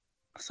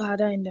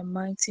Father, in the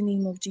mighty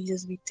name of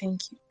Jesus, we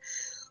thank you.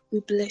 We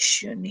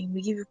bless your name.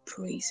 We give you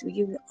praise. We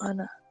give you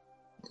honor.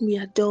 We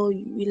adore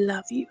you. We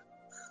love you.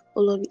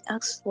 Oh Lord, we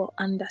ask for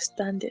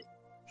understanding.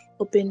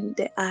 Open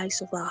the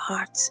eyes of our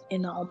hearts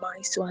and our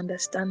minds to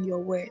understand your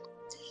word.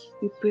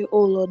 We pray,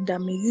 oh Lord,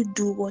 that may you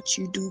do what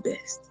you do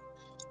best.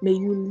 May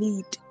you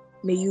lead.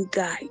 May you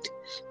guide.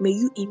 May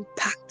you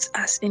impact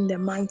us in the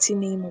mighty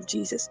name of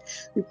Jesus.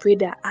 We pray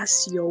that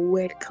as your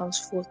word comes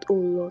forth, oh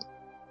Lord,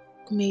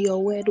 may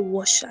your word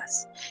wash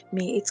us.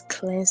 May it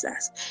cleanse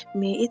us.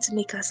 May it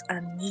make us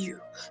anew.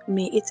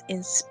 May it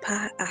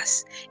inspire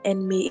us.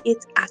 And may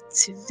it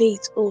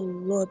activate, oh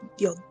Lord,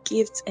 your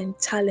gifts and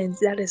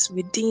talents that is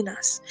within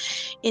us.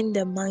 In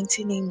the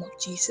mighty name of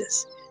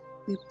Jesus,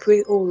 we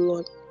pray, oh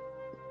Lord,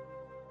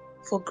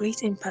 for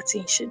great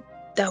impartation,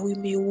 that we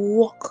may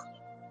walk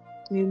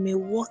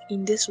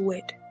in this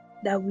word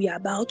that we are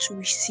about to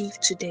receive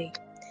today.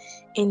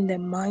 In the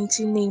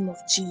mighty name of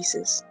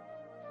Jesus.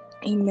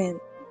 Amen.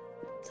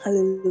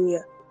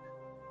 Hallelujah.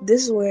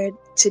 This word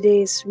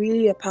today is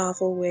really a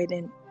powerful word,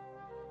 and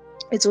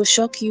it will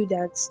shock you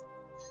that,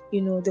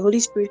 the Holy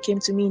Spirit came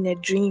to me in a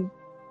dream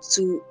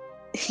to,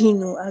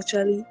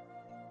 actually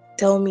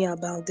tell me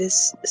about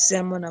this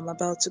sermon I'm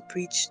about to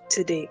preach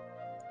today.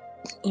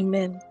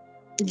 Amen.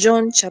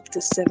 John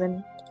chapter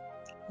 7,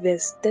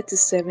 verse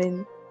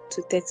 37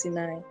 to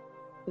 39.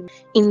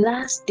 In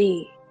last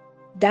day,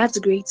 that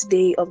great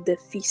day of the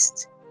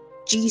feast,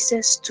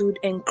 Jesus stood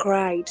and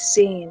cried,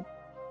 saying,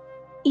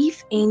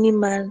 If any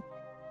man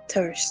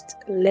thirst,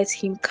 let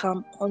him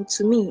come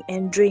unto me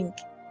and drink.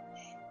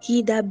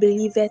 He that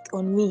believeth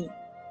on me,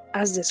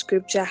 as the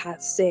scripture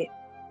hath said,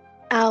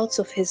 out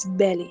of his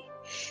belly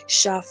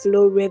shall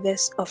flow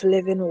rivers of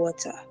living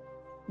water.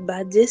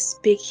 But this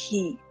spake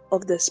he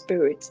of the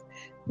Spirit,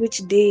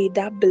 which they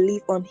that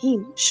believe on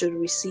him should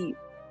receive.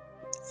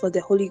 For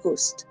the Holy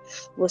Ghost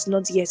was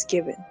not yet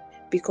given,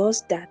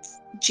 because that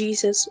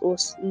Jesus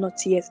was not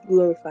yet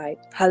glorified.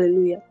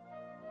 Hallelujah.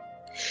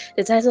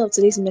 The title of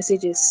today's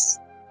message is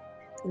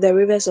The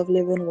Rivers of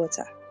Living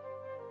Water.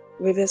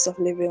 Rivers of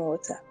living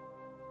water.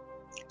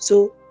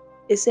 So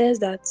it says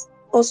that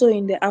also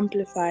in the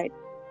Amplified,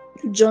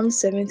 John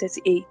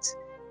 7:38,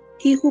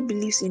 he who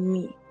believes in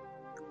me,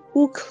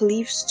 who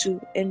cleaves to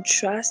and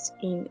trusts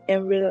in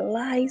and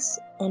relies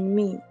on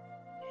me,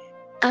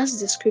 as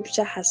the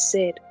scripture has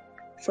said,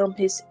 from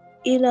his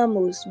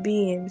innermost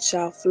being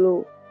shall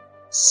flow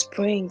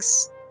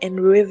springs and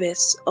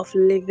rivers of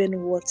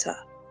living water.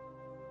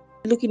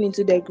 Looking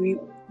into the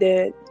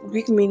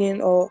Greek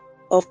meaning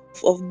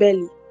of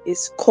belly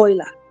is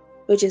koila,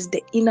 which is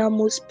the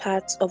innermost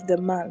part of the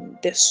man,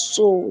 the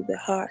soul, the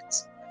heart,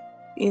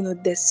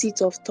 the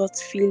seat of thought,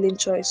 feeling,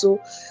 choice.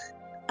 So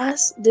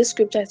as this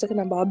scripture is talking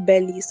about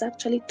belly, it's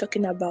actually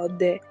talking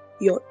about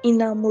your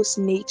innermost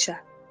nature,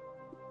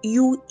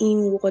 you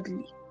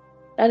inwardly.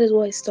 That is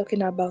what it's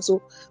talking about.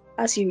 So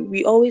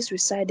we always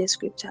recite the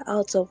scripture,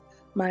 out of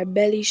my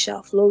belly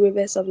shall flow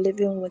rivers of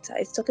living water.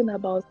 It's talking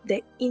about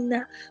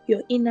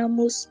your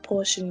innermost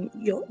portion,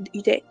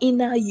 the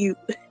inner you,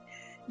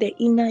 the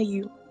inner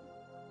you.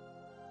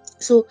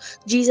 So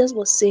Jesus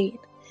was saying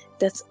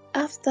that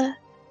after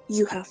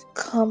you have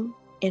come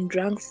and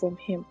drank from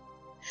him,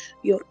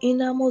 your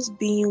innermost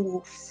being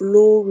will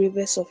flow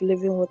rivers of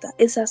living water.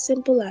 It's as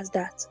simple as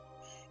that.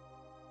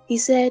 He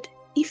said,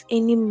 if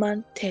any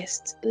man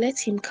thirst, let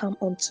him come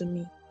unto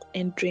me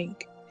and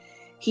drink.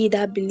 He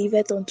that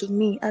believeth unto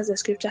me, as the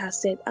scripture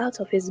has said, out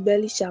of his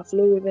belly shall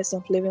flow rivers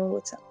of living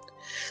water.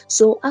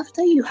 So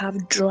after you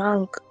have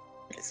drunk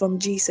from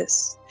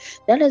Jesus,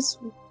 that is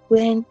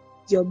when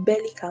your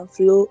belly can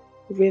flow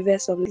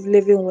rivers of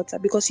living water,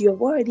 because you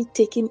have already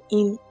taken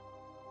in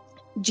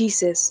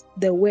Jesus,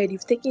 the word,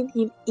 you've taken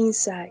him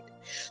inside.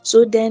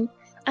 So then,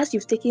 as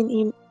you've taken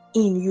him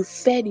in, you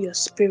fed your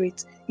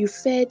spirit, you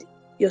fed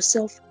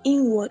yourself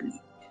inwardly.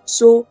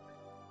 So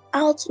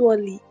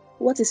outwardly,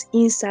 what is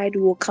inside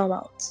will come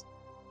out.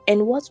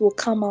 And what will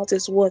come out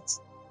is what?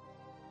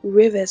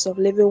 Rivers of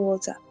living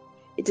water.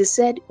 It is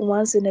said at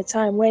one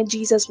time when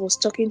Jesus was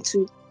talking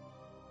to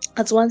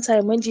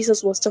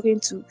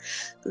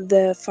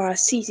the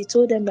Pharisees, he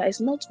told them that it's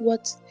not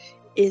what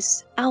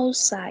is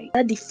outside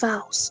that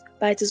defiles,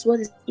 but it is what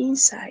is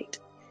inside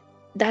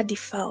that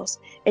defiles.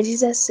 And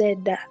Jesus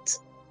said that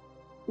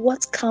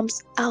what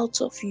comes out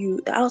of you,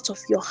 out of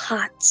your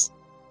heart,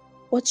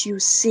 what you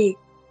say,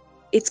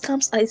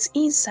 it's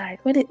inside.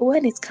 When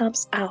it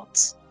comes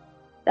out,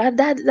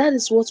 that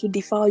is what will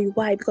defile you.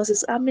 Why? Because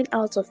it's coming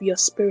out of your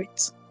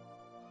spirit.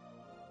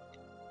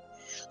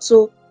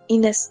 So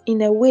in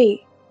a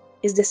way,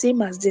 it's the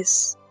same as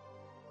this.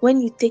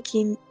 When you take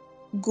in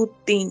good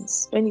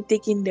things, when you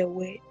take in the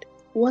word,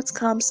 what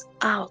comes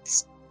out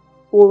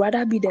will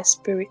rather be the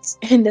spirit.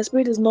 And the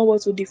spirit is not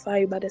what will defile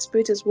you, but the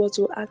spirit is what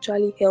will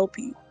actually help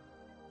you,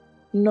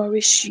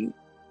 nourish you,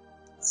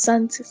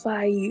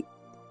 sanctify you.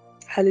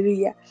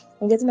 Hallelujah.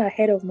 I'm getting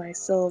ahead of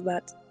myself,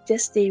 but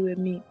just stay with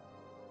me.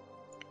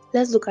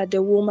 Let's look at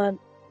the woman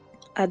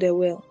at the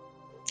well.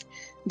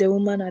 The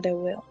woman at the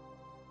well.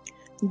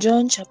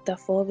 John chapter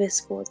 4 verse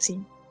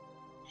 14.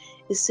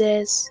 It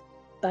says,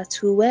 "But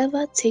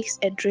whoever takes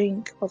a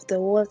drink of the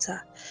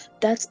water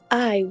that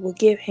I will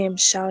give him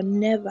shall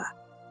never,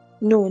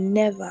 no,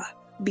 never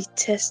be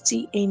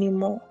thirsty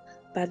anymore,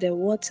 but the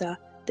water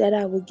that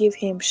I will give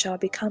him shall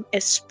become a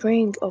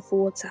spring of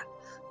water,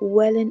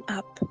 welling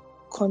up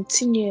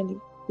continually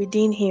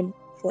within him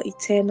for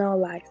eternal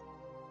life."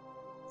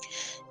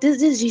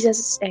 This is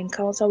Jesus'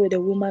 encounter with the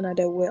woman at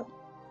the well.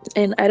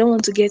 And I don't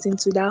want to get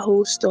into that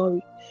whole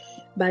story,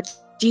 but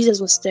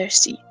Jesus was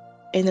thirsty,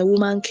 and the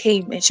woman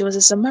came, and she was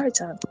a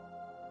Samaritan,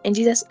 and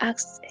Jesus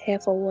asked her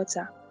for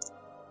water,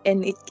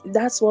 and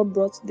that's what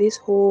brought this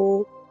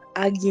whole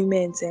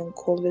argument and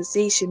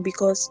conversation,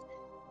 because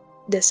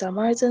the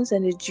Samaritans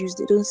and the Jews,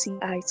 they don't see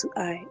eye to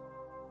eye,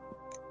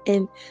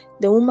 and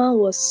the woman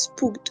was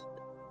spooked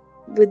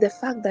with the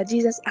fact that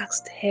Jesus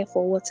asked her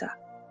for water.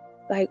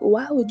 Like,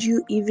 why would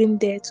you even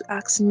dare to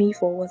ask me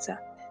for water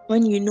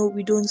when you know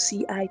we don't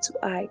see eye to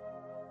eye?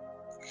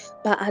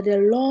 But at the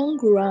long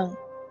run,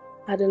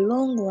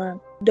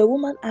 the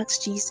woman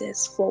asked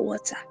Jesus for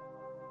water.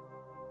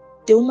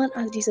 The woman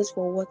asked Jesus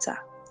for water,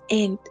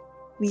 and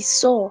we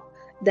saw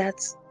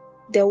that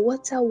the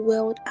water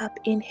welled up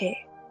in her.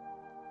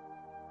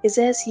 It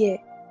says here,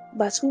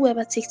 "But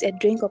whoever takes a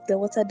drink of the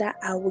water that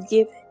I will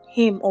give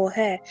him or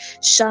her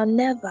shall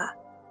never,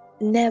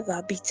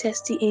 never be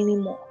thirsty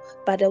anymore.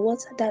 But the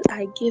water that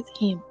I give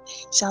him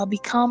shall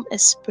become a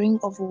spring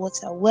of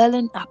water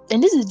welling up."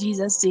 And this is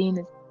Jesus saying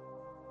it.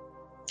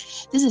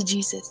 This is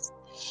Jesus.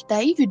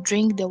 That if you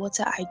drink the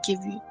water I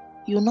give you,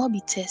 you will not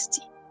be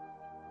thirsty.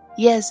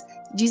 Yes,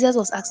 Jesus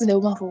was asking the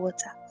woman for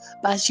water,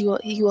 but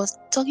he was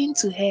talking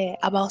to her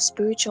about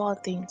spiritual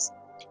things.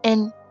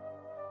 And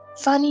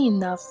funny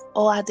enough,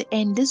 or at the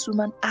end, this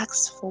woman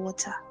asked for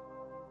water.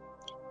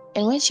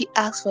 And when she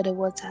asked for the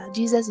water,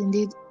 Jesus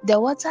indeed, the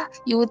water,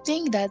 you would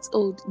think that,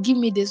 oh, give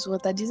me this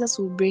water, Jesus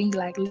will bring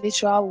like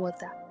literal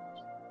water.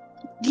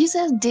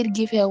 Jesus did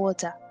give her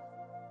water,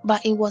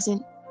 but it was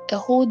in a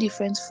whole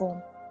different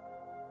form.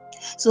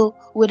 So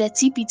with the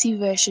TPT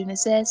version, it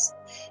says,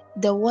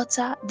 "The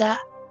water that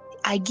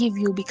I give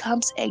you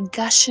becomes a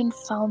gushing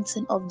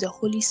fountain of the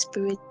Holy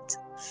Spirit,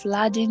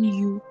 flooding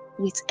you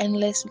with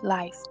endless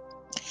life."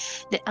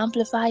 The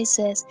Amplified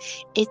says,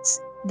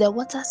 the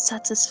water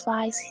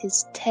satisfies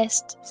his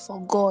thirst for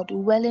God,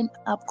 welling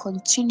up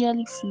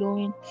continually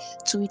flowing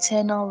to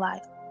eternal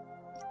life.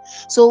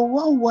 So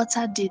what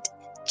water did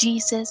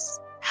Jesus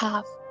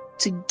have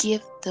to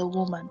give the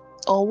woman?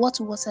 Or what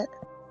water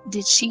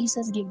did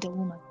Jesus give the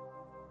woman?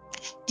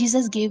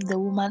 Jesus gave the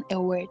woman a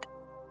word.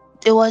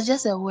 It was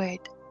just a word.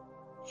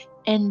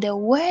 And the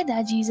word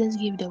that Jesus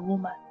gave the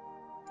woman,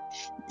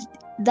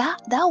 that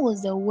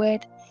was the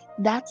word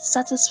that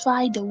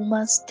satisfied the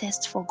woman's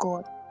thirst for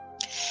God.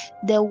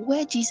 The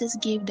word Jesus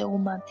gave the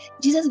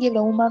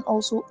woman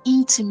also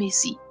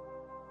intimacy.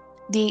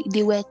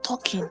 They were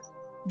talking.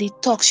 They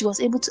talked. She was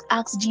able to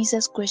ask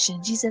Jesus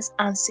questions. Jesus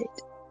answered.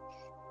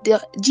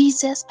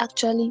 Jesus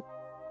actually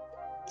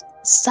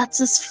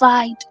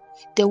satisfied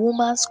the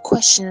woman's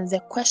questions, the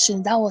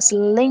questions that was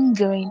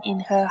lingering in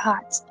her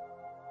heart.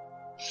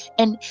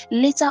 And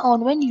later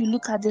on, when you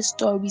look at this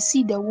story, we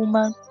see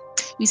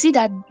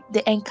that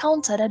the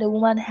encounter that the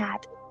woman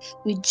had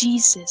with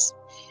Jesus,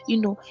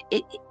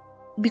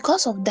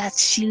 because of that,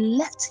 she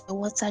left her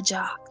water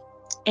jar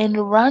and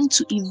ran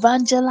to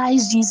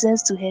evangelize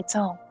Jesus to her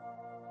town.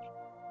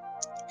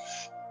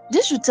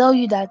 This should tell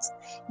you that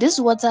this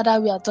water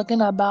that we are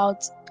talking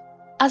about,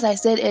 as I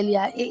said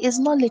earlier, it is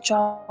not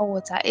literal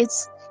water.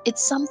 It's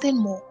something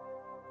more.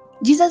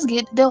 What Jesus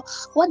gave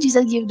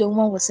the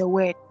woman was a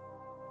word.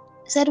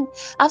 He said,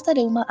 after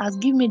the woman asked,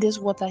 "Give me this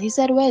water," he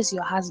said, "Where is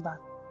your husband?"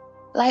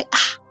 Like,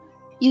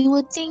 you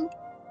would think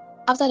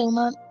after the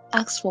woman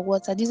asked for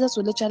water, Jesus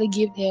would literally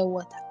give her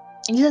water.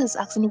 And Jesus is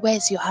asking, "Where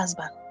is your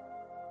husband?"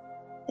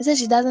 He said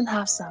she doesn't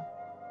have some.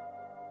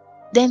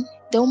 Then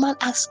the woman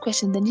asked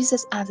questions, then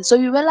Jesus answered. So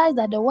you realize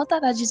that the water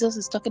that Jesus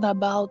is talking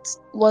about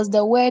was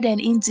the word and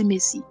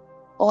intimacy,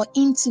 or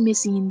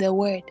intimacy in the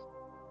word.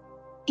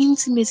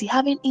 Intimacy,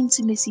 having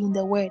intimacy in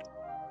the word.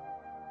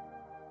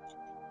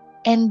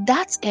 And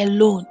that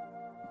alone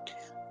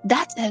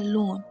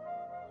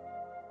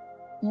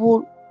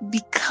will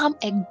become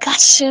a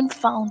gushing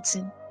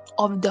fountain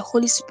of the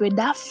Holy Spirit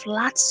that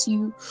floods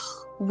you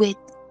with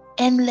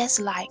endless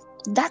life.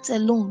 That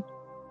alone,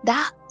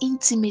 that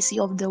intimacy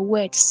of the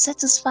word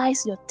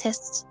satisfies your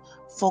thirst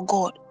for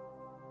God,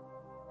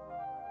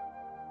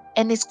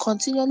 and it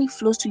continually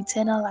flows to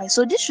eternal life.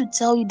 So this should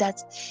tell you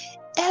that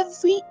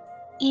every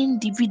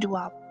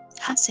individual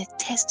has a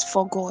thirst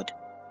for God.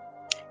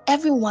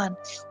 Everyone,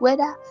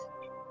 whether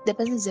the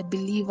person is a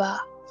believer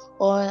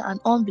or an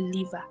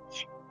unbeliever,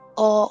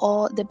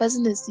 or the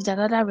person is in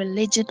another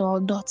religion or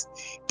not,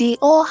 they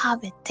all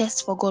have a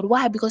thirst for God.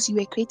 Why? Because you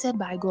were created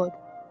by God.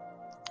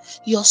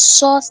 Your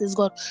source is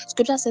God.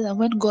 Scripture says that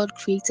when God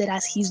created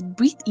us, He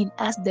breathed in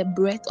us the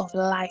breath of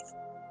life.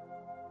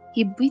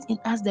 He breathed in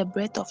us the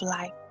breath of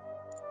life.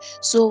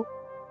 So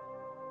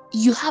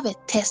you have a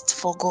thirst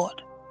for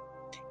God.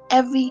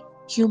 Every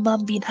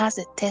human being has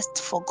a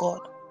thirst for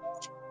God.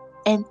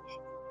 And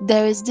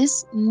There is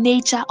this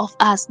nature of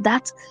us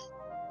that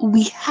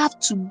we have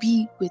to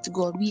be with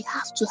God. We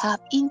have to have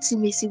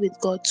intimacy with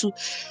God to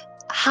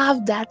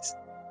have that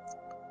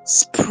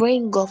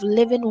spring of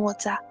living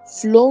water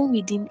flowing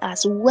within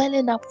us,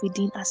 welling up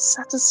within us,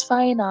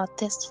 satisfying our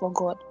thirst for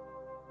God.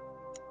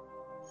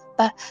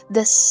 But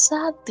the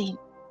sad thing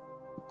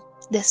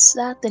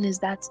is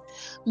that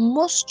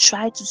most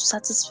try to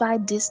satisfy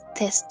this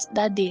thirst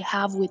that they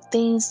have with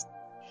things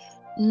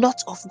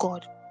not of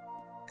God.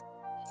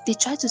 They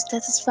try to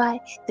satisfy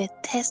the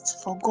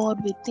thirst for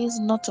God with things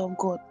not of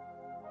God.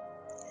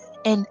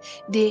 And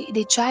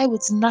they try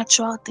with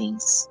natural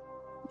things.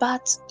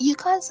 But you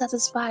can't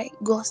satisfy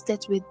God's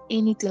thirst with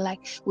anything, like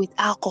with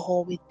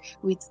alcohol,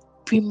 with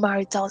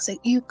premarital sex.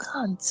 You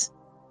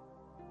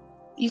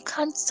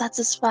can't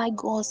satisfy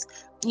God's,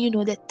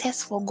 the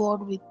thirst for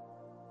God with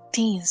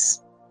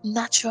things,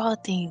 natural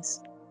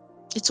things.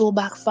 It will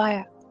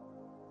backfire.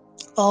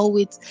 Or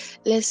with,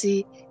 let's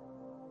say,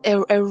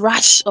 a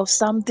rush of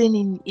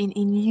something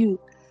in you,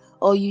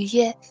 or you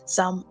hear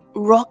some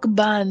rock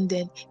band,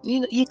 and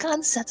you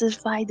can't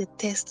satisfy the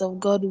thirst of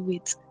God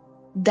with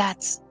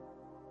that.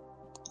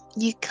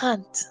 You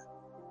can't.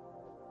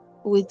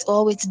 With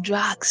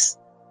drugs,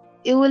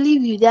 it will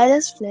leave you. They're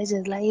just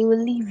pleasures, like it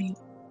will leave you.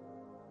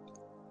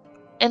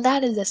 And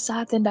that is the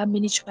sad thing that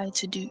many try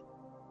to do.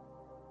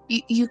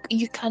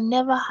 You can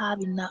never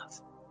have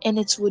enough, and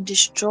it will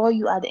destroy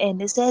you at the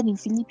end. It said in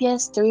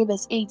Philippians 3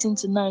 verse 18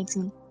 to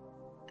 19,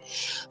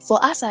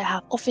 "For as I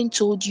have often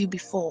told you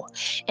before,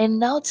 and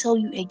now tell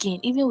you again,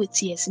 even with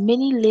tears,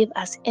 many live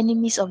as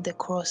enemies of the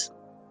cross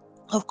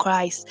of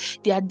Christ.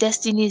 Their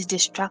destiny is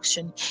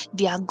destruction,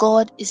 their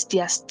God is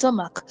their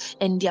stomach,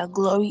 and their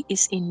glory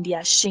is in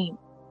their shame."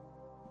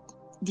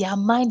 Their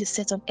mind is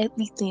set on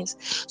earthly things.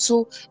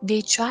 So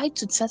they try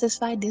to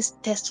satisfy this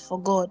thirst for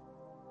God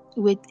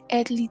with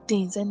earthly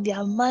things, and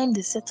their mind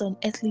is set on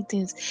earthly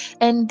things.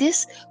 And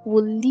this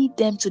will lead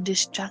them to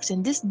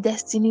distraction. This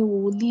destiny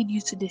will lead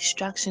you to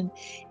distraction,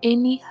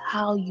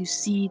 anyhow you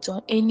see it,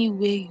 or any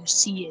way you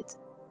see it.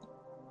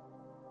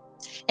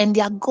 And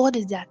their God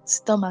is their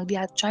stomach. They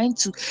are trying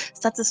to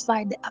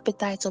satisfy the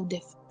appetite of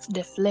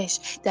the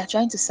flesh. They are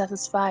trying to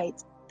satisfy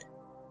it.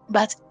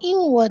 But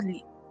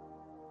inwardly,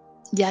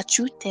 their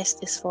true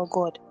test is for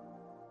God.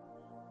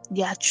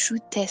 Their true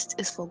test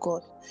is for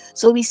God.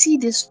 So we see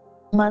this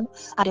woman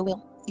at the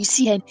well. You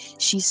see her,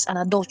 she's an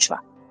adulterer,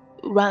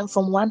 ran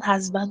from one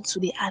husband to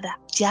the other.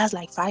 She has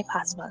like 5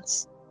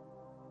 husbands.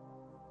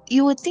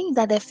 You would think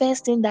that the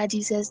first thing that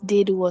Jesus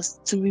did was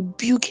to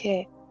rebuke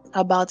her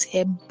about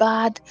her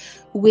bad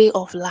way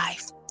of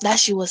life that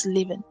she was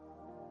living.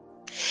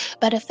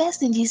 But the first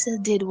thing Jesus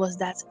did was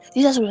that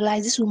Jesus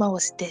realized this woman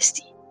was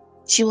thirsty.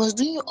 She was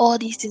doing all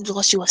these things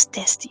because she was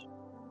thirsty.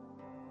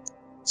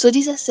 So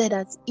Jesus said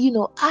that,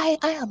 I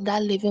am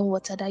that living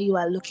water that you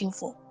are looking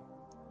for.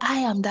 I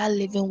am that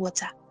living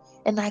water,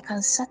 and I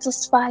can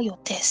satisfy your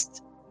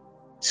thirst.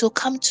 So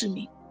come to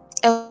me.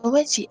 And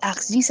when she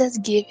asked, Jesus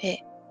gave her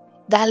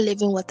that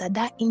living water,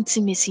 that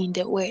intimacy in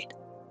the word.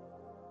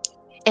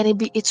 And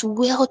it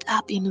welled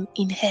up in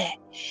her.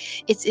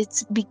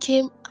 It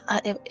became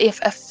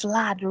a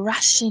flood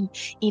rushing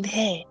in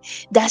her,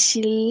 that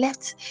she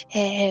left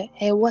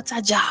her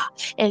water jar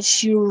and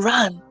she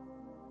ran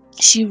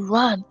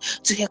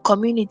to her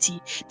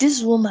community.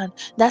 This woman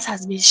that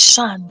has been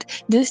shunned,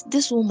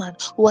 this woman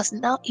was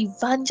now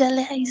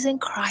evangelizing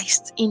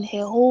Christ in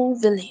her whole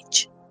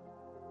village.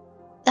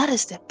 That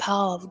is the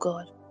power of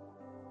God.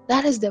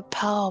 That is the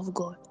power of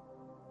God.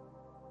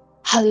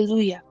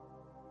 Hallelujah.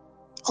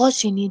 All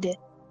she needed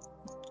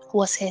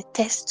was her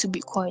thirst to be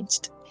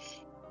quenched.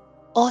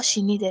 All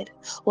she needed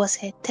was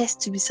her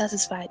thirst to be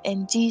satisfied.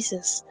 And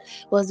Jesus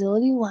was the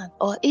only one,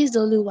 or is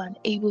the only one,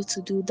 able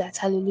to do that.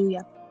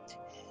 Hallelujah.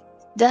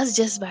 That's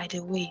just by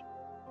the way.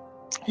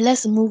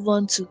 Let's move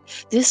on to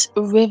this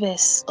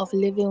rivers of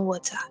living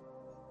water.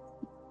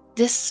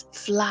 This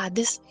flood,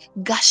 this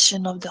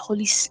gushing of the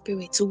Holy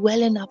Spirit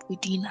welling up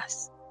within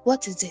us.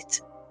 What is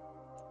it?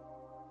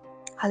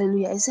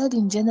 Hallelujah. It said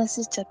in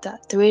Genesis chapter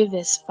 3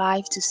 verse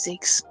 5 to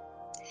 6.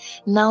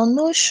 Now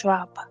no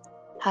shrub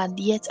had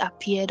yet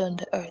appeared on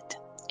the earth,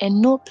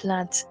 and no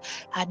plant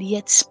had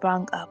yet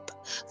sprung up,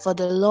 for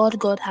the Lord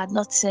God had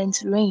not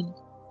sent rain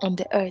on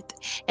the earth,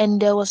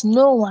 and there was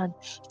no one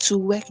to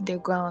work the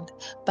ground,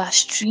 but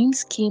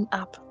streams came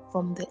up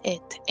from the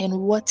earth and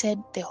watered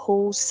the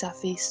whole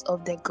surface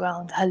of the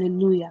ground.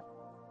 Hallelujah.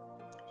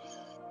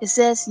 It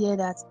says here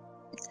that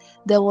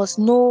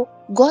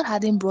God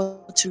hadn't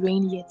brought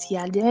rain yet.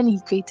 When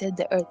he created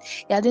the earth,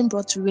 he hadn't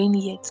brought rain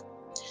yet.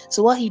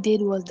 So what he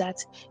did was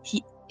that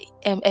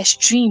a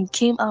stream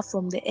came out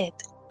from the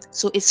earth.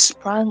 So it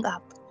sprang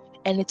up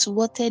and it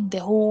watered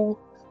the whole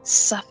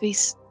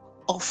surface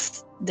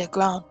of the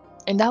ground.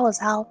 And that was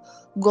how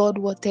God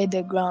watered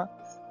the ground.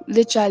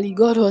 Literally,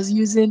 God was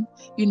using,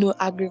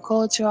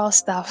 agricultural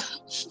stuff.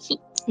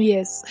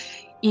 Yes,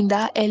 in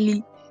that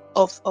early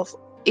of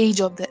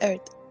age of the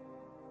earth.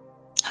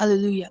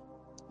 Hallelujah.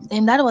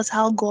 And that was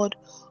how God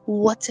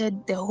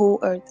watered the whole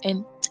earth.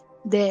 And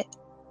the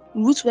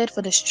Root word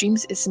for the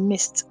streams is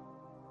mist,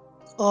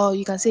 or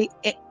you can say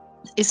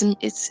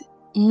it's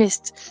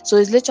mist. So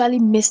it's literally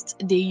mist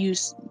they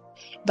use,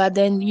 but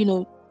then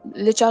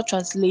literal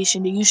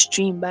translation they use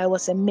stream, but it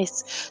was a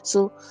mist.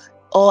 So,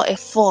 or a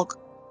fog,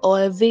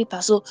 or a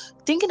vapor. So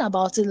thinking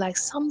about it, like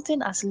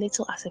something as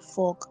little as a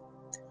fog,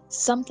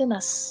 something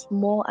as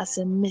small as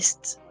a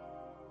mist,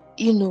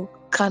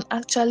 can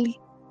actually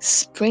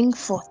spring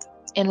forth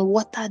and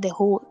water the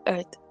whole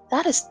earth.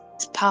 That is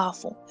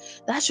powerful.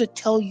 That should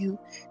tell you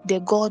the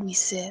God we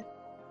serve.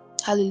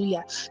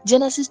 Hallelujah.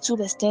 Genesis 2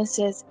 verse 10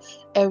 says,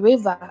 a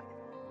river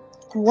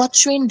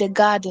watering the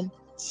garden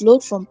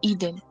flowed from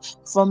Eden.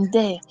 From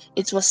there,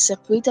 it was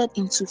separated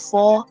into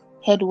 4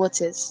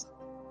 headwaters.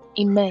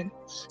 Amen.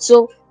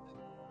 So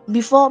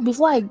before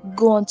I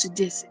go on to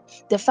this,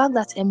 the fact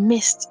that a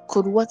mist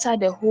could water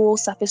the whole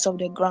surface of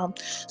the ground.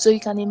 So you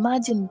can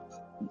imagine,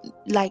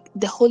 like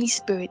the Holy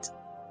Spirit,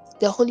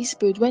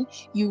 when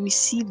you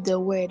receive the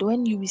word,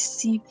 when you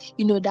receive,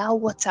 that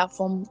water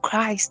from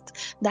Christ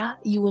that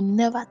you will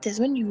never test,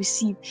 when you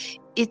receive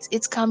it,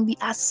 it can be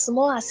as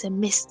small as a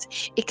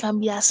mist, it can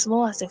be as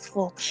small as a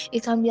fog,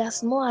 it can be as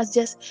small as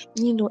just,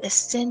 a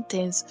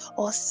sentence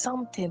or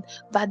something,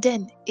 but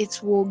then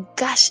it will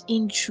gush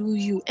in through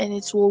you and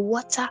it will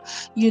water,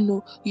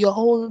 your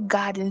whole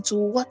garden, it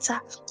will water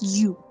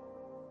you.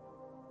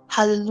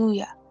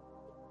 Hallelujah.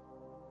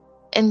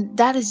 And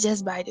that is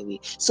just by the way.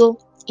 So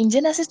in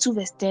Genesis 2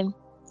 verse 10,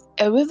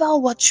 a river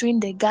watering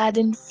the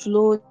garden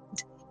flowed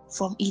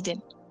from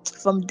Eden.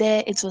 From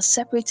there, it was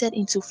separated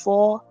into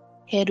 4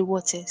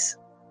 headwaters.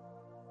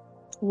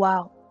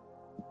 Wow.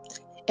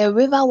 A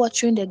river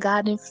watering the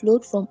garden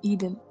flowed from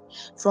Eden.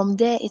 From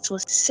there, it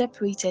was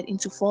separated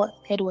into 4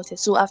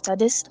 headwaters. So after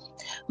this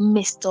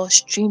mist or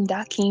stream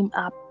that came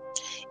up,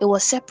 it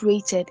was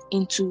separated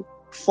into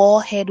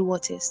 4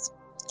 headwaters.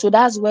 So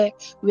that's where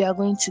we are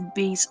going to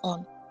base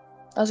on.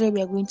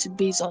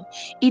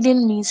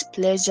 Eden means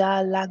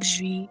pleasure,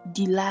 luxury,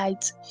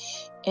 delight,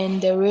 and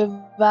the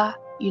river,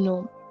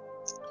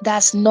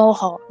 that's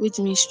Noha, which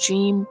means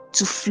stream,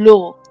 to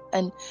flow,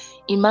 and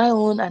in my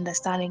own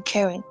understanding,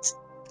 current.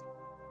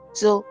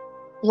 So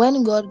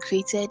when God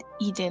created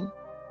Eden,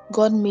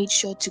 God made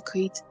sure to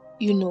create,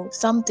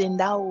 something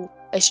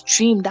a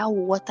stream that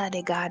will water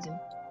the garden,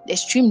 a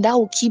stream that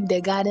will keep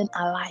the garden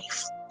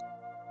alive.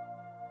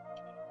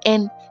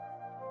 And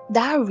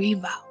that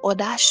river or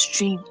that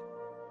stream,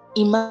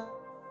 in my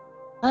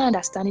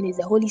understanding, is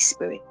the Holy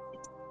Spirit.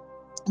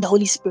 The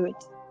Holy Spirit.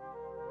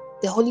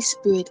 The Holy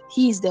Spirit,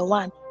 He is the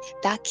one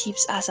that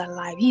keeps us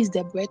alive. He is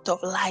the breath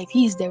of life.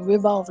 He is the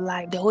river of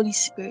life. The Holy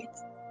Spirit.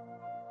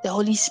 The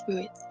Holy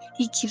Spirit.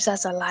 He keeps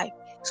us alive.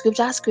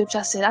 Scripture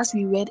said, as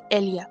we read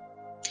earlier,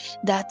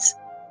 that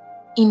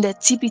in the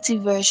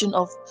TPT version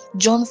of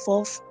John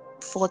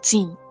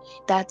 4:14,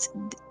 that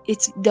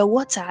it's the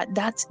water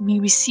that we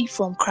receive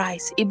from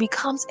Christ. It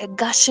becomes a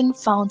gushing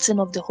fountain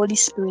of the Holy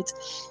Spirit,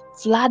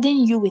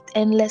 flooding you with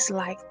endless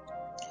life.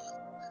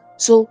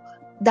 So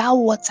that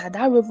water,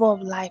 that river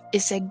of life,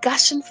 is a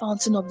gushing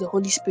fountain of the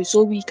Holy Spirit.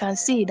 So we can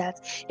say that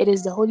it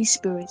is the Holy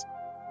Spirit.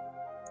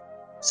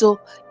 So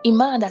in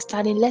my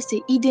understanding, let's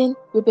say Eden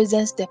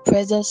represents the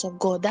presence of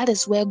God. That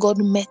is where God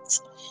met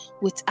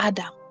with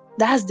Adam.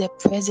 That's the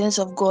presence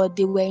of God.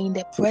 They were in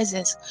the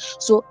presence.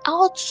 So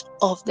out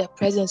of the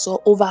presence,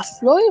 or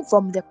overflowing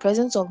from the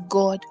presence of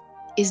God,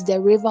 is the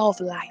river of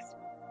life,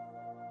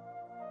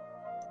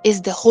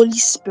 is the Holy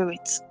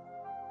Spirit.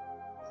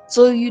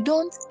 So you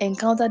don't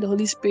encounter the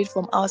Holy Spirit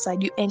from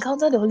outside, you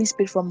encounter the Holy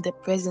Spirit from the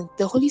presence.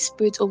 The Holy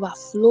Spirit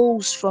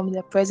overflows from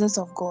the presence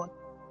of God.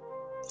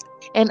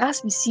 And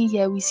as we see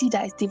here, we see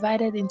that it's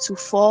divided into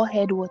 4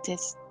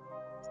 headwaters.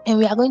 And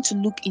we are going to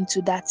look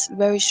into that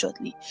very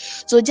shortly.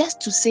 So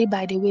just to say,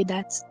 by the way,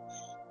 that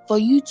for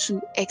you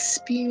to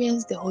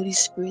experience the Holy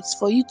Spirit,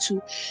 for you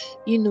to,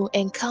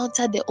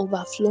 encounter the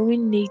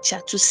overflowing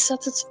nature, to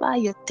satisfy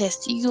your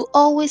thirst, you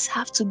always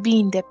have to be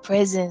in the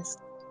presence.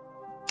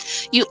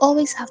 You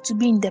always have to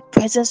be in the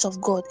presence of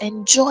God.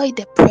 Enjoy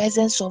the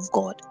presence of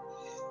God.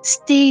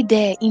 Stay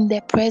there in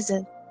the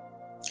presence.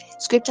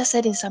 Scripture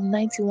said in Psalm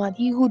 91,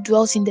 he who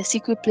dwells in the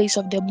secret place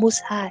of the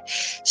Most High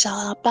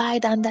shall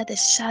abide under the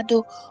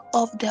shadow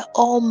of the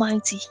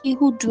Almighty. He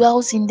who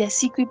dwells in the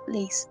secret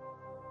place,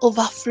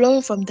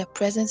 overflowing from the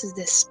presence, is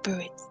the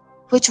Spirit,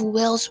 which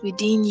dwells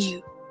within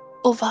you.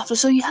 Overflow.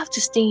 So you have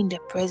to stay in the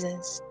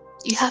presence.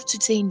 You have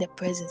to stay in the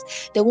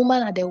presence. The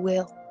woman at the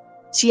well,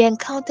 she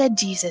encountered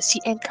Jesus.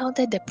 She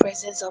encountered the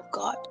presence of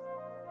God.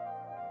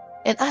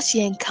 And as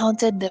she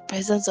encountered the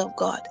presence of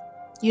God,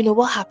 you know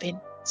what happened?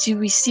 She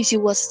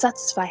was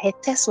satisfied. Her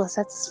thirst was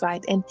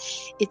satisfied, and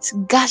it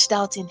gushed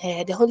out in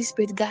her. The Holy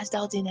Spirit gushed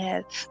out in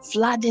her,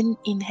 flooding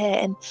in her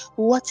and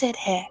watered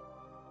her.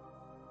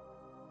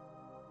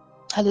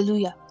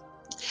 Hallelujah.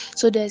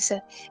 So there's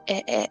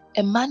a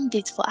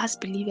mandate for us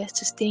believers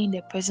to stay in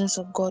the presence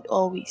of God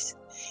always.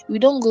 We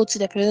don't go to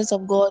the presence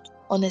of God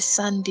on a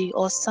Sunday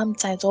or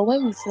sometimes or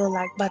when we feel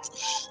like, but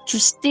to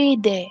stay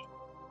there.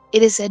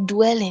 It is a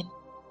dwelling.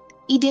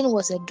 Eden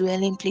was a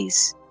dwelling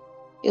place.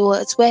 It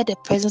was where the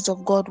presence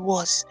of God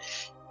was.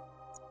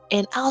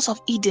 and out of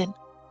Eden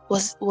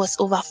was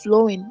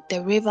overflowing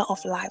the river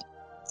of life.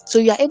 So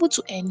you are able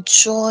to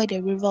enjoy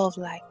the river of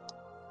life,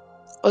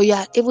 or you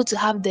are able to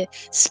have the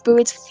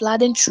spirit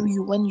flooding through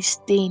you when you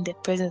stay in the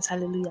presence.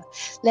 Hallelujah.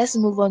 Let's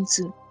move on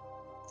to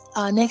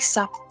our next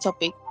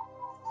topic.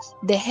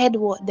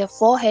 The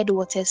four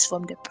headwaters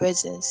from the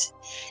presence.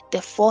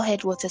 The four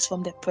headwaters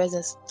from the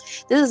presence.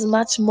 This is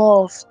much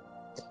more of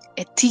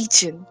a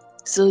teaching,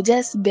 so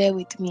just bear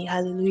with me.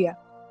 Hallelujah.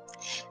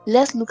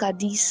 Let's look at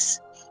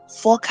these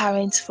four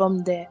currents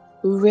from the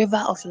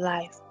river of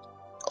life,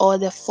 or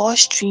the four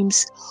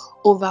streams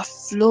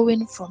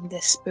overflowing from the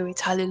spirit.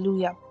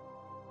 Hallelujah.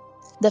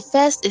 The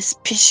first is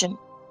Passion.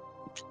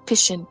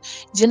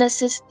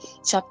 Genesis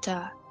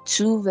chapter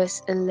 2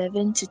 verse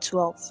 11 to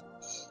 12.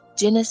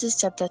 Genesis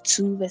chapter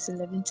 2 verse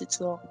 11 to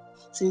 12.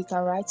 So you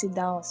can write it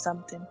down or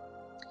something.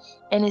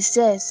 And it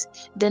says,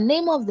 the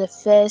name of the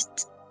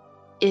first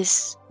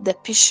is the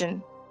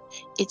Passion.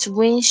 It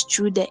winds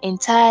through the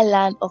entire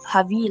land of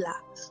Havilah,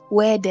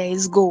 where there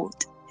is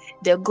gold.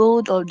 The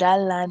gold of that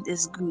land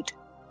is good.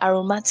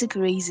 Aromatic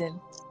raisin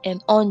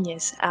and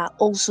onions are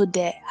also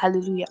there.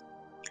 Hallelujah.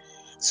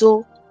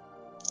 So,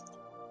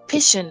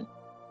 Passion,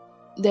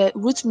 the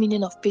root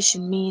meaning of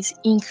Passion means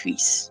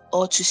increase,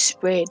 or to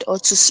spread, or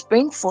to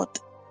spring forth.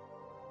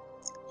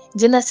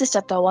 Genesis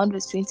chapter 1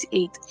 verse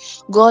 28.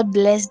 God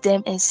blessed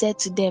them and said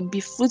to them, be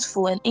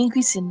fruitful and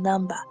increase in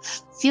number,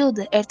 fill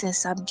the earth and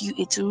subdue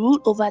it, rule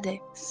over the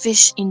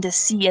fish in the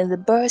sea and the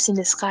birds in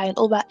the sky, and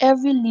over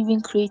every living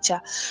creature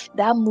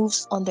that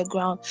moves on the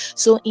ground.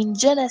 So in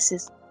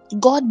Genesis,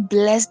 God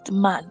blessed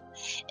man,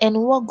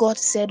 and what God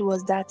said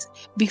was that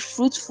be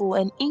fruitful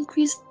and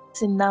increase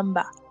in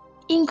number.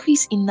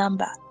 Increase in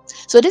number.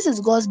 So this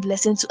is God's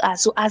blessing to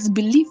us. So as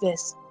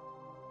believers,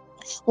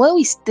 when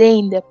we stay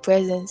in the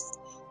presence,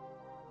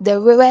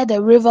 where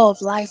the river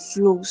of life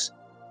flows,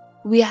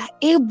 we are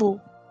able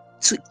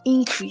to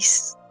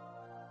increase.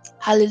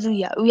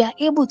 Hallelujah. We are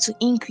able to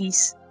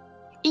increase.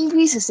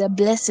 Increase is a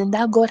blessing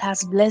that God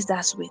has blessed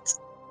us with.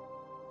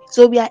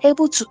 So we are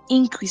able to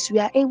increase. We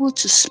are able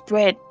to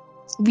spread.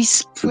 We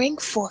spring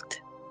forth.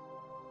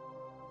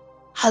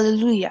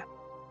 Hallelujah.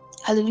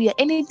 Hallelujah.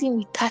 Anything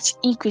we touch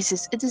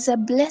increases. It is a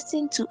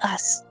blessing to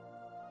us.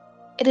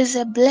 It is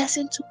a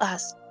blessing to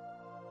us.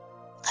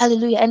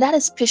 Hallelujah. And that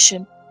is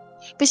Passion.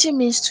 Passion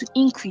means to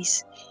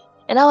increase.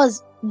 And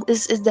that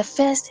is the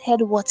first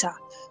headwater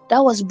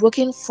that was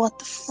broken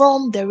forth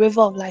from the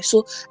river of life.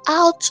 So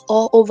out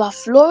or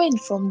overflowing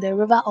from the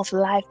river of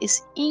life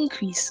is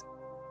increase.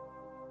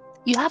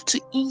 You have to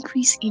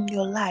increase in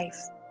your life.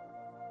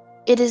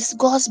 It is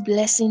God's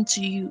blessing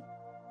to you.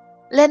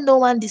 Let no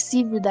one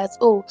deceive you that,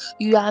 oh,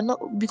 you are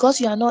not, because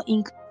you are not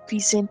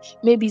increasing,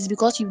 maybe it's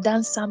because you've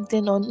done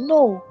something, or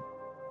no.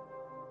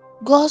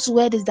 God's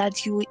word is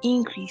that you will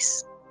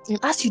increase. And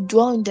as you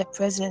dwell in the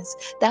presence,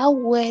 that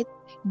word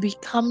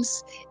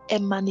becomes a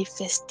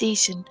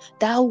manifestation.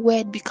 That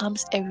word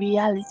becomes a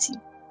reality.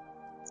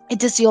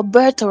 It is your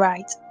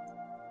birthright.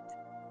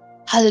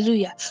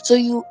 Hallelujah. So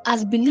you,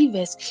 as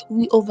believers,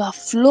 we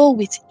overflow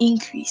with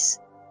increase.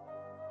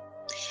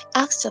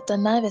 Acts chapter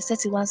 9 verse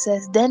 31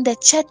 says, then the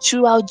church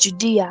throughout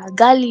Judea,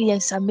 Galilee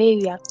and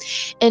Samaria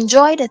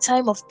enjoyed a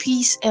time of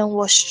peace and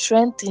was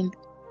strengthened,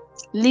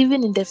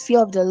 living in the fear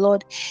of the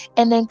Lord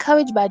and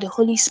encouraged by the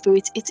Holy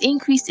Spirit. It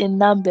increased in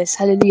numbers.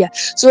 Hallelujah.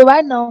 So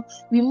right now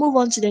we move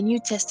on to the New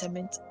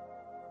Testament,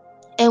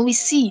 and we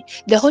see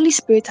the Holy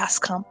Spirit has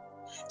come.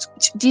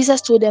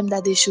 Jesus told them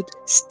that they should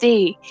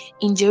stay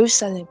in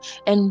Jerusalem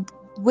and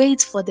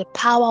wait for the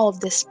power of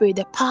the Spirit,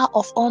 the power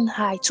of on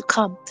high to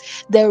come,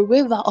 the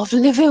river of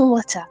living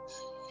water.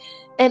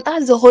 And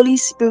as the Holy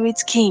Spirit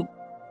came,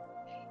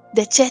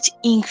 the church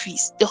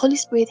increased. The Holy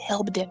Spirit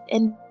helped them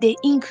and they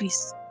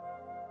increased.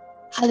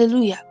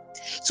 Hallelujah.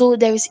 So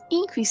there is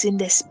increase in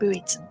the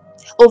Spirit.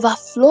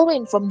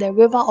 Overflowing from the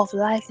river of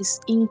life is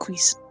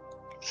increase.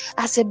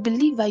 As a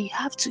believer, you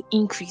have to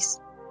increase.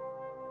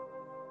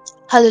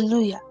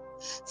 Hallelujah.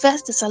 1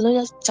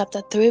 Thessalonians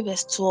chapter 3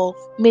 verse 12.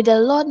 May the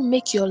Lord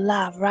make your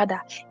love rather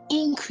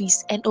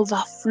increase and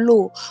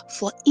overflow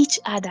for each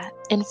other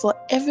and for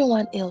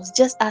everyone else,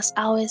 just as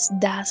ours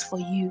does for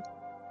you.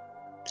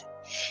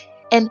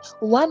 And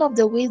one of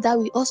the ways that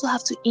we also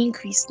have to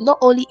increase, not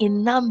only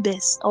in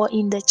numbers or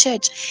in the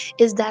church,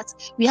 is that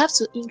we have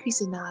to increase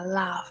in our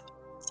love.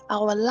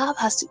 Our love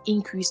has to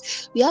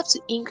increase. We have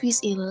to increase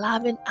in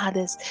loving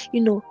others.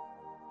 You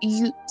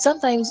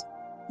sometimes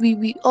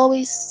we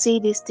always say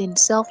this thing,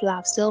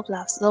 self-love,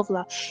 self-love,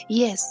 self-love.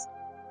 Yes,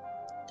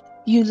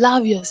 you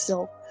love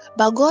yourself,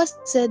 but God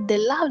said the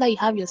love that you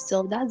have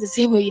yourself, that's the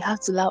same way you have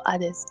to love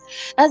others.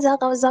 That's how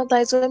come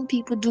sometimes when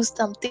people do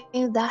some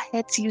things that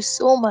hurt you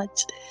so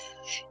much,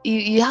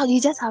 you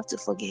just have to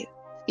forgive.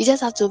 You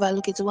just have to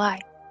overlook it.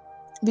 Why?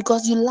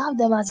 Because you love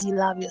them as you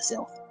love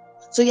yourself.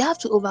 So you have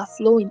to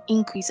overflow in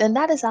increase, and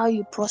that is how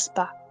you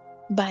prosper,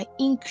 by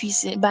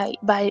increasing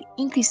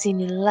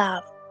in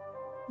love.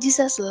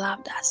 Jesus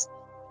loved us.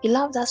 He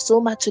loved us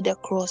so much to the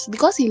cross.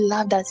 Because he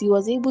loved us, he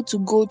was able to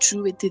go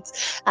through with it.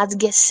 At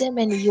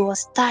Gethsemane, he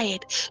was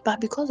tired,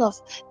 but because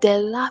of the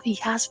love he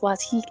has for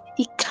us,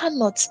 he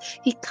cannot,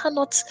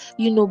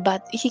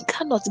 but he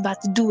cannot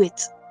but do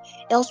it.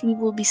 Else we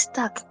will be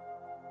stuck.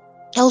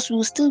 Else we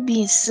will still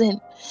be in sin.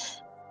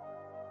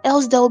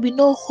 Else there will be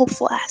no hope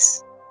for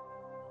us.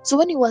 So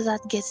when he was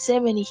at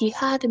Gethsemane, he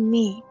had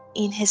me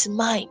in his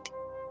mind.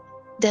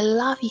 The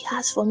love he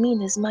has for me in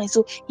his mind.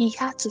 So he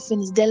had to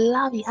finish the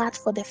love he had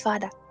for the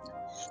Father.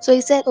 So he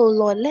said, "Oh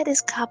Lord, let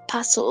this cup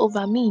pass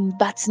over me,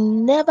 but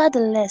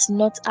nevertheless,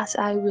 not as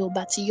I will,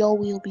 but your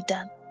will be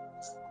done."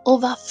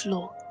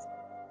 Overflow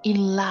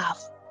in love,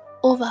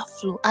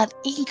 overflow and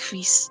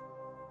increase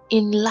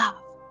in love.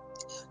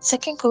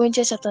 2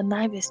 Corinthians chapter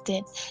 9 verse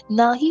 10.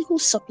 Now he who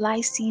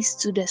supplies seeds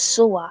to the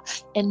sower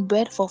and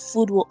bread for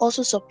food will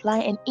also supply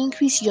and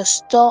increase your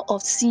store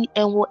of seed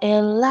and will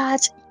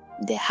enlarge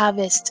the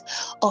harvest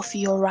of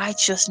your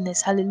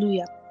righteousness.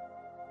 Hallelujah.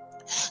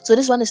 So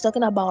this one is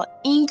talking about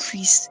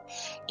increase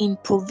in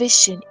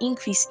provision,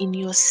 increase in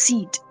your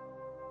seed.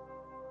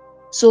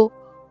 So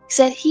he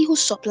said, he who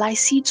supplies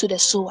seed to the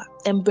sower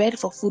and bread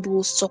for food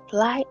will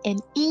supply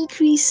and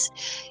increase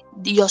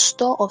your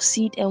store of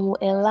seed and will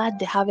enlarge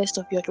the harvest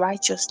of your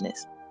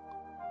righteousness.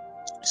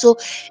 So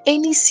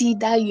any seed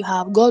that you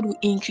have, God will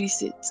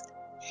increase it.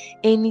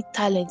 Any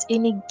talent,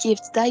 any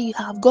gift that you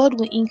have, God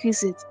will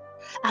increase it.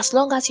 As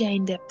long as you are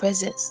in their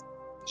presence,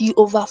 you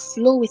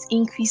overflow with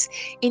increase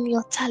in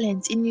your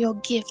talent, in your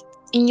gift,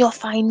 in your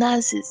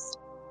finances.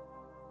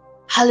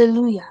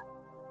 Hallelujah.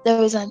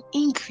 There is an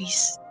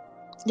increase.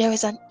 There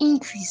is an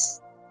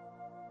increase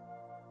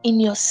in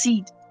your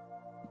seed.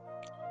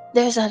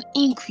 There is an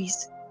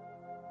increase.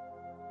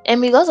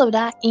 And because of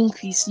that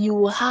increase, you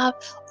will have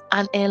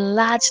an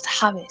enlarged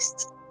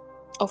harvest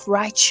of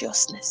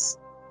righteousness.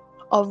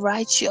 Of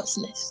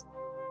righteousness.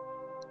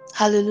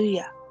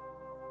 Hallelujah.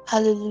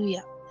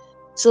 Hallelujah.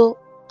 So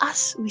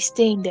as we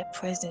stay in their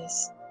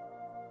presence,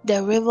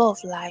 the river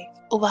of life,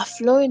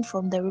 overflowing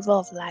from the river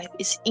of life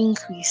is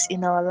increase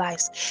in our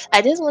lives.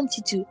 I just want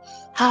you to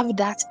have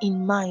that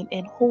in mind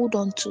and hold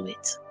on to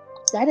it.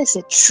 That is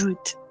a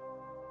truth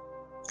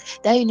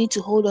that you need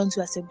to hold on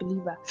to as a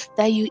believer.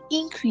 That you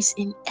increase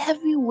in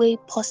every way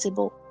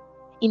possible.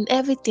 In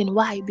everything.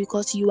 Why?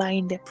 Because you are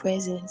in the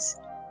presence.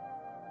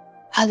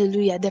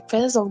 Hallelujah. The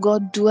presence of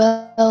God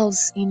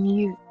dwells in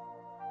you.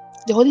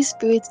 The Holy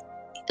Spirit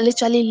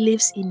literally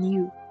lives in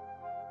you.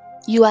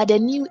 You are the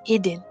new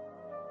Eden.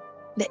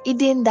 The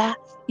Eden that,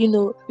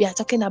 we are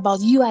talking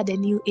about. You are the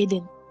new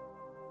Eden.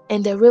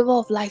 And the river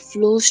of life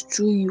flows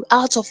through you.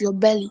 Out of your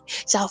belly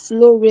shall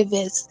flow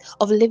rivers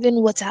of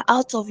living water.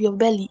 Out of your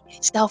belly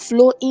shall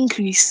flow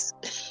increase.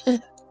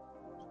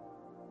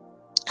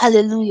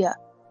 Hallelujah.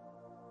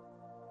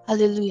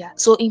 Hallelujah.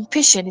 So in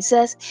Persian, it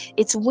says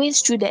it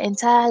winds through the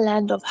entire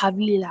land of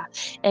Havilah.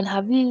 And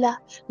Havilah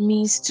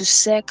means to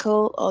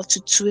circle or to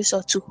twist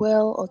or to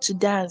whirl or to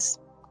dance.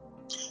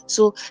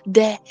 So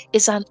there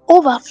is an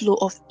overflow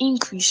of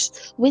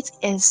increase which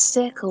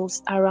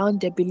encircles around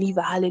the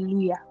believer.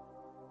 Hallelujah.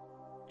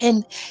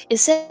 And it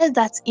says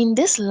that in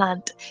this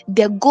land,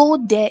 the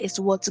gold there is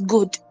what's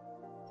good.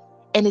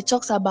 And it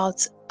talks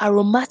about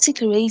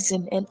aromatic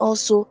raisin and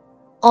also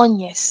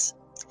onions.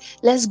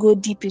 Let's go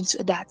deep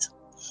into that.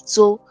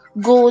 So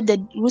gold,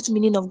 the root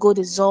meaning of gold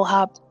is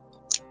zohab.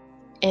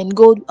 And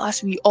gold,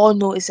 as we all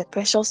know, is a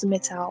precious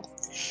metal.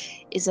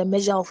 It's a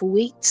measure of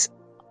weight,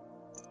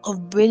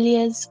 of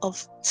brilliance,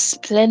 of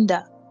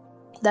splendor.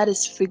 That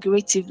is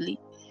figuratively.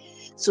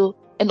 So,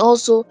 and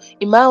also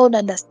in my own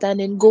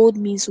understanding, gold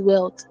means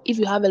wealth. If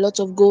you have a lot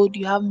of gold,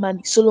 you have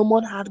money.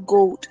 Solomon had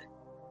gold.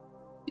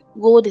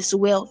 Gold is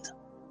wealth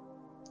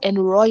and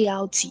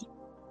royalty.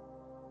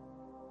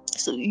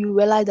 So you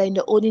realize that in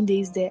the olden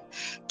days, the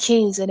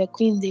kings and the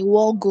queens, they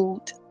wore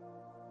gold.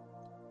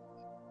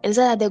 And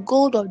so that the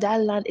gold of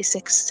that land is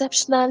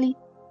exceptionally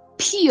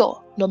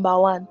pure, number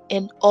one,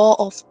 and all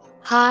of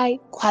high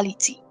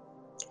quality.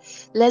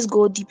 Let's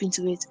go deep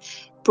into it.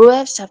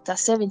 Proverbs chapter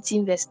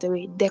 17 verse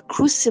 3. The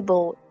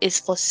crucible is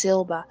for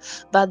silver,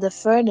 but the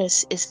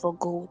furnace is for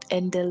gold,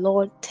 and the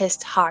Lord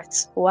tests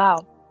hearts.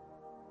 Wow.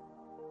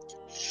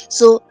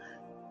 So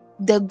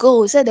the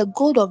gold, the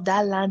gold of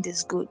that land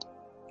is good.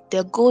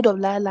 The gold of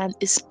that land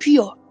is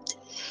pure.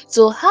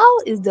 So how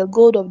is the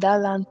gold of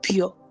that land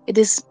pure? It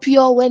is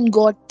pure when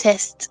God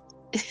tests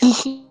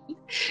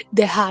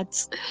the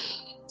heart.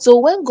 So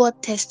when God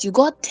tests you,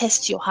 God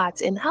tests your heart.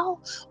 And how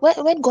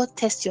when God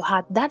tests your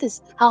heart, that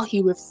is how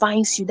he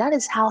refines you. That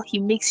is how he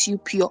makes you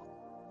pure.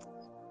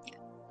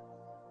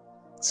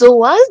 So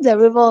once the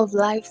river of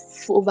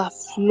life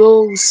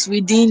overflows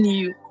within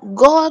you,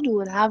 God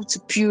would have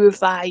to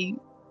purify you.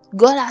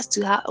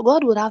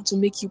 God would have to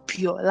make you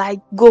pure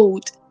like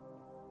gold.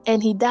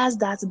 And he does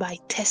that by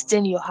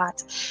testing your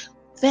heart.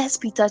 1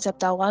 Peter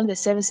chapter 1 verse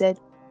 7 said,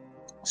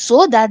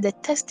 so that they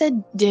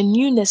tested the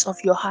newness of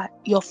your heart,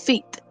 your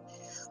faith,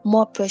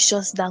 more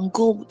precious than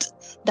gold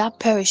that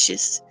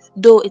perishes,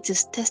 though it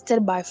is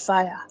tested by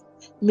fire,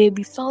 may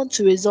be found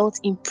to result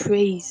in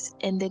praise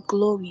and the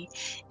glory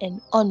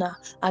and honor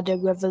at the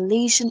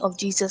revelation of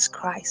Jesus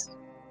Christ.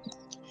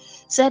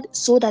 Said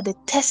so that the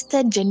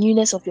tested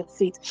genuineness of your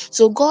faith.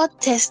 So God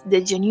tests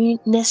the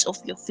genuineness of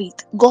your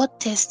faith. God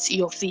tests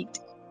your faith.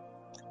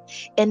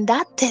 And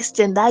that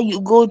testing that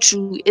you go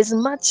through is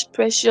much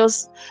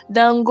precious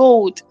than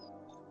gold.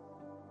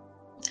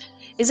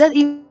 Is that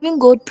even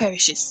gold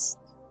perishes?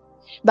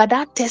 But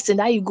that testing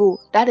that you go,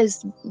 that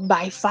is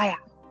by fire.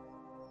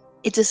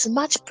 It is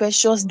much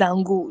precious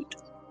than gold.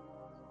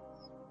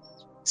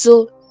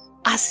 So,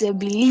 as a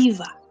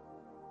believer,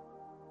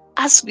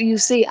 as you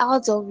say,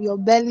 out of your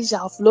belly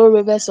shall flow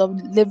rivers of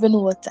living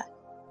water.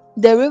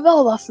 The river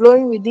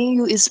overflowing within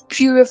you is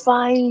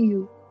purifying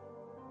you.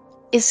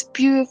 It's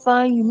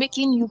purifying you,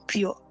 making you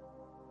pure.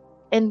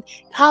 And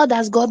how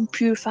does God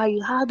purify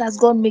you? How does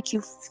God make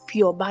you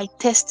pure? By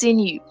testing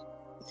you.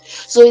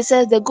 So it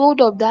says the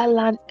gold of that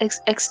land is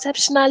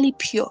exceptionally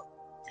pure.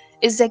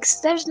 It's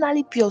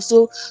exceptionally pure.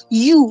 So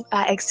you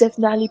are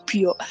exceptionally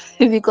pure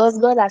because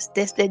God has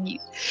tested you.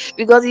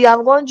 Because you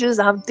have gone through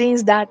some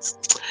things that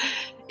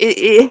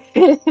it,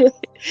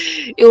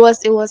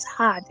 it was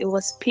hard, it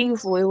was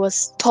painful, it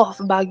was tough,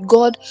 but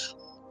God,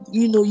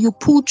 you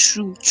pulled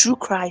through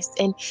Christ,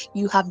 and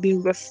you have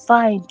been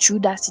refined through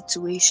that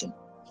situation.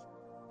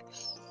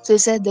 So he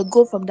said the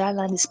gold from that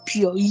land is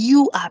pure.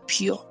 You are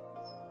pure.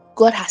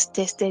 God has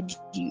tested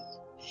you.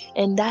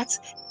 And that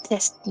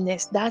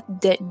testness,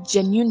 the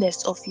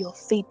genuineness of your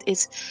faith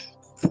is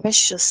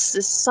precious.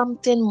 It's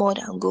something more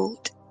than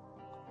gold.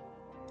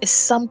 It's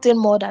something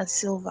more than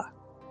silver.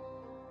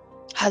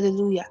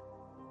 Hallelujah.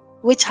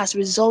 Which has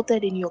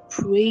resulted in your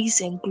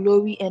praise and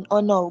glory and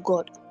honor of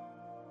God.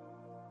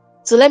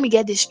 So let me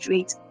get this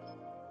straight.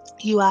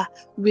 You are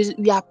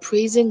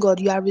praising God.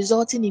 You are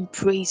resulting in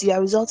praise. You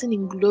are resulting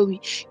in glory.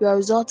 You are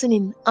resulting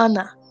in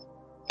honor.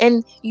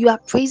 And you are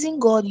praising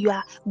God. You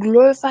are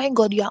glorifying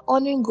God. You are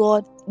honoring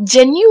God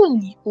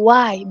genuinely.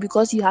 Why?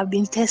 Because you have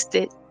been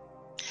tested.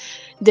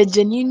 The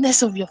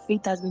genuineness of your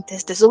faith has been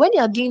tested. So when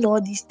you are doing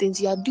all these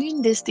things, you are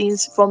doing these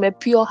things from a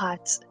pure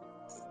heart,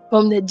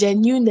 from the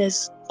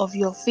genuineness of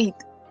your faith,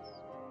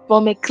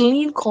 from a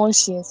clean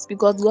conscience,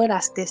 because God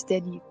has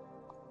tested you.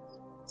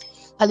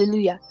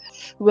 Hallelujah.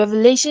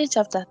 Revelation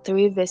chapter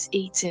 3 verse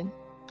 18.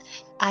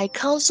 I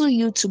counsel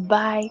you to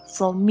buy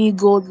from me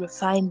gold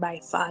refined by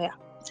fire,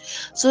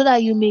 so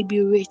that you may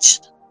be rich,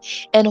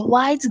 and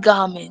white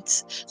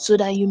garments, so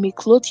that you may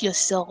clothe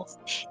yourself,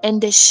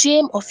 and the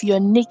shame of your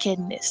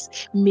nakedness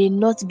may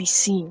not be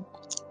seen,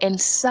 and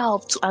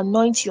salve to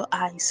anoint your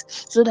eyes,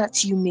 so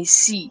that you may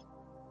see.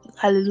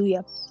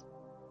 Hallelujah.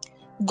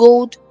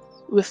 Gold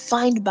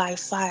refined by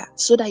fire,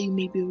 so that you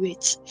may be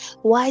rich.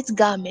 White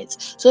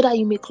garments, so that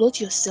you may clothe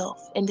yourself,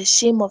 and the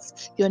shame of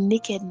your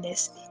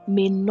nakedness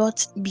may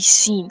not be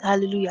seen.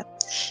 Hallelujah.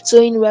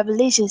 So in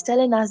Revelation, it's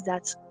telling us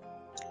that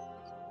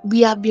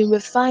we have been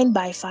refined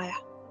by fire.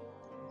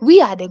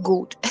 We are the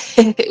gold.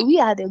 We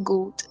are the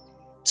gold.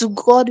 To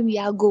God, we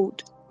are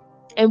gold.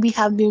 And we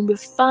have been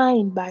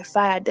refined by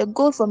fire. The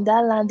gold from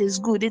that land is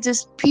good. It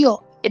is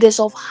pure. It is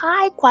of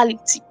high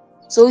quality.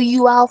 So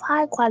you are of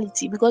high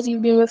quality because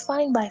you've been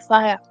refined by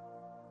fire.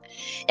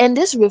 And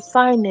this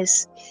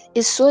refinedness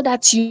is so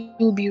that you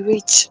will be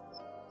rich,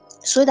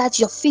 so that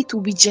your faith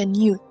will be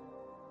genuine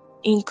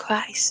in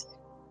Christ.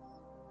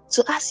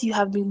 So as you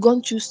have been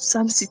gone through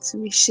some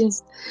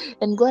situations,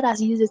 and God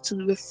has used it to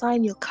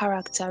refine your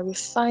character,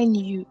 refine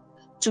you,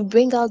 to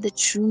bring out the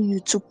true you,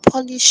 to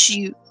polish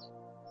you.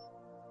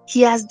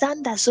 He has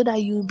done that so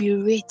that you will be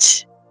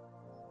rich.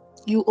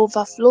 You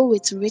overflow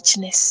with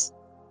richness.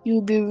 You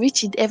will be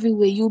rich in every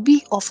way. You'll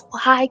be of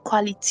high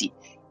quality.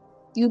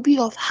 You'll be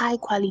of high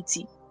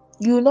quality.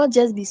 You will not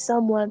just be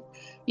someone,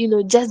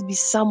 just be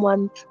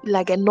someone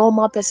like a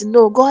normal person.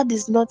 No, God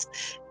is not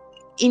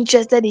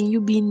interested in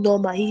you being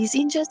normal. He is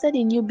interested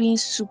in you being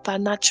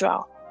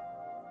supernatural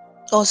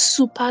or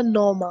super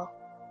normal.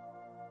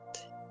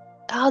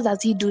 How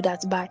does he do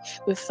that? By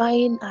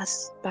refining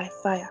us by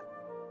fire.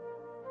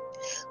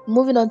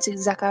 Moving on to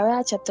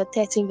Zechariah chapter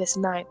 13 verse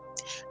 9.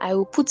 I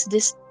will put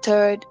this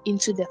third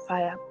into the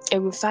fire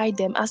and refine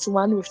them as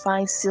one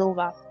refines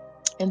silver,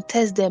 and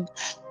test them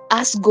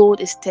as gold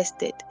is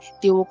tested.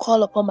 They will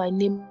call upon my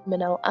name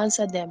and I will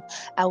answer them.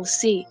 I will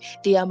say,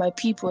 they are my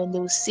people, and they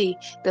will say,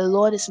 the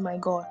Lord is my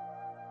God.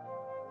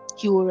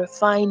 He will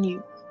refine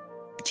you.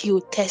 He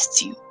will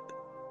test you.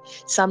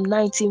 Psalm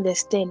 19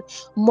 verse 10.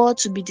 More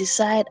to be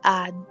desired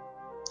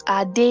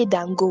are they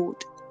than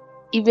gold,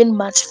 even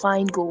much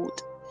fine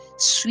gold,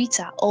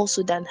 sweeter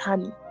also than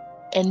honey,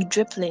 and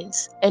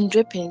drippings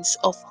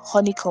of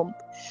honeycomb.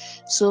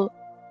 So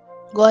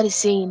God is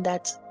saying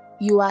that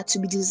you are to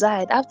be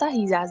desired after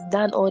He has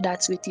done all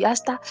that with you.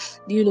 After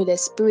the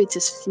Spirit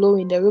is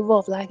flowing, the river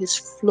of life is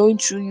flowing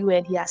through you,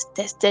 and He has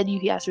tested you,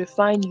 He has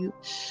refined you.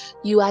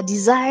 You are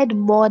desired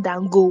more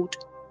than gold.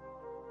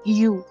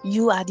 You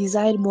are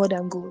desired more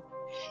than gold.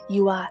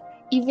 You are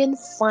even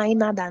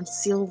finer than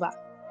silver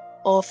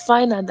or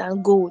finer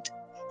than gold.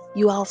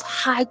 You are of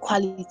high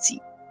quality.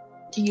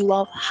 You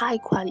are of high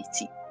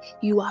quality.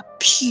 You are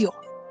pure.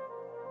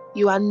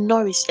 You are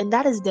nourished, and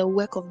that is the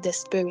work of the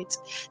Spirit.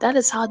 That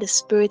is how the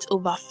Spirit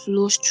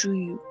overflows through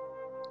you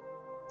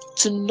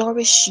to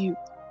nourish you,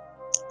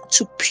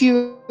 to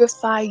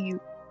purify you,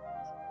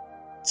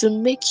 to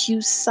make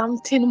you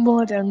something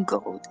more than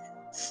gold,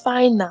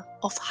 finer,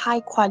 of high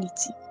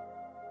quality.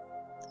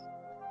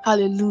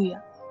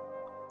 Hallelujah.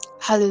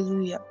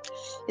 Hallelujah.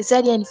 It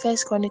said here in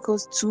First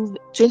Chronicles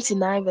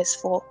 2:29 verse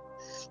 4,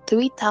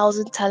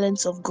 3,000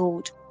 talents of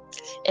gold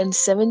and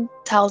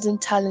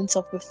 7,000 talents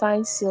of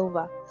refined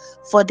silver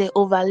for the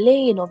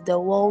overlaying of the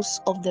walls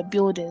of the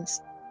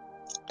buildings.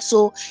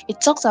 So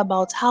it talks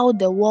about how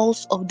the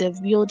walls of the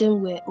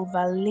building were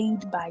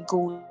overlaid by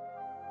gold.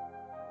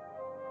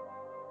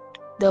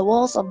 The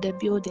walls of the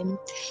building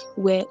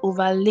were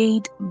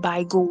overlaid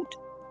by gold.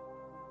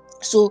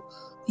 So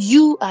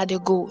you are the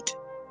gold.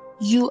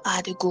 You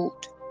are the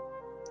gold.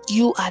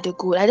 You are the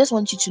gold. I just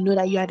want you to know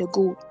that you are the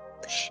gold.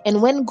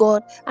 And when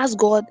God, as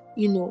God,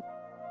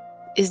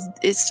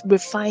 is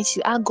refines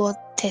you, as God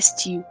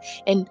tests you,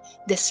 and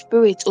the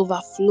Spirit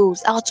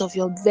overflows, out of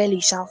your belly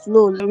shall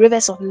flow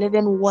rivers of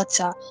living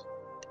water,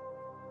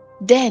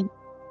 then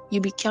you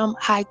become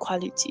high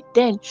quality.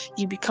 Then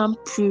you become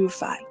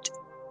purified.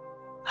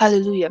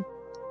 Hallelujah.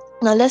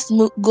 Now let's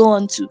go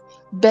on to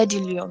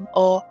bedillium,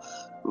 or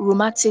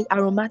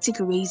aromatic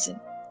raisin.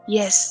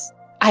 Yes,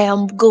 I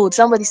am gold.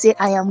 Somebody say,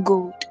 I am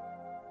gold.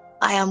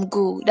 I am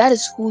gold. That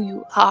is who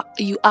you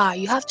are.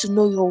 You have to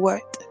know your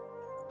worth.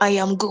 I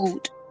am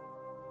gold.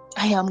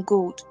 I am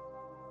gold.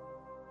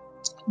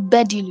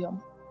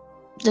 Bedillium.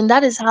 Then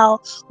that is how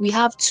we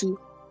have to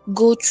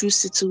go through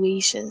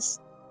situations.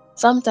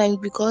 Sometimes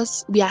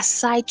because we are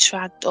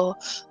sidetracked, or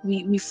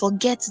we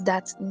forget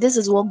that this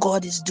is what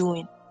God is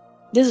doing.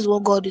 This is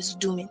what God is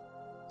doing.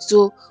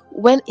 So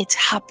when it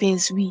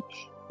happens,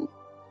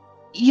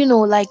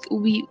 like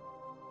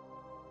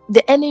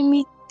the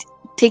enemy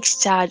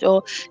takes charge,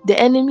 or the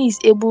enemy is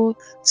able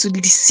to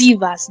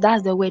deceive us.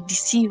 That's the word,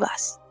 deceive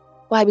us.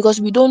 Why?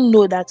 Because we don't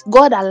know that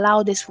God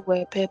allowed this for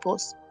a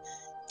purpose,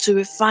 to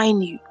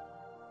refine you.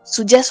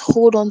 So just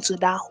hold on to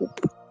that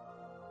hope.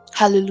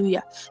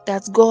 Hallelujah.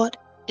 That God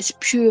is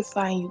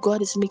purifying you.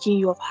 God is making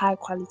you of high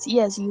quality.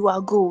 Yes, you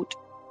are gold.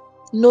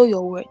 Know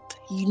your worth.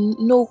 You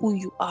know who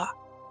you are.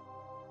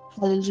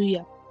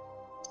 Hallelujah.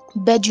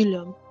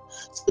 Bedulum.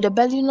 So the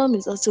bedulum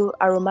is also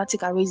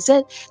aromatic array. It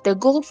said the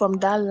gold from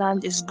that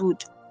land is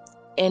good.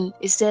 And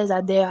it says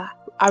that there are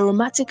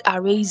aromatic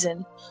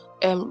raisin,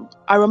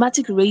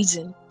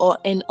 or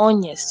an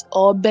onyx,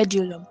 or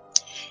bedulum.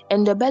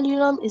 And the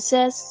bellium, it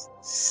says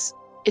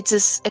it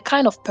is a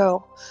kind of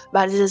pearl,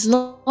 but it is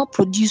not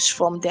produced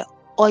from the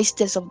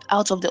oysters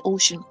out of the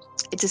ocean.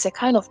 It is a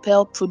kind of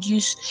pearl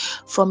produced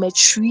from a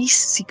tree's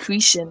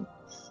secretion.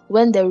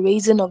 When the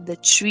raisin of the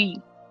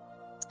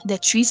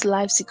tree's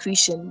life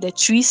secretion, the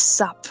tree's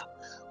sap,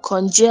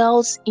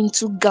 congeals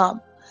into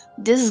gum.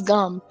 This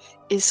gum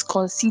is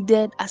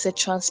considered as a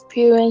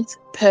transparent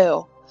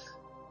pearl.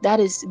 That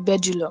is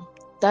bedulum.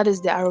 That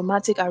is the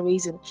aromatic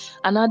raisin.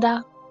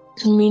 Another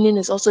meaning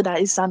is also that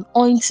it's an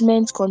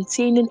ointment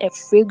containing a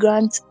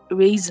fragrant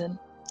raisin.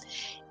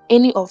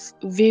 Any of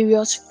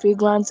various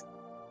fragrant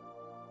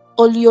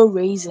oleo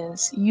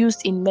raisins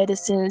used in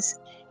medicines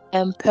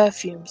and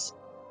perfumes.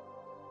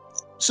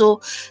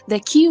 So the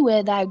key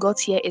word that I got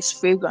here is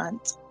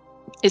fragrant.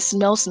 It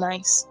smells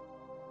nice.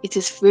 It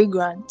is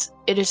fragrant.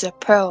 It is a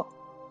pearl.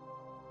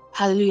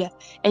 Hallelujah.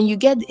 And he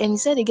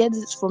said he gets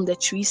it from the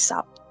tree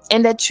sap.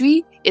 And the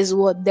tree is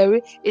what?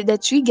 The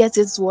tree gets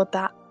its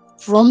water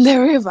from the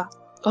river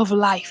of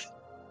life.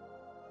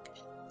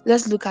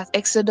 Let's look at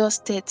Exodus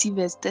 30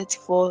 verse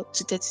 34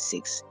 to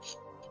 36.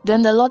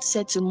 Then the Lord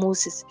said to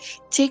Moses,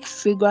 take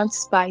fragrant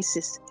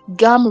spices,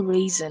 gum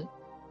raisin,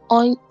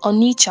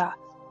 onycha,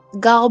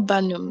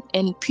 galbanum,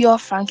 and pure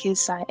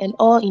frankincense, and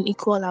all in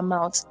equal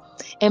amounts,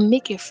 and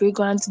make a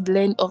fragrant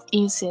blend of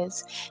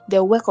incense,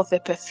 the work of a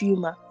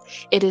perfumer.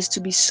 It is to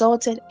be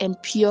salted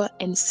and pure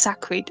and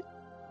sacred.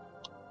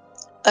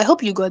 I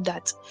hope you got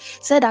that.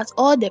 Said that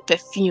all the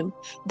perfume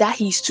that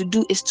he is to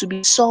do is to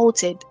be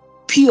salted,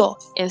 pure,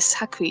 and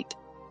sacred.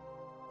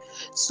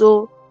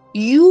 So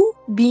you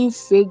being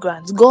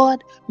fragrant,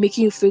 God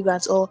making you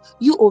fragrant, or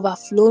you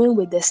overflowing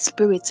with the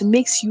Spirit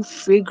makes you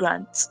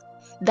fragrant.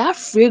 That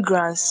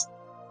fragrance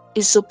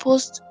is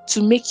supposed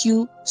to make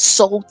you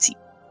salty.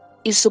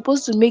 It's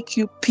supposed to make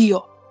you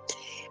pure.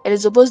 And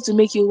it's supposed to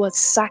make you what?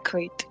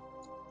 Sacred.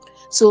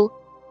 So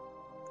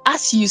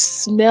as you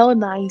smell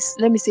nice,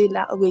 let me say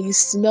that way, you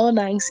smell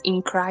nice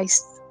in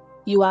Christ.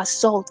 You are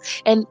salt.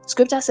 And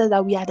scripture says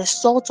that we are the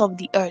salt of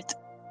the earth.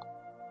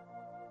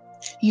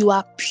 You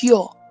are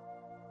pure.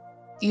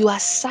 You are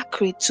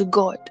sacred to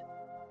God.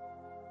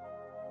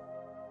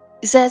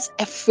 It says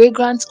a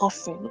fragrant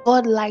offering.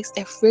 God likes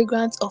a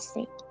fragrant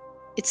offering.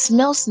 It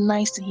smells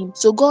nice to him.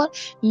 So God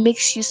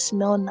makes you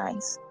smell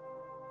nice,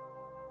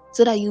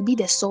 so that you'll be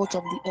the salt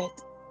of the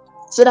earth,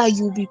 so that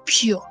you'll be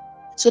pure,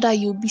 so that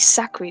you'll be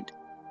sacred.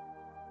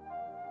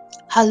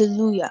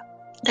 Hallelujah.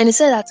 And it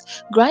said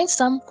that grind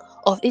some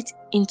of it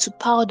into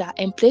powder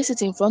and place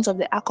it in front of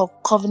the ark of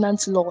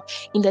covenant law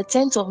in the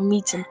tent of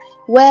meeting,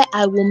 where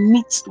I will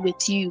meet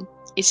with you.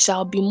 It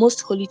shall be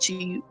most holy to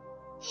you.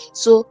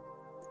 So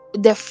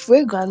the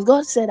fragrance,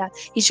 God said that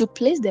he should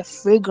place the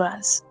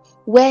fragrance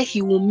where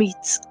he will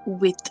meet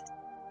with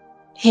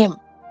him,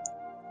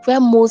 where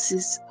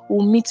Moses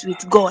will meet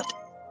with God.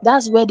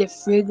 That's where the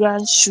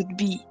fragrance should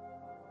be.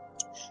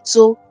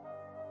 So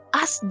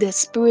as the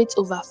Spirit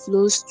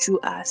overflows through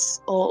us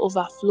or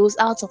overflows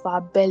out of our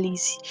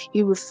bellies,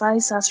 he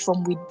refines us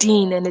from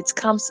within and it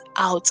comes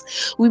out.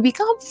 We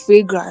become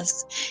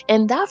fragrance,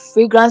 and that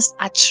fragrance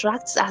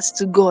attracts us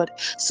to God.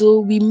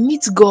 So we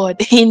meet God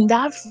in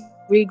that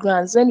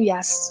fragrance when we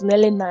are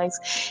smelling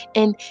nice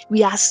and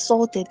we are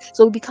salted.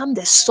 So we become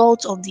the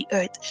salt of the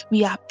earth.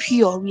 We are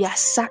pure, we are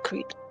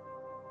sacred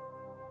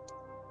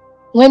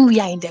when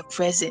we are in their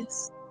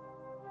presence.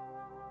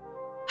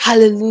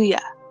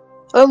 Hallelujah.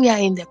 When we are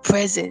in the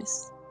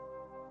presence.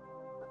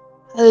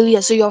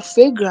 Hallelujah. So your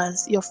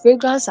fragrance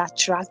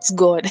attracts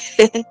God.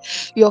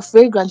 Your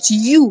fragrance,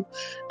 you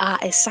are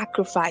a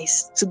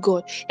sacrifice to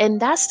God. And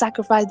that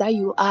sacrifice that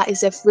you are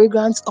is a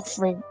fragrance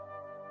offering.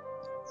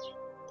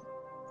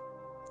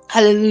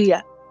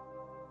 Hallelujah.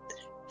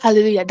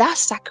 Hallelujah. That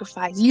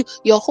sacrifice,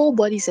 your whole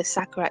body is a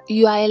sacrifice.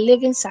 You are a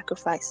living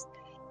sacrifice.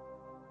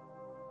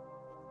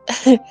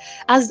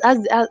 as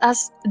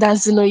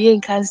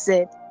Danzinoyenkan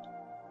said,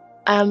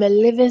 I am a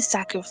living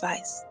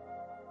sacrifice.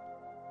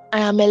 I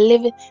am a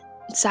living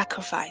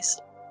sacrifice.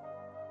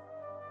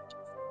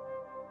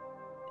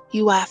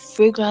 You are a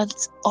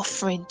fragrant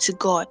offering to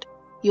God.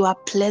 You are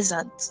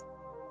pleasant.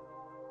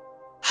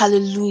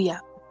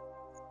 Hallelujah.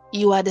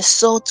 You are the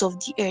salt of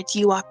the earth.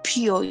 You are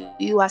pure.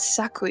 You are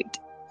sacred.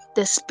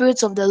 The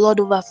Spirit of the Lord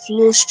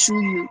overflows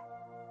through you.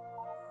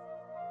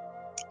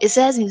 It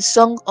says in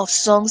Song of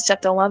Songs,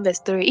 chapter 1, verse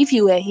 3. If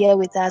you were here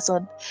with us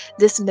on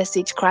this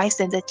message, Christ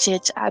and the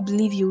Church, I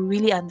believe you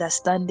really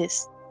understand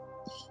this.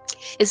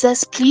 It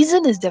says,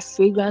 pleasing is the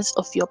fragrance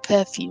of your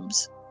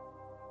perfumes.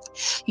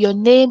 Your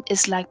name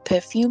is like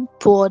perfume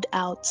poured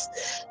out.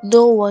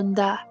 No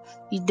wonder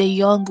the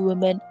young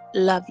women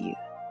love you.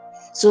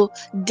 So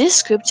this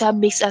scripture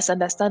makes us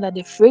understand that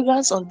the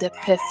fragrance of the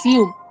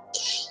perfume,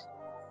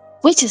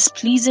 which is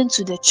pleasing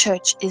to the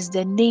church, is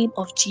the name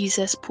of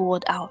Jesus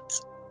poured out.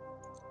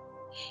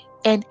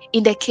 And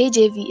in the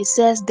KJV, it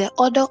says the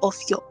order of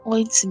your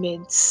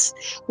ointments,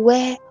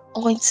 where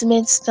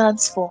ointment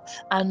stands for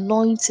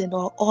anointing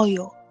or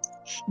oil.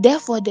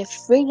 Therefore, the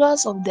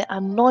fragrance of the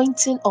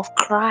anointing of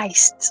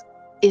Christ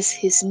is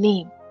his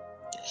name.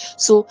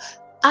 So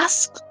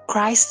as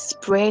Christ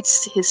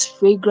spreads his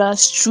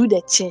fragrance through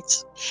the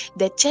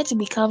church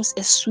becomes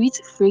a sweet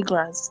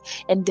fragrance,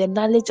 and the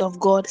knowledge of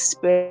God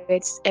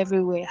spreads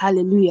everywhere.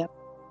 Hallelujah.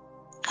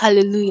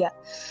 Hallelujah.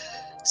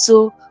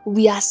 So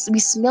we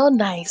smell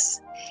nice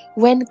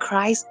when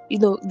Christ,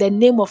 the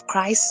name of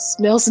Christ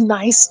smells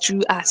nice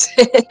through us.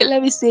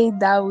 Let me say it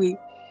that way.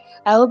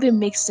 I hope it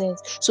makes sense.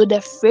 So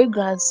the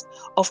fragrance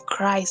of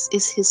Christ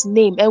is his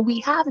name, and we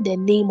have the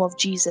name of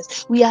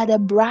Jesus. We are the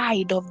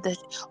bride of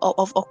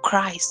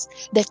Christ.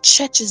 The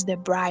church is the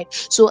bride.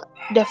 So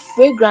the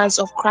fragrance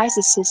of Christ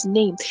is his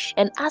name,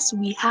 and as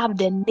we have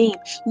the name,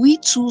 we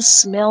too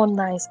smell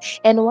nice.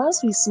 And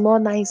once we smell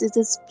nice, it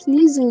is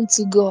pleasing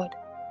to God.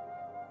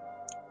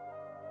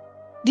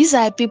 These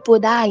are people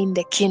that are in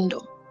the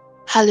kingdom.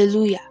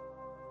 Hallelujah.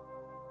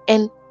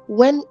 And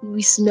when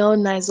we smell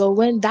nice, or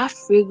when that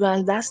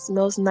fragrance that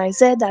smells nice,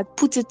 said that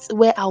put it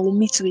where I will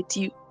meet with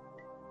you.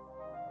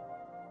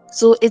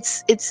 So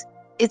it's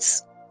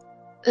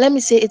let me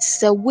say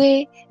it's a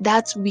way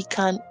that we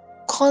can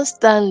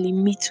constantly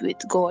meet with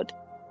God.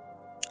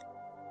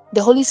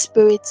 The Holy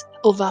Spirit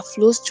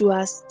overflows to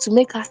us to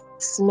make us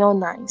smell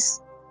nice,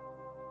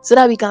 so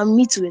that we can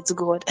meet with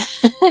God.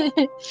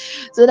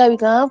 So that we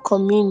can have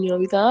communion,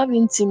 we can have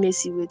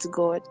intimacy with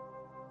God.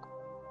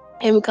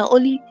 And we can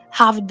only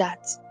have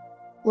that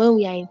when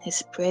we are in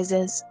his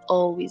presence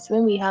always.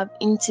 When we have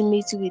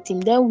intimacy with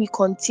him, then we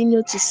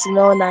continue to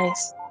smell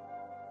nice.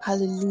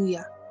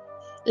 Hallelujah.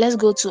 Let's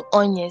go to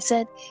onion. It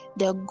said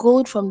the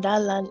gold from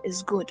that land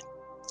is good,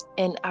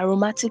 and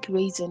aromatic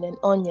raisin and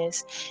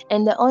onions.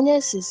 And the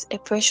onions is a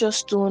precious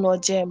stone or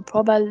gem.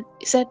 Probably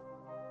it said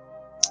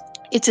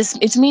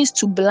it means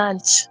to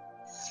blanch.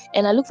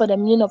 And I look for the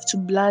meaning of to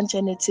blanch,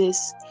 and it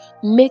is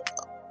make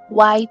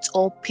white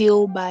or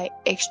pale by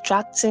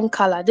extracting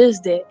color. This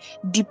is the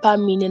deeper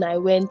meaning I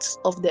went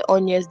of the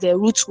onions, the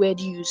root word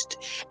used.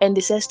 And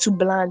it says to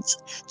blanch,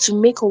 to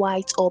make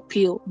white or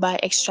pale by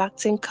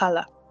extracting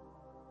color.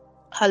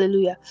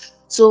 Hallelujah.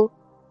 So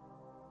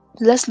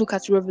let's look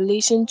at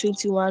Revelation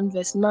 21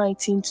 verse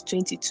 19 to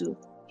 22.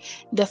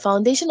 The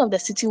foundation of the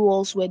city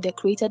walls were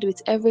decorated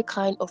with every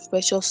kind of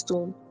precious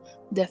stone.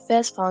 The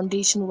first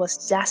foundation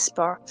was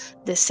jasper,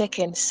 the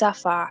second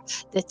sapphire,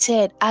 the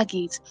third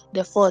agate,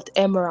 the fourth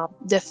emerald,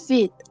 the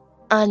fifth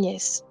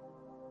onyx,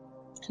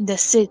 the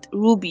sixth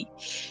ruby,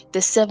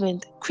 the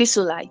seventh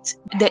chrysolite,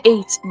 the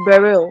eighth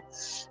beryl,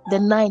 the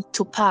ninth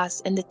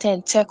topaz, and the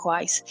tenth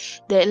turquoise,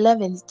 the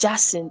 11th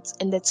jacinth,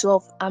 and the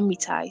 12th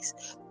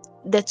amethyst.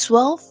 The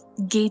 12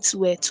 gates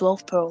were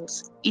 12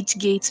 pearls, each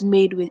gate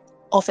made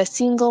of a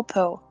single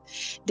pearl.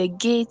 The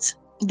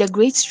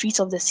great street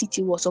of the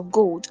city was of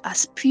gold,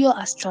 as pure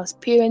as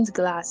transparent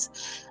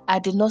glass. I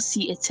did not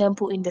see a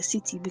temple in the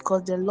city,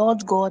 because the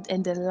Lord God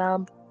and the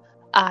Lamb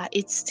are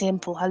its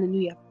temple.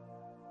 Hallelujah.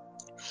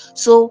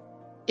 So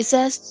it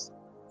says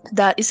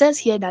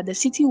here that the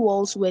city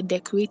walls were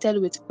decorated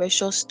with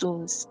precious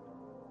stones.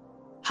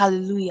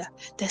 Hallelujah.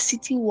 The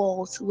city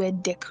walls were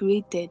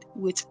decorated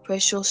with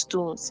precious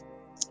stones.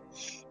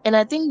 And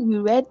I think we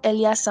read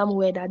earlier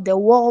somewhere that the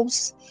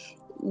walls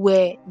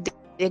were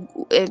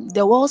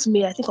the walls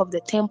made, I think, of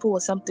the temple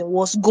or something,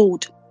 was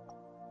gold,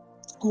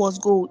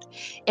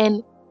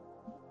 and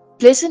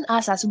placing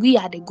us as we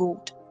are the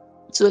gold.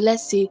 So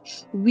let's say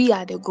we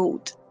are the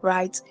gold,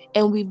 right?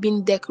 And we've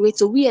been decorated.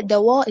 So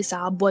the wall is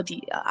our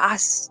body,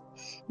 us.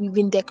 We've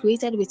been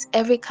decorated with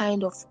every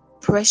kind of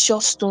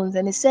precious stones,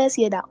 and it says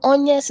here that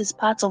onyx is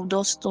part of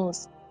those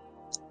stones.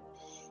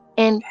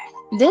 And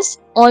this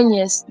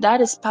onyx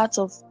that is part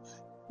of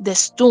the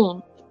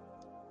stone,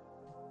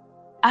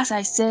 as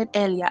I said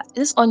earlier,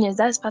 this onyx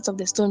that is part of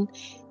the stone,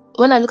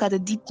 when I look at the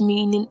deep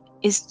meaning,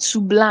 is to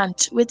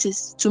blanch, which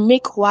is to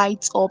make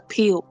white or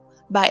pale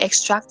by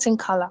extracting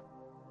color.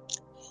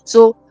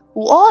 So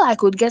all I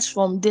could get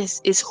from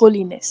this is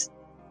holiness.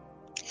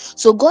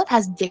 So God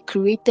has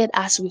decorated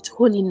us with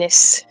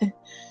holiness.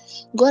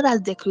 God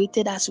has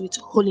decorated us with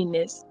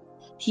holiness.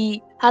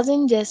 He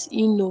hasn't just,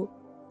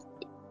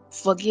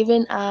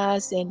 forgiven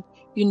us and,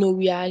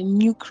 we are a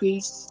new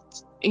creation.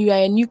 You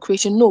are a new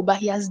creation. No, but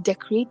He has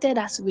decorated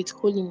us with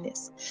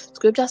holiness.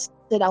 Scripture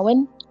said that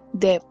when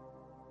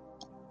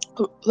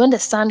the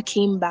son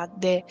came back,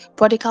 the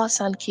prodigal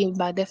son came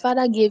back, the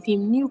father gave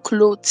him new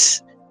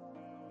clothes.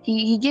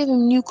 He gave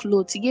him new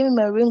clothes. He gave him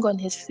a ring on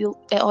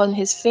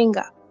his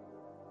finger.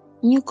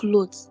 New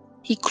clothes.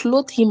 He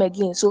clothed him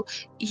again. So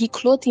he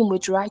clothed him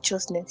with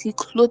righteousness. He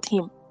clothed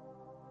him.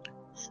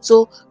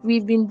 So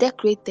we've been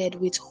decorated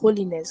with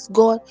holiness.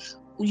 God,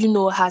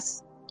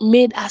 has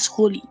made us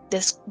holy.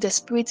 The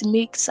Spirit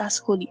makes us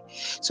holy.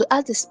 So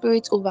as the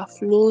Spirit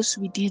overflows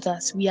within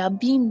us, we are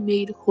being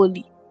made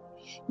holy.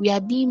 We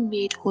are being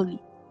made holy.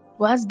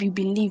 Once we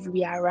believe,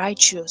 we are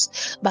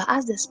righteous. But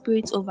as the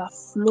Spirit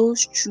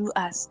overflows through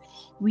us,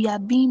 we are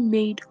being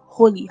made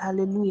holy.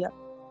 Hallelujah.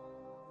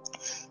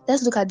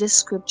 Let's look at this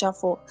scripture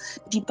for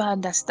deeper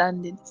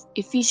understanding.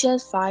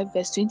 Ephesians 5,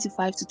 verse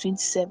 25 to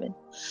 27.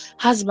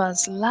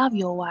 Husbands, love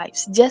your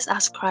wives, just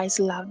as Christ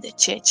loved the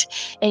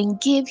church and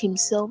gave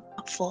himself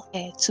up for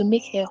her to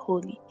make her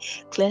holy,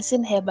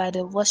 cleansing her by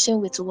the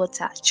washing with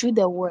water through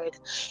the word,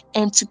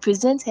 and to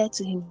present her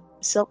to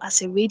himself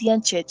as a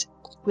radiant church,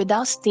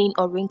 without stain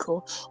or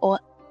wrinkle or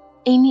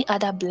any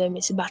other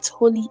blemish, but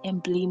holy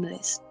and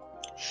blameless.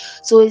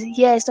 So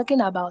here it's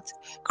talking about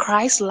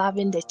Christ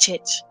loving the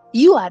church.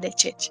 You are the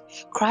church.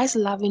 Christ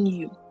loving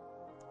you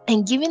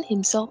and giving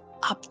himself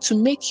up to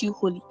make you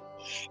holy.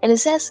 And it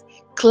says,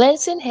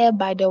 cleansing her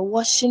by the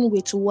washing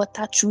with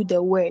water through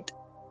the word.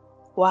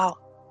 Wow.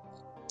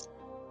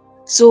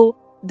 So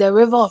the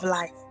river of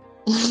life,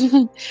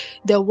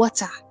 the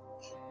water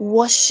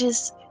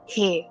washes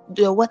her.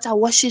 The water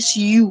washes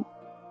you.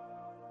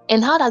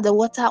 And how does the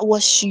water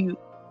wash you?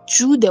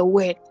 Through the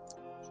word.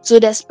 So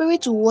the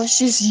Spirit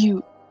washes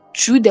you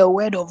through the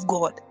word of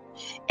God.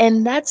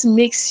 And that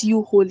makes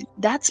you holy.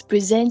 That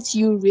presents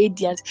you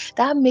radiant.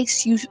 That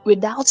makes you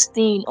without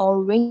stain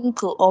or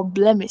wrinkle or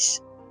blemish.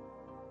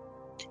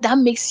 That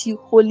makes you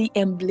holy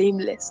and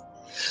blameless.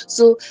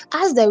 So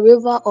as the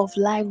river of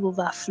life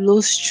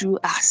overflows through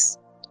us,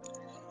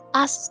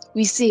 as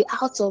we say,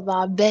 out of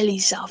our belly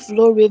shall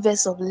flow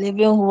rivers of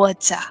living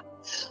water.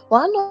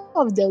 One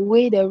of the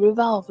way the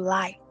river of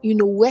life,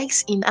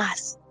 works in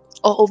us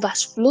or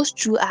overflows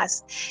through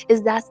us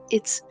is that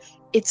it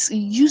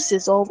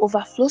uses or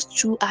overflows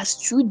through us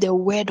through the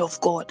word of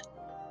God.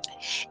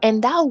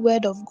 And that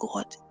word of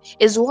God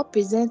is what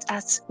presents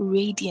us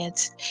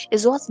radiant,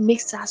 is what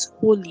makes us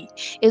holy,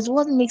 is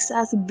what makes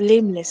us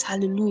blameless.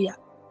 Hallelujah.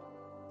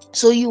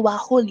 So you are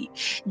holy.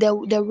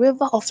 The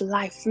river of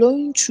life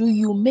flowing through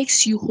you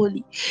makes you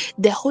holy.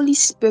 The Holy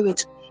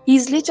Spirit, He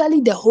is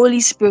literally the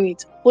Holy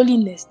Spirit.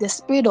 Holiness, the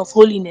Spirit of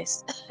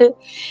holiness.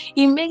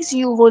 He makes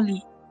you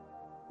holy.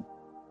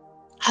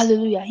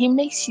 Hallelujah. He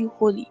makes you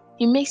holy.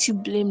 He makes you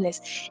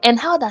blameless. And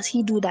how does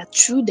He do that?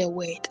 Through the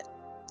word,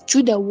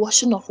 through the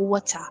washing of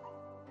water,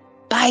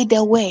 by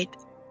the word.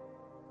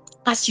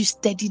 As you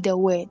study the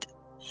word,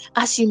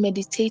 as you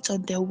meditate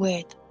on the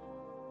word.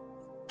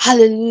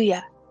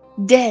 Hallelujah.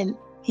 Then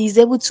He is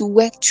able to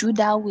work through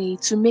that way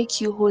to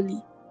make you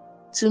holy,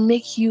 to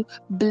make you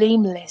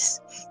blameless,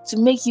 to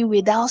make you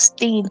without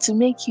stain, to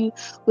make you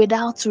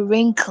without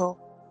wrinkle.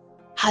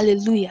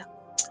 Hallelujah.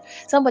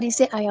 Somebody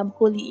say, I am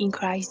holy in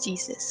Christ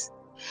Jesus.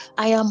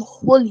 I am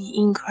holy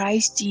in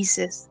Christ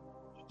Jesus.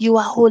 You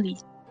are holy.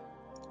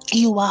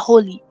 You are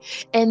holy.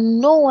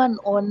 And no one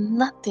or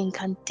nothing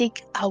can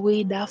take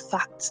away that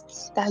fact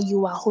that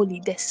you are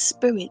holy. The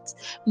Spirit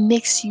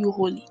makes you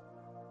holy.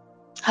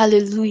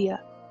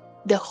 Hallelujah.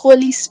 The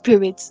Holy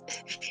Spirit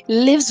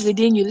lives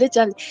within you.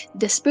 Literally,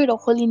 the Spirit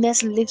of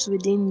holiness lives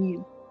within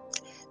you,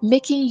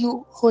 making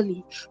you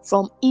holy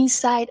from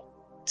inside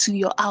to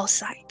your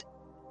outside.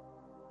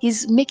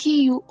 He's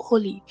making you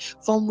holy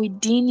from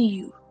within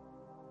you.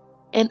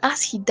 And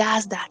as he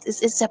does that,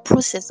 it's a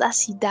process.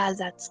 As he does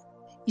that,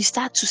 you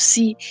start to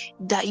see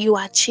that you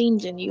are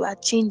changing. You are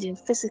changing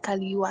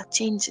physically. You are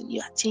changing.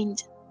 You are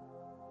changing.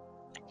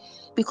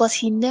 Because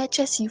he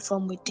nurtures you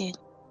from within.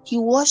 He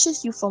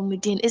washes you from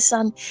within. It's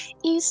an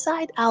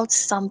inside out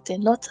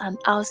something, not an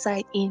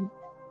outside in.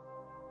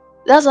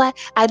 That's why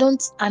I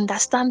don't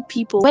understand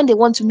people when they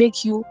want to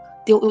make you,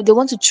 they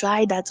want to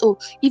try that. Oh,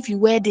 if you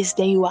wear this,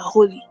 then you are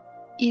holy.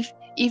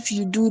 If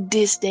you do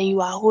this, then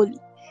you are holy.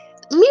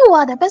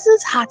 Meanwhile, the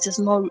person's heart is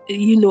not,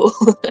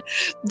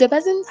 the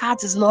person's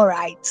heart is not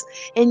right.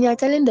 And you're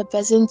telling the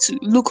person to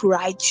look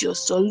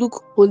righteous or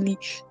look holy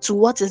to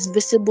what is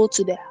visible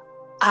to the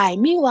eye.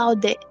 Meanwhile,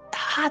 the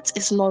heart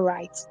is not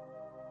right.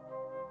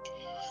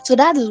 So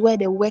that is where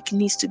the work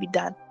needs to be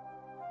done.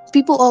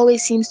 People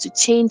always seems to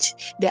change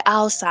the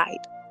outside,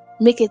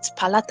 make it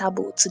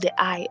palatable to the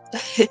eye.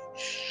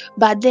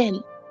 But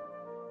then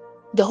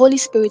the Holy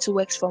Spirit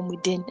works from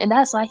within, and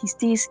that's why he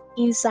stays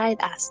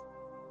inside us.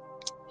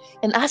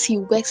 And as he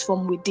works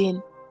from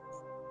within,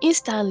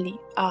 instantly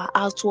our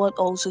outward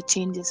also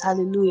changes.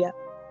 Hallelujah.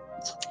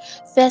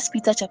 First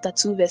Peter chapter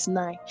 2 verse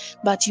 9.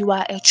 But you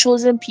are a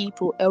chosen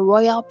people, a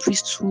royal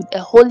priesthood, a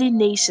holy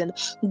nation,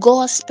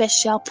 God's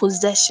special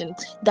possession,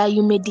 that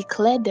you may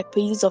declare the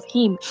praises of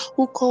him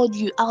who called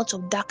you out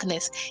of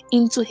darkness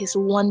into his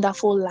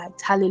wonderful light.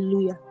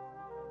 Hallelujah.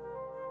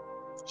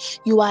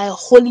 You are a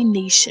holy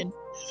nation.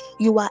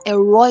 You are a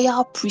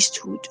royal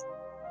priesthood.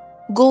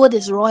 God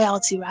is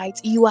royalty, right?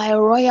 You are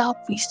a royal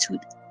priesthood.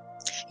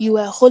 You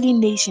are a holy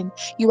nation.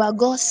 You are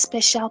God's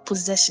special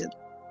possession.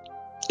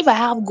 If I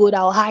have gold,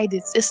 I'll hide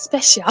it. It's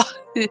special.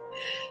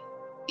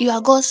 You are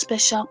God's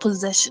special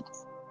possession.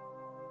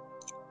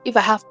 If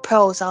I have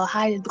pearls, I'll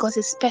hide it because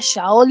it's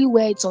special. I only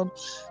wear it on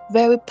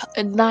very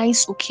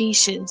nice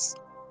occasions.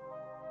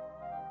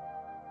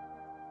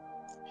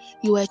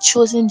 You are a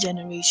chosen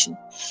generation.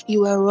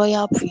 You are a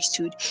royal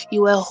priesthood.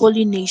 You are a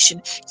holy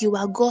nation. You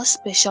are God's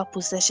special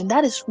possession.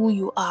 That is who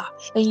you are.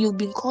 And you've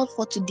been called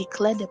for to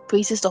declare the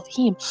praises of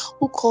him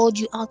who called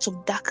you out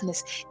of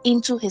darkness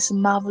into his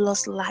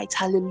marvelous light.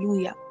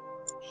 Hallelujah.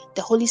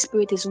 The Holy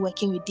Spirit is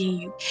working within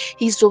you.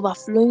 He's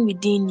overflowing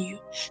within you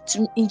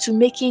into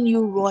making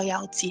you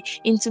royalty,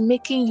 into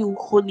making you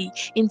holy,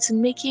 into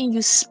making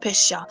you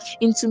special,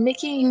 into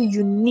making you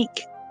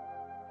unique.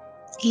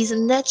 He's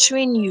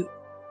nurturing you,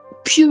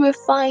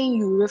 purifying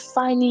you,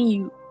 refining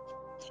you,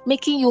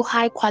 making you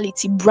high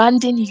quality,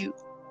 branding you.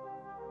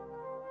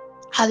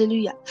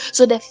 Hallelujah.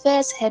 So the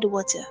first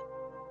headwater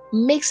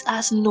makes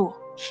us know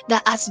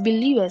that as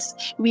believers,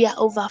 we are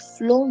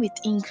overflowing with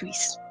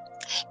increase.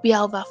 We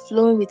are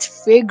overflowing with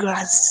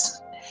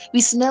fragrance.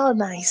 We smell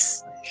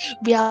nice.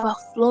 We are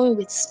overflowing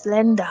with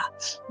splendor.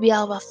 We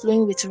are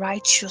overflowing with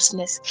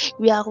righteousness.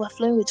 We are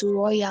overflowing with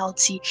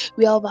royalty.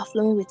 We are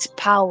overflowing with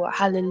power.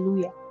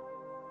 Hallelujah.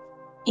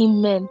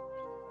 Amen.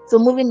 So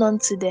moving on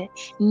to the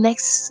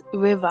next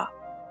river.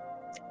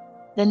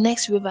 The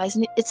next river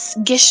it's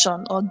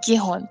Gishon or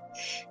Gihon.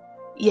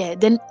 Yeah,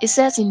 then it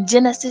says in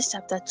Genesis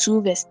chapter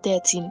 2 verse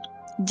 13.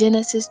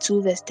 Genesis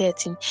 2 verse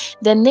 13.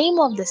 The name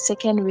of the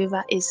second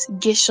river is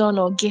Gishon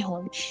or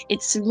Gihon.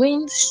 It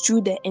winds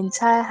through the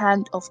entire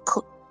land of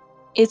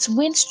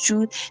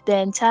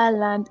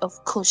land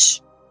of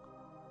Cush.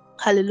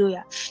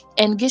 Hallelujah.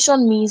 And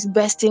Gishon means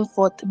bursting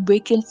forth,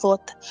 breaking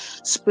forth,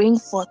 spring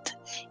forth.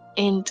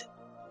 And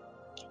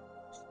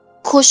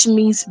Cush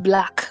means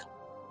black.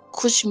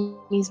 Cush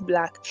means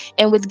black.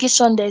 And with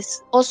Gishon,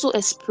 there's also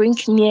a spring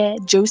near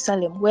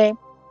Jerusalem where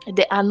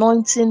the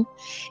anointing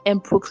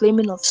and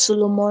proclaiming of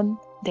Solomon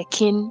the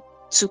king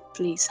took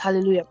place.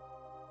 Hallelujah.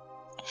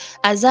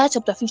 Isaiah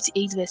chapter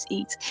 58 verse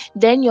 8.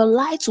 Then your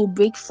light will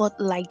break forth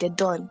like the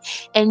dawn,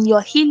 and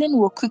your healing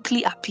will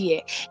quickly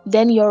appear.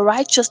 Then your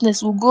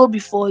righteousness will go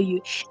before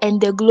you, and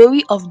the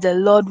glory of the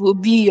Lord will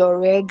be your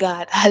rear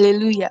guard.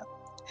 Hallelujah.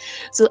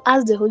 So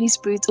as the Holy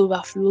Spirit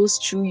overflows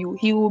through you,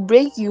 he will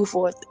break you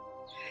forth.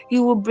 He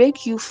will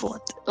break you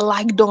forth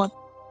like dawn.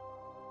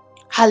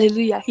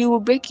 Hallelujah. He will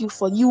break you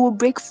forth. You will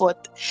break forth.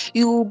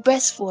 You will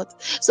burst forth.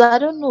 So I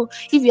don't know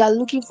if you are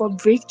looking for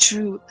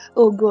breakthrough.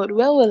 Oh God,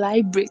 where will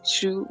I break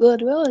through?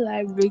 God, where will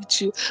I break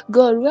through?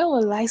 God, where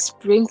will I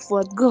spring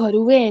forth? God,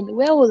 when?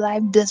 Where will I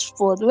burst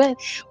forth? Where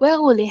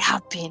will it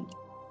happen?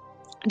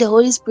 The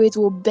Holy Spirit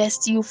will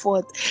burst you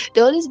forth.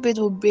 The Holy Spirit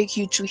will break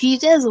you through.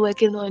 He's just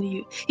working on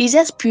you. He's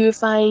just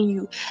purifying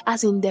you.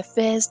 As in the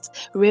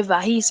first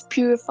river, He's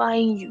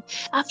purifying you.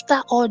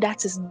 After all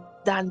that is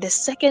done, the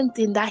second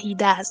thing that He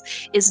does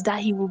is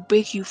that He will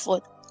break you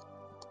forth.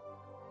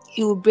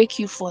 He will break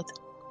you forth.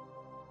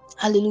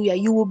 Hallelujah.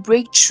 You will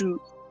break through.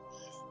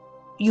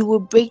 You will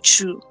break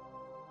through.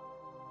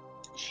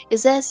 It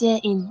says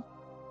here in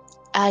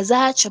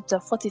Isaiah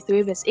chapter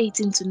 43 verse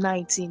 18 to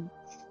 19.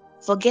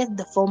 Forget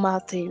the former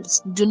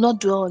things. Do not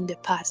dwell on the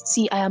past.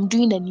 See, I am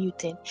doing a new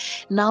thing.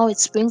 Now it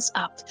springs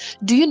up.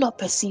 Do you not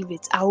perceive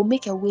it? I will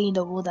make a way in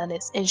the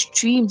wilderness and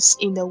streams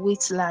in the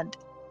wasteland.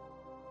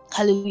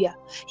 Hallelujah.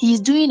 He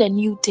is doing a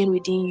new thing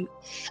within you.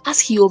 As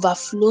He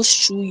overflows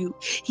through you,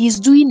 He's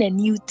doing a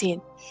new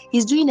thing.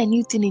 He's doing a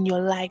new thing in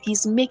your life.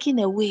 He's making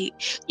a way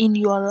in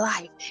your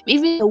life,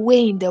 even a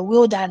way in the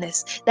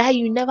wilderness that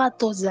you never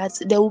thought that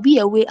there will be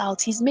a way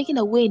out. He's making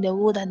a way in the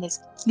wilderness.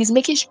 He's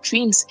making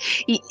streams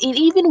in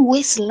even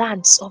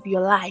wastelands of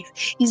your life.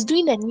 He's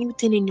doing a new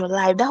thing in your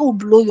life that will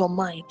blow your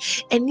mind.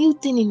 A new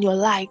thing in your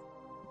life.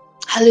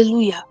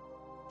 Hallelujah.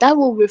 That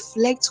will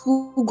reflect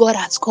who God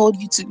has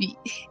called you to be.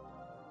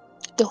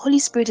 The Holy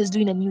Spirit is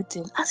doing a new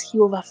thing. As He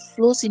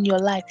overflows in your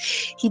life,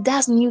 He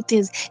does new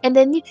things. And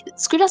the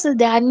scripture says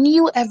they are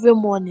new every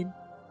morning.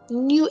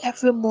 New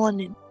every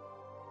morning.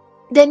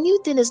 The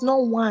new thing is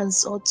not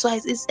once or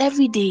twice, it's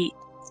every day.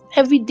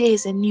 Every day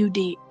is a new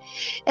day.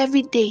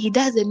 Every day He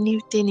does a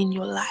new thing in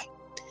your life.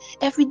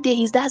 Every day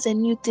He does a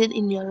new thing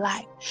in your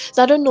life.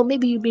 So I don't know,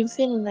 maybe you've been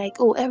feeling like,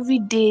 oh, every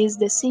day is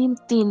the same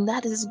thing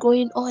that is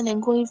going on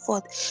and going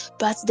forth.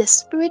 But the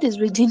Spirit is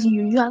within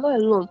you. You are not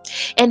alone.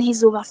 And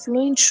He's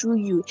overflowing through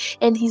you.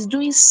 And He's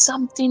doing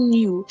something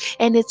new.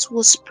 And it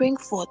will spring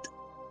forth.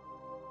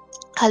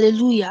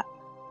 Hallelujah.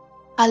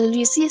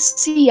 Hallelujah.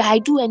 See, I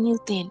do a new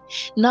thing.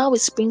 Now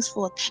it springs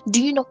forth.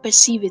 Do you not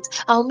perceive it?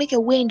 I'll make a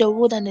way in the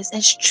wilderness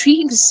and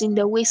streams in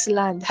the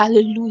wasteland.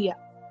 Hallelujah.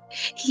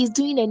 He's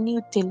doing a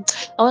new thing.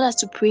 I want us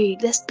to pray.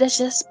 Let's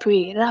just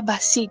pray.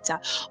 Rabashita.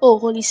 Oh,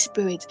 Holy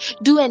Spirit,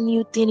 do a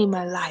new thing in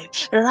my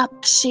life.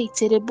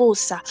 Rabashita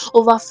rebosa.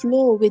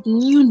 Overflow with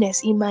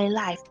newness in my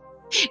life.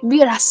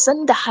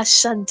 Mirasanda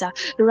hashanta.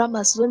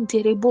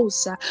 Ramazonte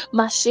rebosa.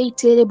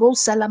 Mashete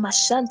rebosa la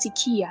mashanti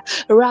kia.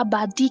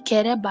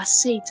 Rabadike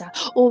rebaseta.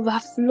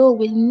 Overflow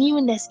with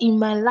newness in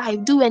my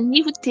life. Do a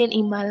new thing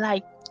in my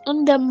life.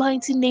 In the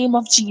mighty name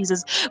of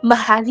Jesus.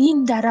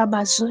 Mahalinda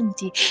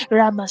Ramazonti.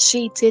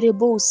 Ramashete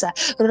rebosa.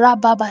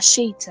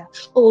 Rababasheta.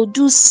 Oh,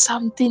 do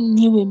something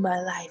new in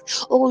my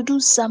life. Oh, do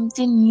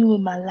something new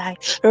in my life.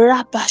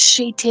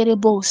 Rabashete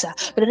rebosa.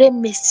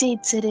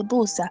 Remesete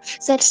rebosa.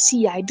 Said,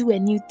 see, I do a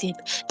new thing.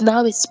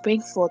 Now it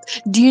spring forth.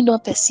 Do you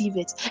not perceive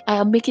it? I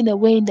am making a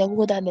way in the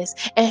wilderness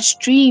and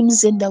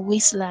streams in the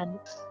wasteland.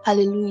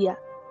 Hallelujah.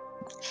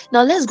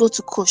 Now let's go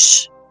to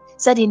Cush.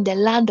 Said in the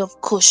land of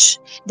Cush,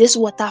 this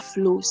water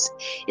flows.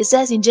 It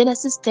says in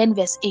Genesis 10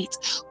 verse 8,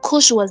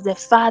 Cush was the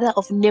father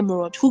of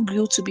Nimrod, who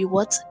grew to be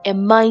what? A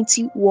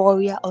mighty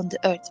warrior on the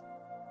earth.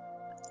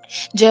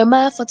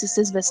 Jeremiah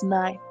 46 verse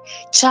 9,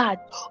 charge,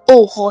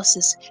 O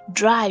horses,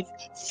 drive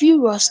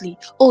furiously,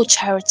 O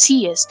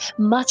charioteers,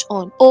 march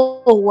on,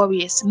 O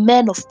warriors,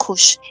 men of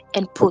Cush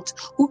and Put,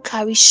 who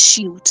carry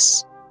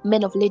shields,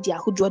 men of Lydia,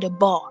 who draw the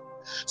bow.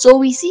 So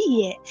we see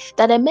here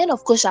that the men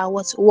of Cush are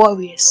what?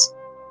 Warriors.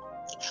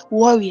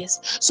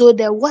 So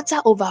the water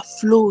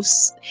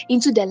overflows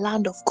into the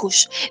land of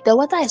Cush. The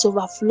water is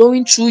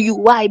overflowing through you.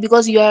 Why?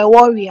 Because you are a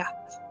warrior.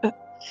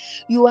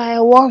 You are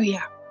a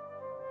warrior.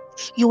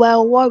 You are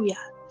a warrior.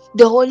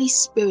 The Holy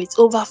Spirit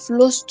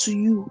overflows to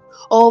you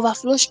or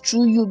overflows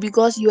through you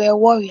because you are a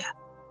warrior.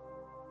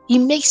 He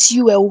makes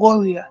you a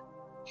warrior.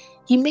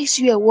 He makes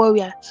you a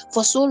warrior.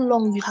 For so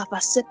long you have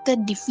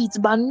accepted defeat,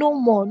 but no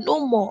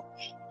more.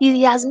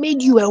 He has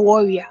made you a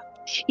warrior.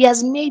 He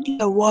has made you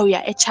a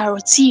warrior, a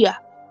charioteer.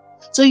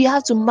 So you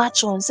have to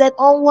march on. Said,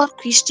 onward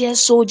Christian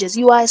soldiers.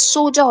 You are a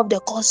soldier of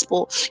the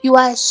gospel. You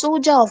are a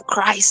soldier of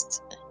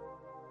Christ.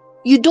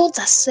 You don't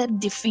accept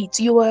defeat.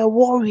 You are a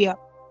warrior.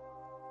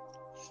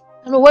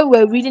 You know, when we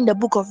were reading the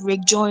book of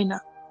Rick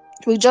Joyner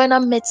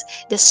met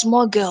the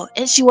small girl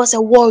and she was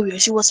a warrior.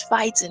 She was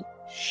fighting.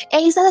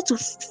 And he started to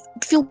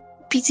feel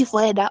pity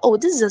for her that, oh,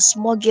 this is a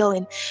small girl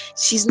and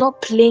she's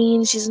not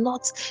playing, she's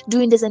not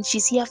doing this, and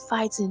she's here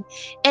fighting.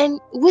 And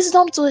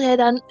wisdom told him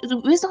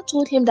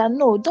that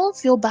no, don't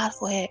feel bad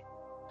for her.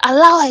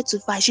 Allow her to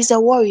fight. She's a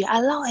warrior.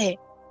 Allow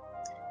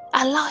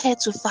her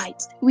to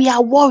fight. We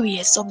are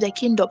warriors of the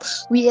kingdom.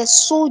 We are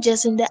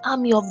soldiers in the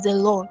army of the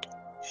Lord.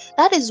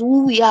 That is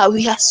who we are.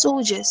 We are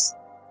soldiers.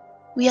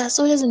 We are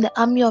soldiers in the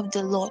army of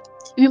the Lord.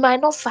 We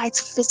might not fight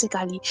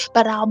physically,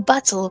 but our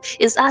battle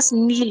is us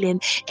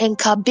kneeling and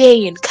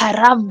kabeing,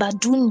 karamba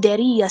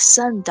dunderia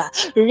santa,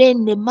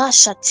 rene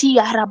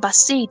mashatia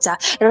rabaseta,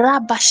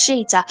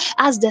 rabasheta,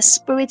 as the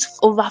Spirit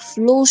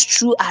overflows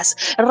through us,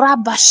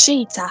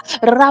 rabasheta,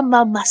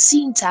 rama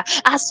masinta,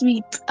 as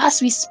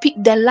we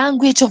speak the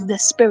language of the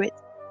Spirit.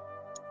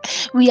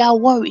 We are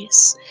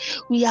warriors.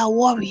 We are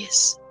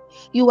warriors.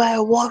 You are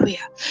a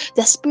warrior.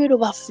 The Spirit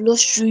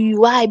overflows through you.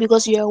 Why?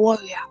 Because you are a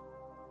warrior.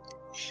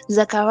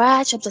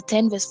 Zechariah chapter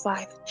 10 verse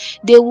 5.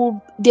 They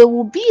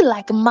will be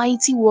like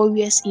mighty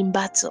warriors in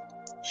battle,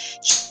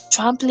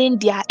 trampling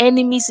their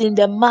enemies in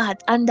the mud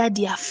under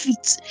their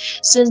feet.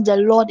 Since the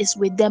Lord is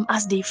with them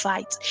as they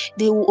fight,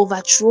 they will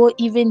overthrow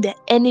even the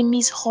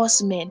enemy's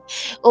horsemen.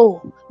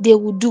 Oh, they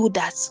will do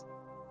that.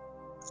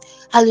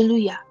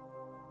 Hallelujah.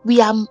 We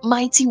are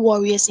mighty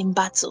warriors in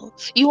battle.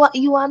 You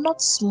are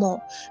not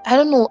small. I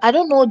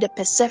don't know the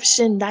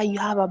perception that you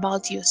have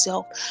about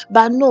yourself,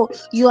 but no,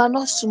 you are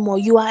not small.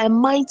 You are a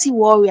mighty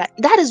warrior.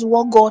 That is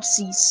what God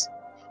sees.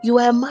 You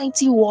are a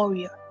mighty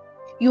warrior.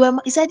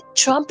 He said,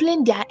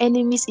 trampling their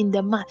enemies in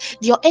the mud.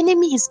 Your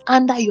enemy is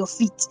under your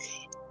feet.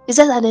 He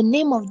says, at the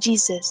name of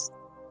Jesus,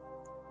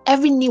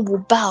 every knee will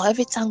bow,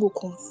 every tongue will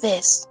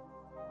confess.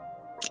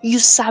 You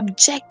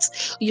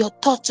subject your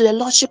thought to the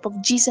lordship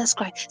of Jesus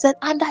Christ. He said,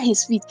 under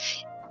his feet.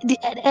 The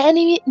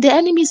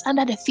enemy is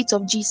under the feet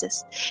of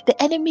Jesus.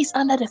 The enemy is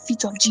under the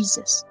feet of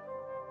Jesus.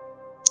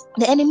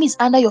 The enemy is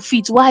under your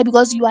feet. Why?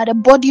 Because you are the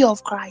body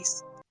of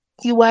Christ.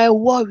 You are a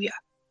warrior.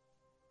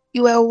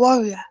 You are a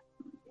warrior.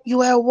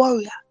 You are a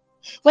warrior.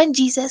 When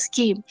Jesus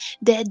came,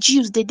 the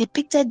Jews, they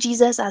depicted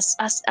Jesus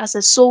as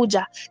a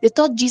soldier. They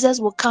thought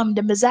Jesus would come,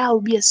 the Messiah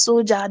will be a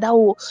soldier that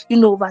will,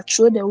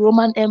 overthrow the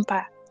Roman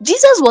Empire.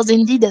 Jesus was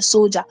indeed a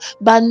soldier,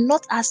 but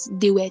not as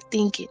they were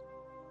thinking.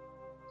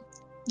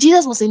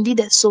 Jesus was indeed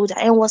a soldier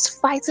and was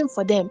fighting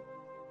for them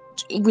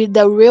with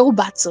the real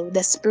battle,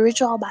 the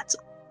spiritual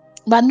battle,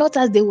 but not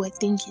as they were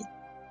thinking.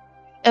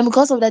 And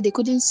because of that, they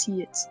couldn't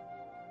see it.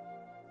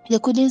 They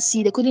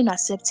couldn't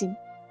accept him.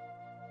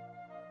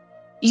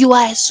 You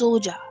are a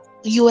soldier.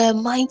 You are a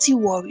mighty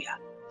warrior.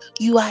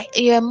 You're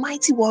a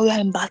mighty warrior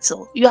in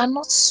battle. You are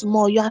not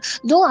small.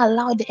 Don't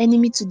allow the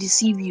enemy to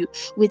deceive you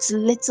with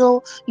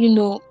little,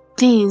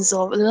 things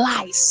or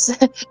lies.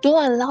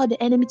 Don't allow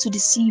the enemy to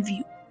deceive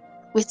you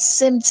with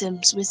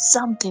symptoms, with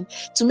something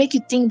to make you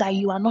think that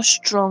you are not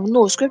strong.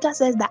 No, scripture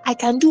says that I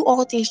can do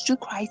all things through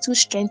Christ who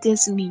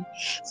strengthens me.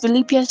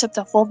 Philippians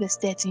chapter 4 verse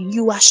 13.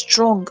 You are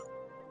strong.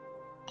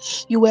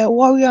 You are a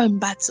warrior in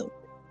battle.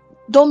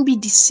 Don't be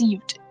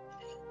deceived.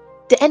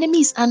 The enemy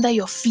is under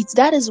your feet.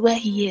 That is where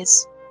he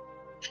is.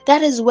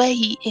 That is where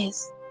he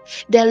is.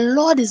 The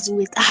Lord is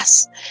with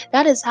us.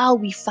 That is how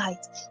we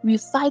fight. We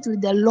fight with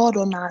the Lord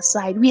on our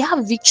side. We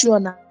have victory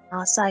on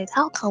our side.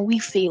 How can we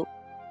fail?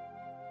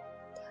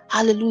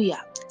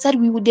 Hallelujah. Said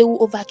they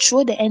will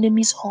overthrow the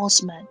enemy's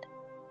horseman.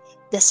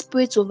 The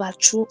spirit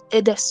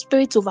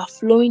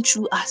overflowing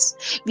through us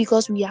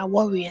because we are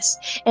warriors.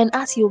 And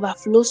as he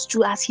overflows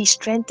through us, he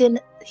strengthens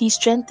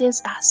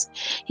us.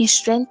 He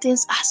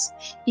strengthens us.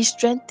 He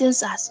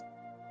strengthens us.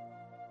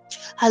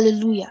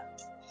 Hallelujah.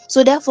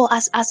 So therefore,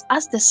 as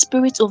the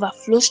spirit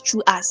overflows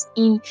through us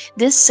in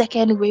this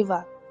second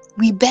river,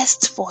 we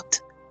burst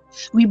forth.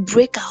 We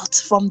break out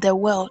from the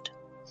world.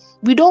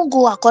 We don't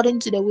go according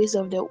to the ways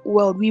of the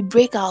world. We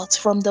break out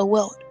from the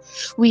world.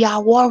 We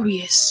are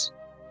warriors.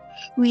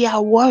 We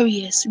are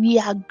warriors. We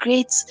are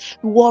great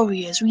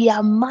warriors. We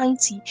are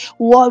mighty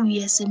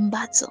warriors in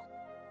battle.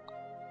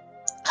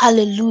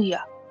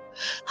 Hallelujah.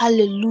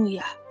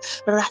 Hallelujah.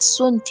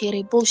 Rason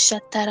terebosa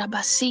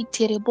tarabasi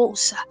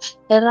terebosa.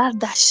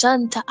 Rada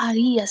shanta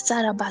aria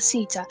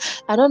sarabasita.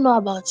 I don't know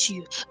about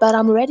you, but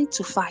I'm ready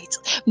to fight.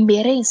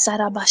 Mere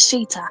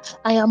sarabashita.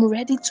 I am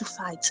ready to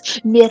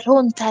fight.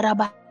 Meron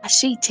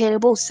tarabashi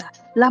terebosa.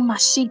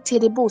 Lamashi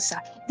terebosa.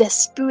 The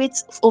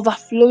spirit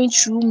overflowing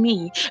through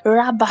me.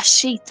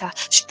 Rabashita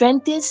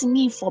strengthens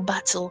me for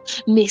battle.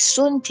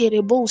 Meson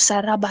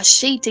terebosa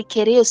rabashite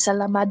keresa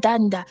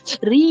lamadanda.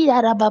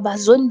 Ria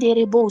rababazonde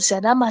rebosa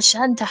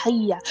namashanta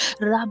haya.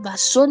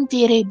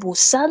 Rabasonte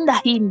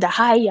rebosanda hinda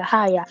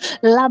haya.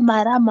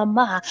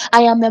 Lamaramama.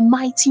 I am a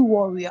mighty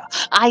warrior.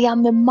 I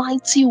am a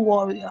mighty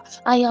warrior.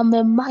 I am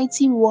a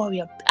mighty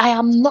warrior. I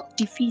am not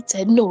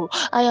defeated. No,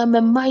 I am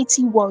a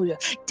mighty warrior.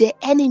 The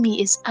enemy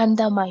is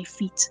under my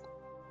feet.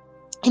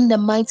 In the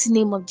mighty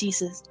name of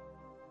Jesus.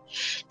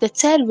 The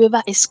third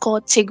river is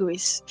called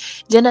Tigris.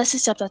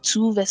 Genesis chapter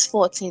 2 verse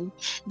 14.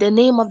 The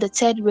name of the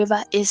third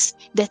river is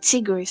the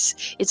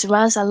Tigris. It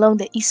runs along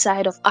the east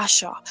side of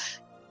Asher.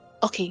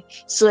 Okay,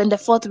 so and the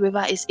fourth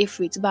river is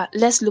Ifrit. But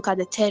let's look at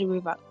the third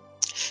river.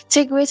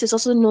 Tigris is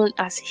also known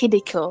as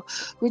Hiddekel,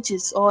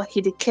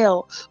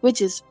 Hiddekel,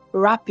 which is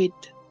rapid.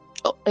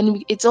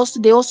 And it's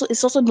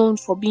also known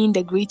for being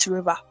the great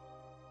river.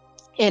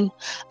 And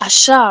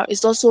Ashar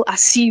is also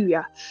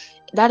Assyria.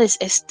 That is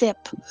a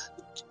step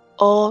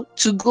or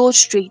to go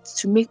straight,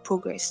 to make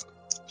progress.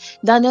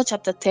 Daniel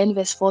chapter 10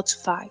 verse 4 to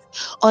 5.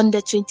 On the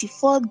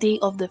 24th day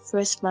of the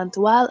first month,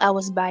 while I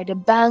was by the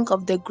bank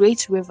of the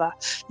great river,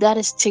 that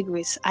is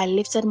Tigris, I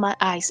lifted my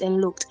eyes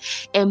and looked,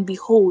 and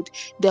behold,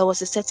 there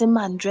was a certain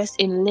man dressed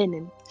in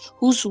linen,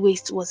 whose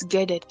waist was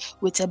girded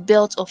with a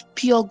belt of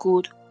pure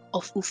gold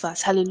of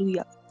Uphaz.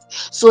 Hallelujah.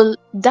 So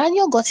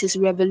Daniel got his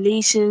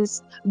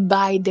revelations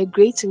by the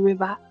great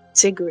river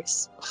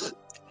Tigris.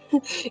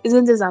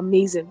 Isn't this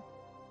amazing?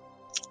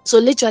 So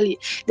literally,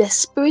 the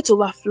spirit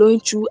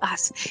overflowing through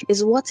us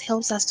is what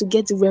helps us to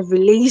get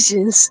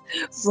revelations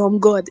from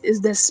God.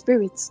 Is the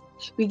spirit.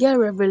 We get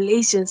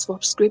revelations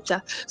from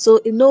scripture. So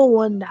no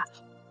wonder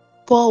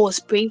Paul was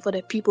praying for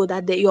the people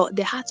that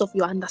the heart of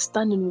your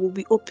understanding will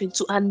be open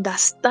to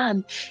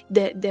understand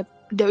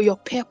your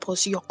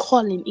purpose, your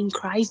calling in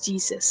Christ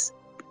Jesus.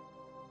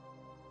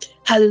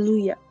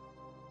 Hallelujah.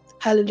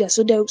 Hallelujah.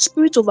 So the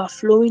spirit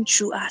overflowing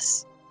through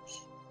us,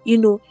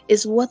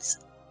 is what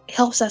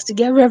helps us to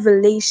get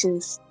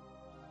revelations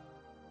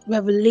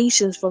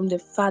from the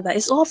Father.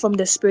 It's all from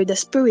the Spirit. The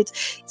Spirit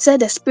said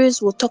the Spirit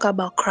will talk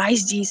about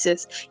Christ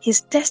Jesus.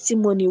 His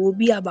testimony will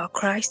be about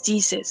Christ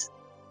Jesus.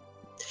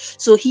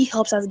 So he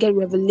helps us get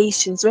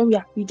revelations when we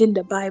are reading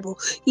the Bible.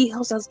 He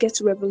helps us get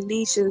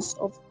revelations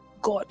of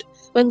God.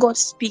 When God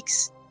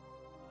speaks,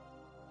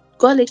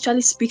 God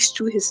actually speaks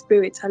through his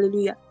Spirit.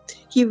 Hallelujah.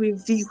 He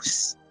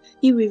reveals.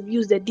 He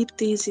reveals the deep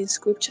things in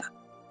scripture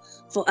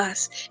for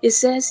us. It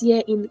says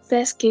here in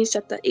 1 Kings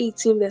chapter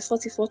 18, verse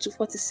 44 to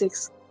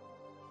 46.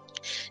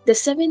 The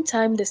seventh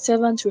time the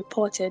servant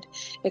reported,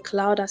 a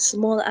cloud as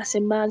small as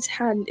a man's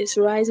hand is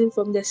rising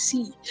from the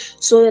sea.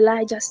 So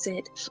Elijah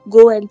said,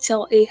 go and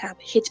tell Ahab,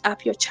 hitch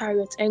up your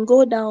chariot and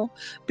go down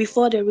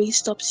before the rain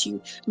stops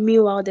you.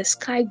 Meanwhile, the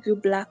sky grew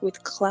black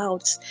with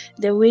clouds.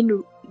 The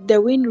wind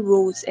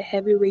rose, a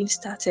heavy rain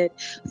started,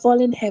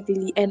 falling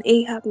heavily, and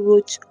Ahab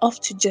rode off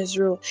to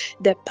Jezreel.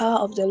 The power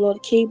of the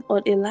Lord came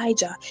on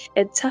Elijah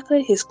and tucked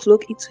his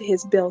cloak into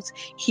his belt.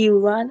 He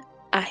ran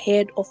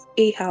ahead of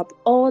Ahab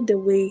all the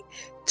way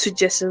to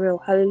Jezreel.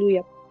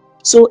 Hallelujah.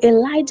 So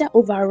Elijah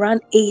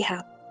overran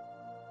Ahab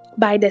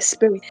by the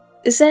Spirit.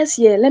 It says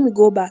here, let me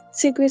go back.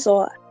 Secrets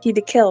or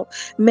hidikel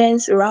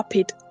means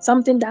rapid,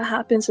 something that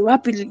happens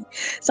rapidly,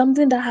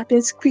 something that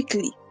happens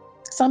quickly,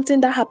 something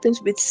that happens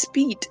with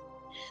speed.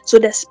 So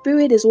the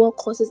Spirit is what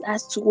causes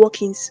us to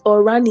walk in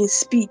or run in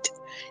speed.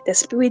 The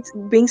Spirit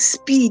brings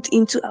speed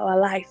into our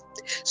life.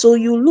 So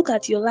you look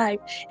at your life,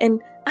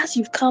 and as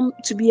you've come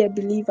to be a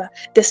believer,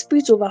 the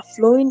Spirit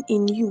overflowing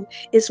in you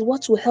is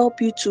what will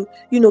help you to,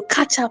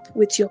 catch up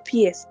with your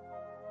peers,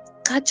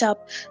 catch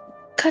up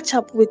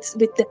with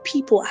the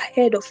people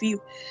ahead of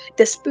you.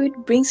 The Spirit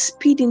brings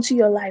speed into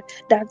your life,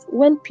 that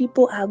when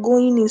people are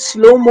going in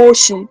slow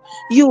motion,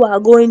 you are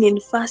going in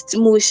fast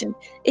motion.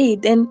 Hey,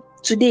 then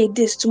today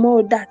this,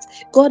 tomorrow that.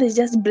 God is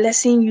just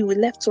blessing you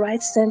left,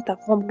 right, center,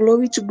 from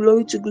glory to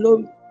glory to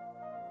glory.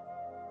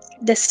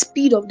 The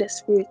speed of the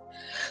Spirit.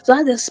 So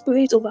as the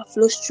Spirit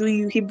overflows through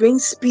you, he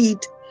brings speed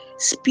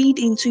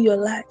into your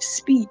life.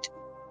 Speed.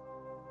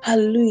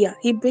 Hallelujah.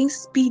 He brings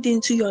speed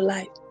into your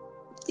life.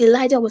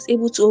 Elijah was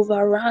able to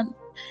overrun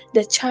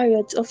the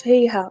chariot of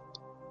Ahab.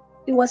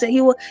 He was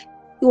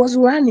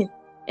running,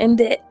 and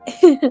this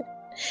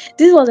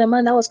was a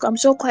man that was, I'm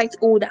sure, quite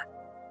older,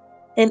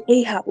 and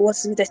Ahab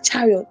was with the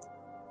chariot.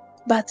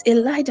 But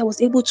Elijah was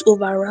able to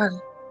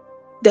overrun.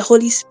 The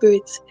Holy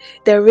Spirit,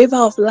 the river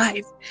of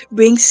life,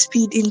 brings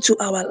speed into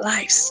our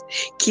lives.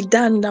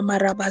 Kidanda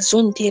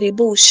marabazonte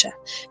rebosha,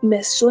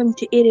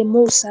 mesonte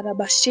eremosa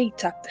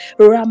rabasheta,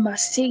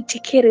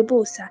 ramasete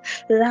kerebosa,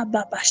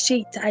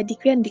 rababasheta. I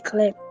decree and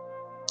declare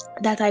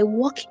that I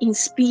walk in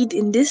speed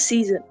in this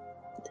season.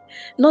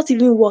 Not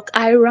even walk,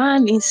 I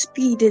run in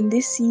speed in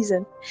this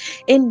season.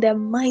 In the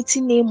mighty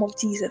name of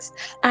Jesus,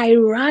 I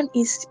run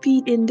in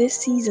speed in this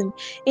season.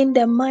 In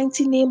the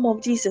mighty name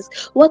of Jesus,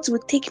 what will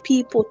take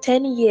people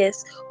 10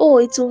 years, oh,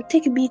 it will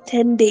take me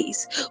 10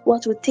 days.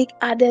 What will take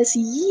others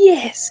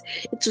years,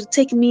 it will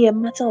take me a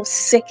matter of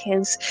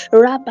seconds.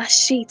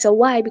 Rabashita,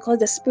 why? Because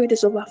the Spirit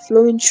is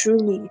overflowing through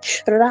me.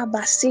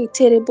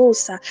 Rabasete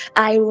rebosa,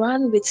 I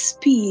run with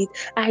speed.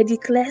 I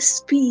declare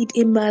speed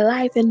in my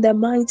life in the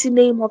mighty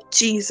name of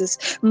Jesus.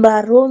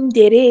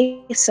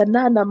 Marondere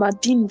sanana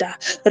madinda,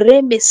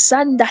 reme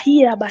sanda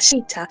hira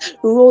bashita,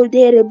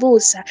 rodere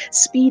bosa.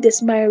 Speed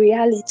is my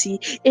reality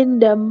in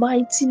the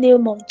mighty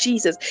name of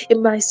Jesus. It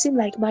might seem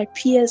like my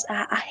peers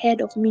are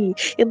ahead of me.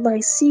 It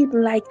might seem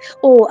like,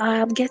 oh, I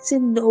am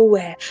getting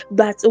nowhere.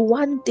 But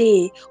one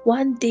day,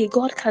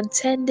 God can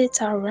turn it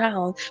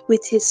around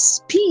with his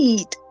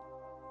speed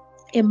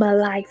in my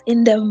life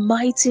in the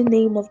mighty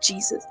name of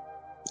Jesus.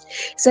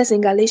 It says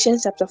in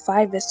Galatians chapter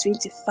 5, verse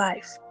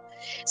 25.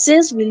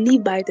 Since we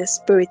live by the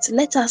Spirit,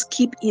 let us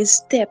keep in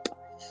step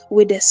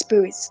with the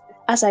Spirit.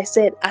 As I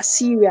said,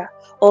 Assyria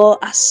or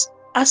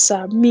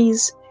Asa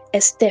means a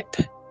step.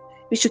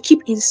 We should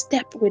keep in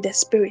step with the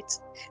Spirit,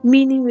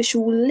 meaning we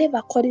should live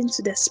according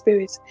to the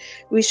Spirit.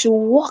 We should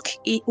walk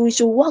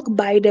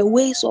by the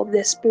ways of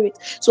the Spirit.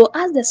 So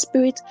as the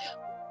Spirit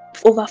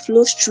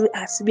overflows through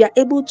us, we are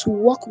able to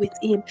walk with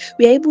him.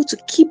 We are able to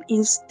keep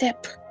in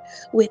step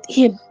with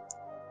him.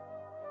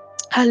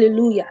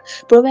 Hallelujah.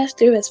 Proverbs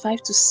 3 verse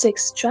 5 to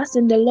 6. Trust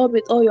in the Lord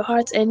with all your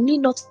heart and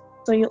lean not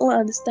on your own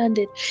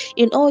understanding.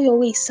 In all your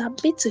ways,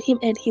 submit to him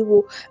and he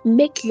will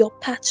make your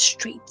path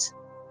straight.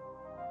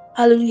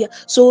 Hallelujah.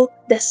 So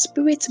the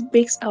Spirit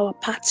makes our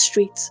path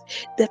straight.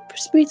 The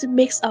Spirit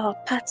makes our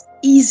path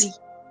easy.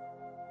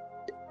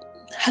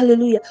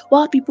 Hallelujah.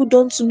 While people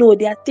don't know,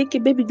 they are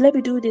thinking, baby, let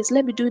me do this,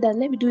 let me do that,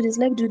 let me do this,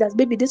 let me do that.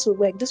 Baby, this will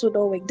work, this will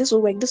not work, this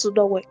will work, this will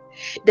not work.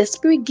 The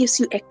Spirit gives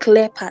you a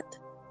clear path.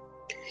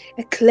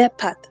 A clear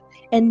path.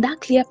 And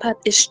that clear path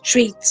is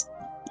straight.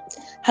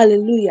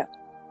 Hallelujah.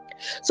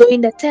 So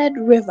in the third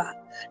river,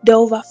 the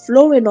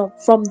overflowing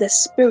from the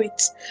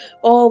Spirit,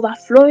 or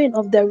overflowing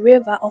of the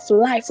river of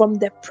life from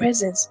the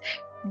presence,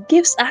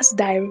 gives us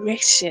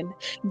direction,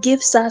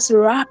 gives us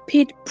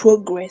rapid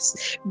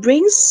progress,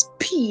 brings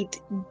speed,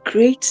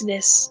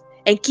 greatness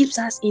and keeps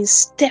us in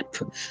step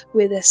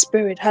with the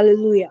Spirit.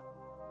 Hallelujah.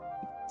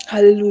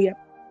 Hallelujah.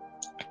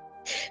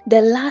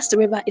 The last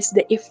river is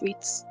the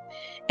Euphrates,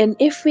 and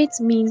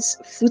Euphrates means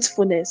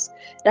fruitfulness.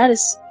 That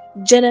is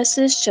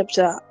Genesis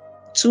chapter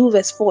 2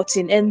 verse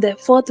 14. And the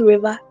fourth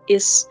river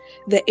is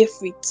the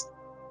Euphrates,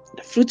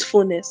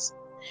 fruitfulness.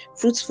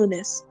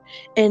 Fruitfulness.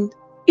 And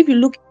if you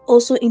look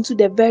also into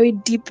the very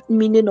deep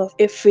meaning of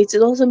Euphrates,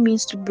 it also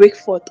means to break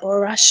forth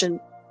or ration.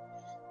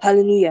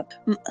 Hallelujah.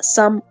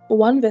 Psalm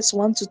 1 verse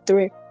 1 to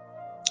 3.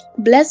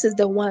 Blessed is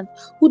the one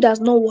who does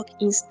not walk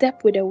in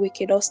step with the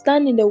wicked, or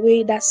stand in the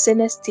way that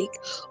sinners take,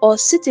 or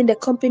sit in the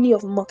company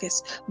of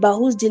mockers, but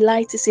whose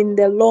delight is in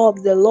the law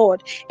of the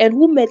Lord, and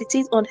who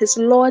meditates on his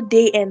law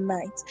day and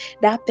night.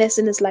 That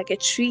person is like a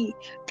tree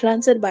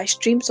planted by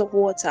streams of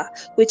water,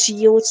 which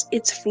yields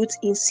its fruit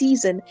in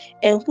season,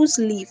 and whose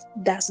leaf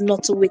does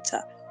not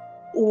wither.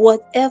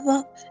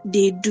 Whatever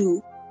they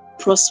do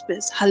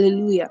prospers.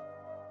 Hallelujah.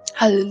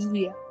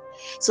 Hallelujah.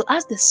 So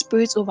as the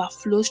Spirit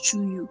overflows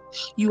through you,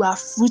 you are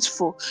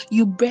fruitful.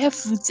 You bear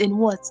fruits in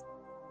what?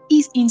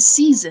 Is in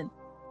season.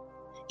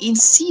 In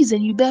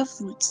season you bear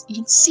fruits.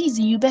 In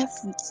season you bear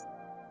fruits.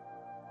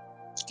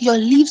 Your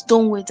leaves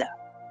don't wither.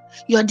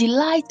 Your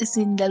delight is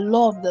in the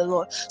law of the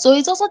Lord. So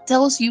it also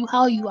tells you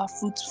how you are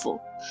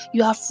fruitful.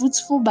 You are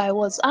fruitful by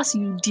what? As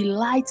you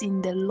delight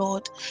in the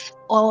Lord,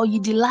 or you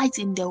delight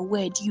in the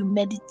word, you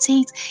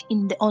meditate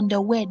on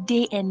the word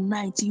day and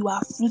night, you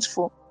are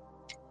fruitful.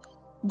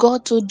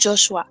 God told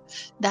Joshua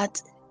that,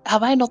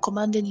 have I not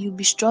commanded you,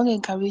 be strong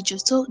and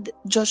courageous? Told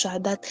Joshua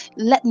that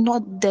let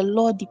not the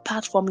law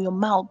depart from your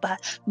mouth,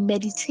 but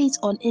meditate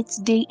on it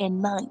day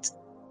and night.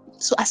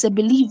 So as a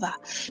believer,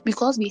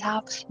 because we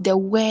have the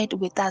word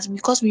with us,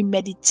 because we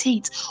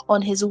meditate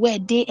on his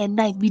word day and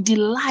night, we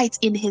delight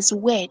in his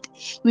word,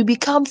 we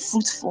become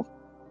fruitful.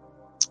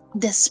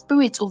 The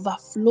Spirit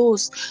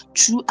overflows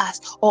through us,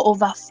 or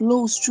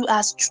overflows through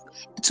us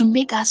to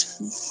make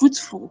us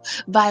fruitful.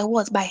 By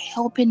what? By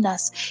helping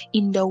us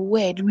in the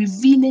word,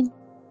 revealing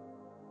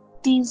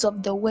things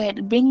of the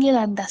word, bringing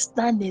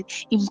understanding,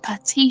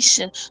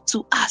 impartation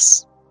to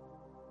us.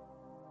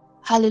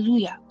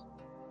 Hallelujah.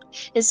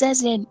 It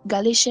says in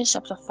Galatians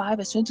chapter 5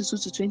 verse 22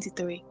 to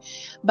 23,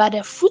 but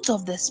the fruit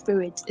of the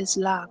Spirit is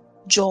love,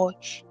 joy,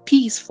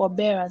 peace,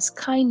 forbearance,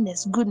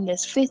 kindness,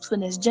 goodness,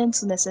 faithfulness,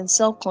 gentleness, and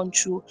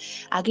self-control.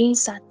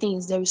 Against such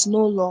things there is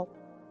no law.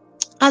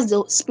 As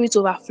the Spirit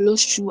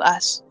overflows through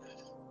us,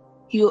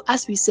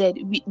 as we said,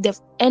 the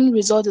end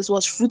result is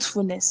what?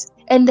 Fruitfulness.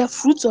 And the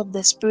fruit of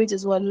the Spirit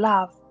is what?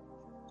 Love,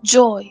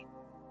 joy,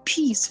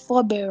 peace,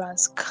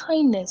 forbearance,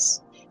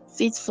 kindness,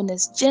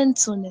 faithfulness,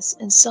 gentleness,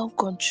 and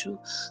self-control.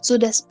 So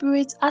the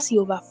Spirit, as he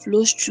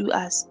overflows through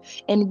us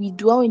and we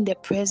dwell in the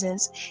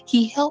presence,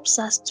 he helps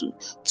us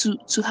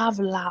to have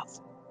love.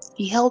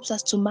 He helps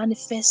us to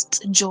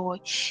manifest joy.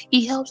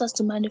 He helps us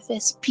to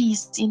manifest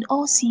peace in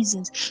all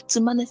seasons,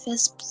 to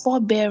manifest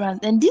forbearance,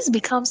 and this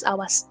becomes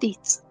our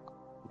state.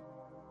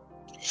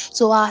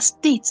 So our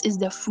state is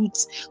the fruit.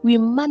 We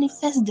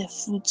manifest the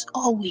fruit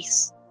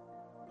always.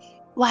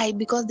 Why?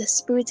 Because the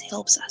Spirit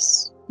helps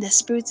us. The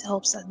Spirit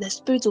helps us. The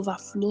Spirit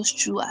overflows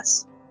through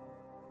us.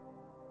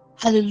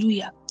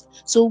 Hallelujah.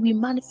 So we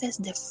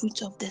manifest the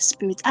fruit of the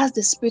Spirit as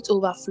the Spirit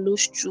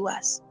overflows through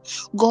us.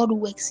 God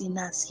works in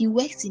us. He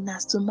works in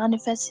us to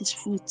manifest his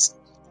fruit,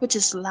 which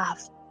is love.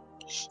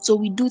 So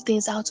we do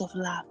things out of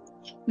love.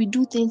 We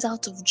do things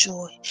out of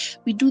joy.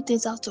 We do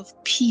things out of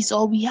peace,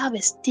 or we have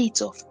a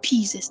state of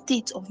peace, a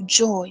state of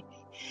joy.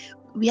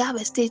 We have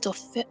a state of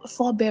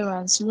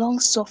forbearance, long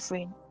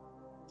suffering,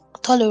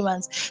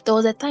 tolerance. There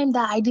was a time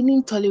that I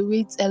didn't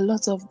tolerate a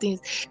lot of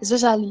things,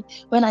 especially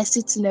when I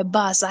sit in a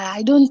bus.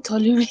 I don't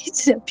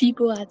tolerate the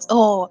people at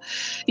all.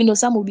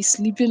 Some will be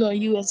sleeping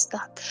on you and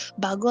stuff,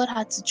 but God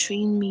had to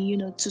train me,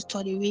 to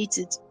tolerate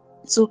it.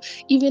 So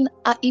even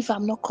if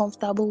I'm not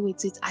comfortable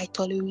with it, I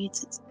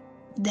tolerate it.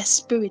 The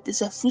Spirit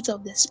is a fruit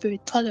of the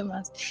Spirit: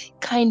 tolerance,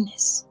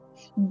 kindness,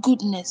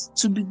 goodness,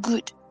 to be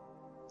good,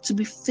 to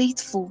be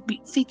faithful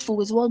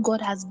with what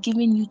God has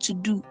given you to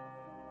do,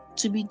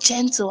 to be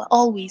gentle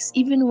always,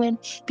 even when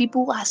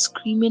people are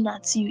screaming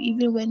at you,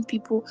 even when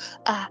people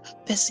are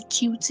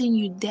persecuting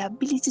you. The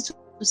ability to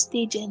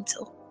stay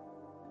gentle,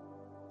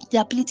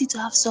 the ability to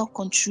have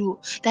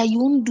self-control, that you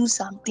won't do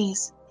some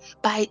things.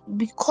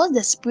 Because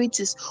the Spirit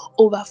is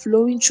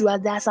overflowing through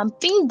us, there are some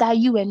things that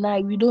you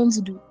and we don't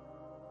do.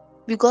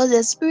 Because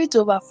the Spirit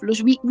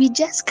overflows, we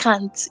just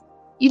can't.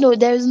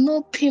 There is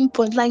no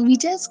pinpoint, like we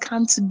just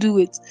can't do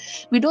it.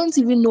 We don't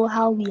even know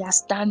how we are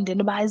standing,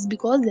 but it's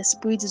because the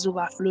Spirit is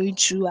overflowing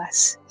through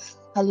us.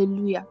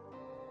 Hallelujah.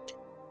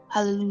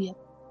 Hallelujah.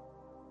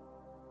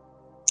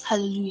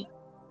 Hallelujah.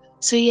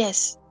 So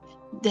yes,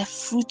 the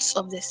fruits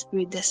of the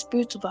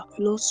Spirit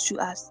overflows through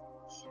us,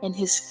 and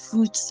his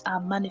fruits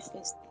are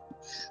manifest.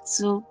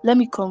 So let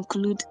me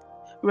conclude.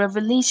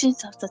 Revelation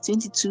chapter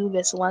 22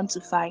 verse 1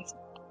 to 5.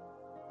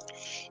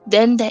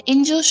 Then the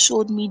angel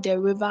showed me the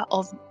river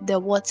of the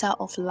water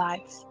of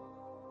life,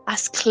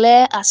 as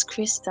clear as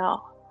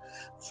crystal,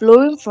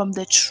 flowing from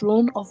the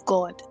throne of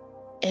God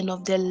and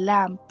of the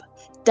Lamb,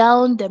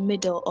 down the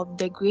middle of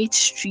the great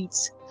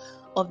streets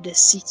of the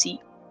city.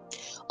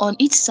 On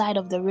each side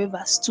of the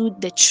river stood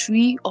the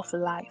tree of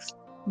life,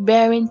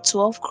 bearing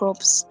 12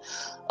 crops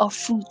of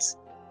fruit,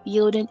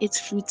 yielding its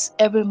fruits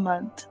every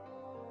month.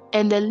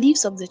 And the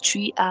leaves of the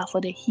tree are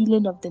for the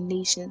healing of the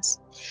nations.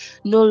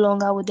 No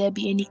longer will there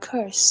be any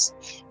curse.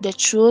 The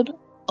throne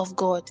of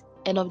God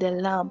and of the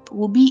Lamb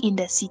will be in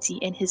the city,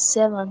 and his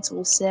servants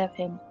will serve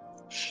him.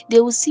 They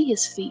will see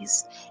his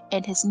face,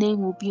 and his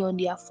name will be on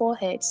their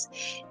foreheads.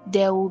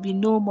 There will be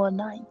no more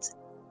night.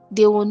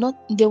 They will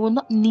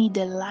not need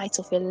the light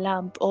of a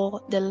lamp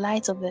or the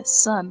light of the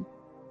sun,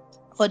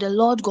 for the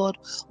Lord God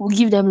will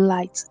give them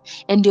light,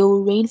 and they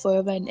will reign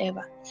forever and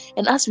ever.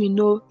 And as we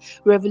know,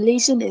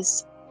 Revelation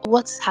is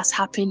what has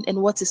happened and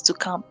what is to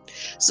come.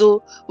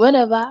 So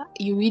whenever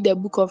you read the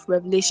book of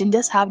Revelation,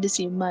 just have this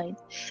in mind,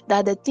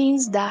 that the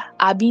things that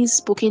are being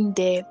spoken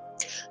there,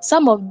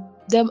 some of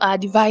them are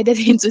divided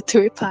into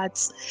three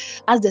parts,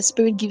 as the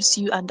Spirit gives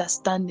you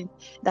understanding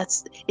that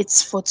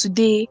it's for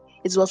today,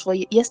 it was for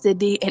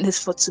yesterday, and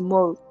it's for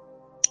tomorrow.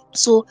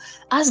 So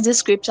as this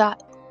scripture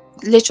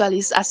literally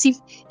is as if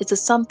it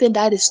is something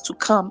that is to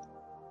come,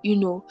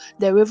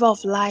 the river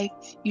of life,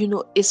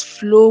 is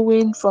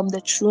flowing from the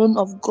throne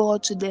of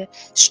God to the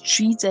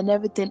streets and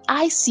everything.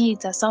 I see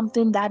it as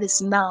something that is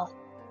now.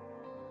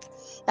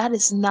 That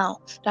is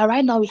now. That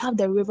right now we have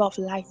the river of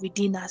life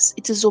within us.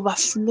 It is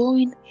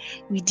overflowing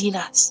within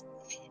us.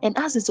 And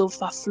as it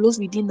overflows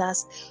within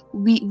us,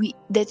 we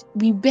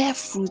bear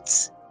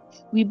fruits.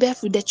 We bear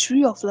fruit. The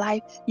tree of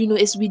life,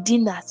 is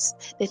within us.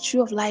 The tree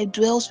of life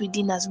dwells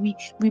within us.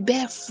 We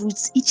bear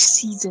fruits each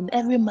season,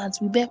 every month.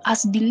 We bear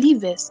as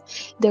believers.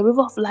 The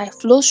river of life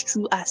flows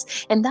through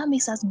us, and that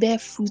makes us bear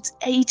fruit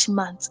each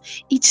month,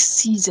 each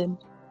season.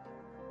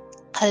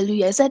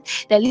 Hallelujah. I said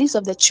the leaves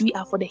of the tree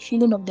are for the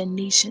healing of the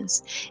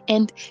nations,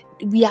 and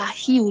we are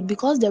healed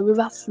because the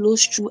river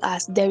flows through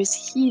us. There is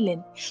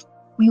healing.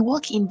 We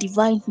walk in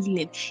divine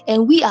healing,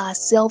 and we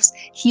ourselves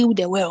heal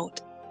the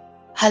world.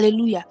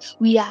 Hallelujah.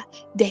 We are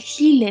the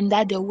healing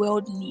that the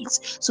world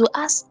needs. So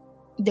as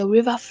the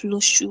river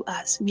flows through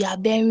us, we are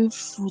bearing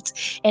fruit,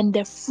 and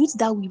the fruit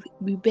that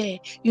we bear,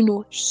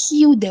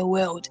 heal the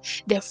world.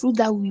 The fruit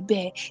that we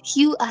bear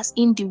heal us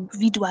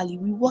individually.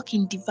 We walk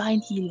in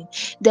divine healing.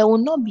 There will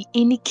not be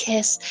any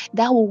curse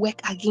that will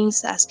work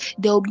against us.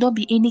 There will not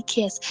be any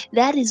curse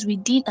that is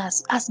within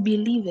us as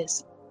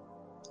believers.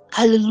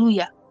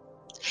 Hallelujah.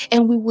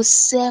 And we will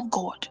serve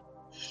God.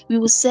 We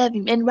will serve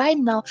him. And right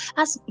now,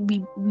 as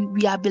we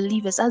are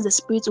believers, as the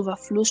Spirit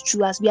overflows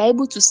through us, we are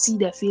able to see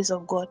the face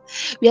of God.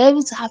 We are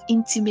able to have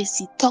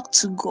intimacy, talk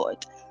to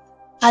God.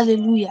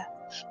 Hallelujah.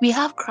 We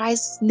have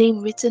Christ's name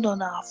written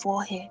on our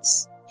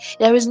foreheads.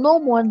 There is no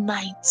more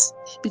night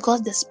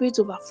because the Spirit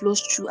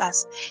overflows through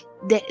us.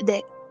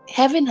 The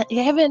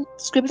heaven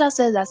scripture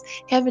says that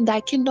heaven,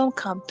 thy kingdom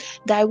come,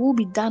 thy will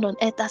be done on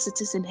earth as it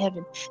is in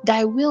heaven.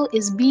 Thy will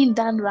is being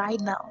done right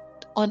now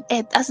on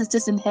earth as it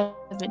is in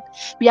heaven.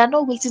 We are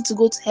not waiting to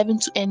go to heaven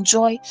to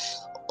enjoy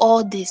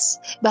all this,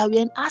 but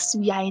as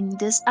we are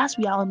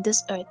on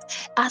this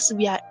earth, as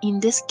we are in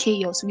this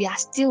chaos, we are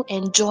still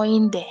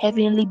enjoying the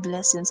heavenly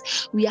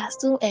blessings. We are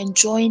still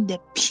enjoying the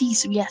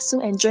peace. We are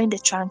still enjoying the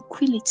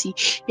tranquility.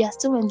 We are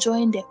still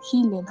enjoying the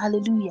healing.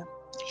 Hallelujah.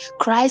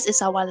 Christ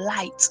is our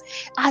light.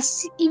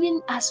 As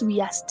even as we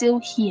are still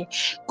here,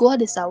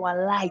 God is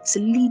our light,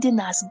 leading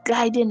us,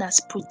 guiding us,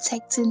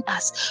 protecting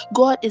us.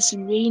 God is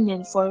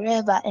reigning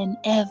forever and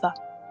ever.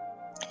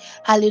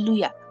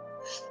 Hallelujah.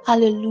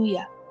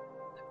 Hallelujah.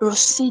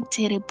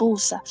 Rosite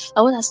rebosa.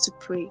 I want us to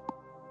pray.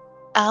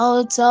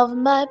 Out of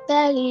my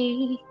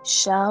belly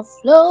shall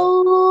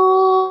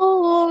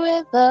flow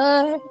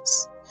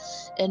rivers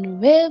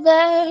and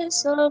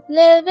rivers of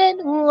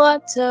living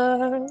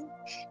water.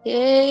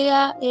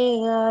 Yeah,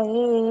 yeah,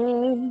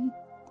 yeah.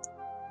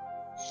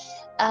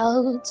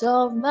 Out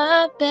of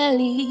my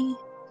belly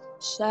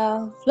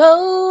shall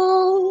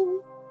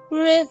flow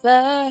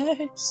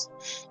rivers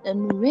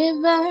and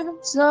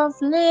rivers of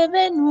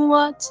living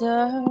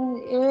water.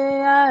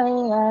 Yeah,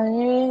 yeah,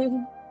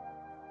 yeah.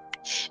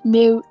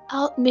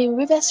 May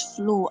rivers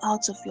flow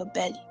out of your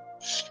belly.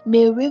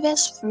 May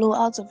rivers flow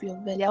out of your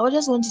belly. I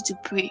just want you to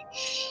pray.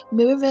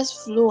 May rivers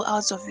flow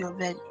out of your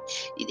belly.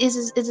 It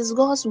is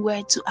God's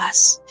word to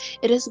us.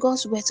 It is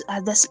God's word to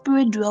us. The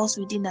Spirit dwells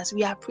within us.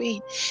 We are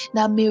praying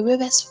that may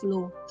rivers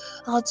flow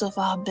out of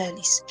our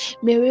bellies.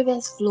 May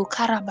rivers flow.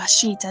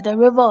 Karabashita, the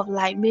river of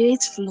life, may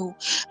it flow.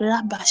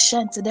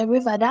 Rabashanta, the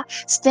river that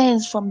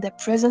stands from the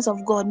presence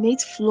of God, may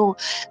it flow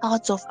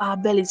out of our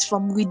bellies,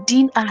 from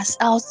within us,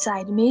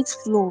 outside, may it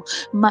flow.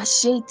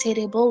 Mashete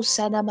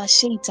rebosa na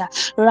masheta,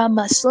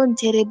 Ramason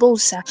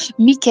terebosa,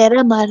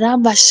 Mikerama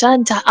ramba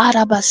shanta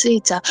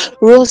arabaseta,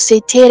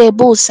 Rose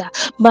terebosa,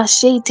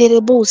 Mashe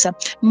terebosa,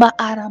 Ma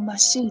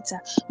aramasheta,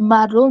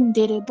 Maron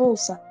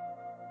terebosa.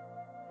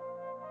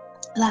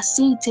 La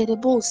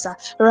terebosa,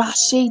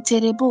 rashe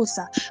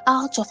terebosa.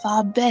 Out of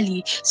our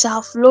belly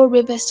shall flow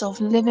rivers of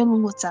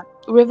living water,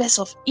 rivers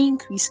of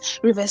increase,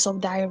 rivers of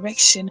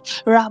direction.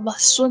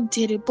 Rabason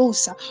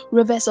terebosa,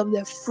 rivers of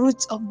the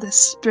fruit of the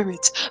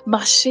spirit.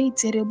 Mashe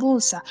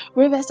terebosa,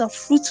 rivers of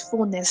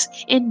fruitfulness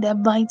in the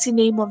mighty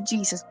name of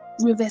Jesus.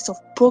 Rivers of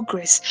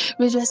progress,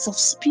 rivers of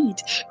speed,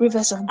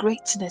 rivers of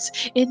greatness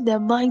in the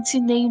mighty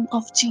name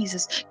of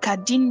Jesus.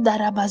 Kadinda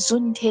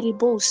rabazun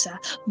terebosa,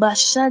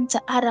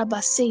 mashanta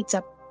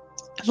arabaseta.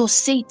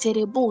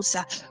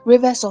 Rebosa,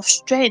 rivers of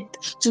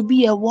strength to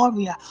be a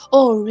warrior.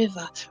 Oh,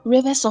 river,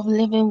 rivers of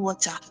living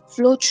water,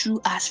 flow through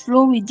us,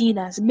 flow within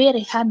us.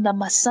 Merehana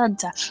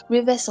Masanta,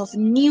 rivers of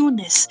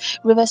newness,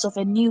 rivers of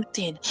a new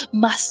thing.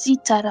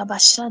 Masita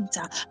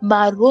Rabashanta,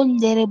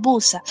 Maronde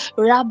Rebosa,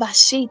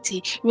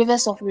 Rabashete,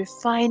 rivers of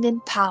refining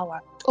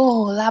power.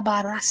 Oh,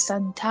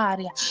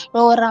 Labarasantaria,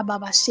 oh,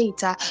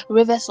 Rababasheta,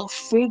 rivers of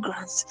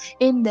fragrance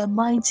in the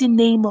mighty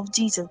name of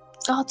Jesus.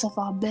 Out of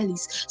our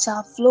bellies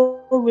shall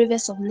flow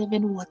rivers of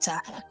living water.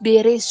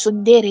 Bere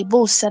sundere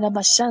bo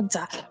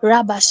sanabashanta,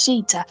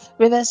 rabashita,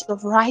 rivers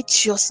of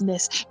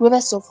righteousness,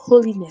 rivers of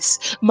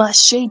holiness.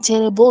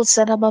 Mashete bo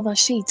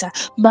sanabashita,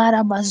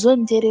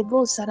 maramazonte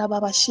bo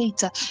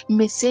sanabashita,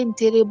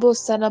 mesente bo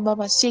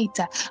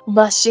sanabashita,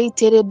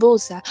 mashete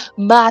bosa,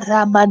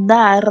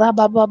 maramana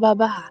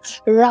rabababa,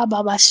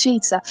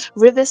 rababashita,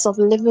 rivers of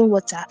living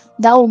water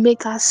that will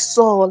make us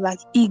soar like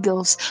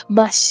eagles.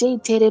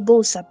 Mashete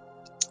bosa.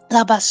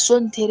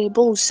 Labasonte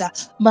rebosa,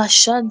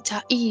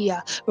 mashanta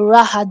iya,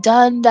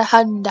 rahadanda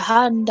handa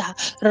handa,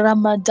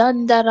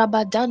 ramadanda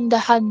rabadanda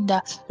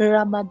handa,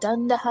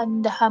 ramadanda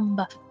handa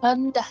hamba,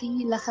 handa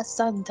hila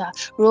hasanta,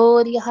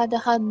 rori hada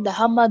handa,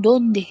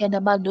 hamadonde hena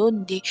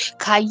madonde,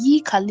 kayi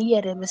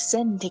kalia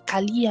remesende,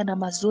 kalia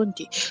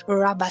namazonde,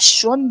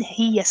 rabashonde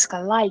hiya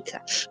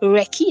skalaika,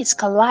 reki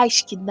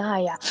skalaish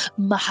kinaya,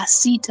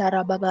 mahasita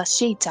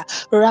rababasheta,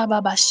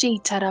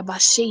 rababasheta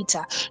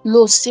rabasheta,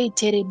 lo se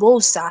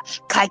terebosa,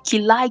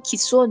 Kakilai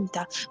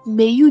Kisonta.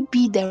 May you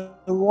be the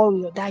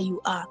warrior that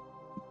you are.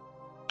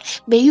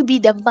 May you be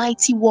the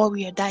mighty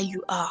warrior that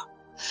you are.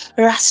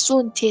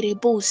 Rason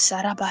Terebo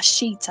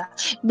Sarabashita.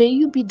 May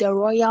you be the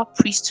royal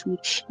priesthood.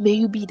 May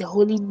you be the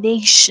holy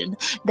nation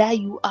that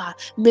you are.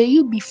 May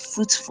you be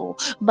fruitful.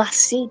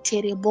 Mase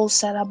Terebo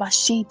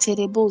Sarabashi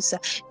Terebosa.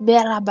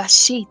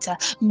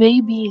 Merabashita. May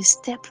you be in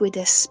step with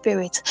the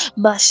spirit.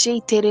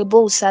 Mashe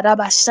Terebo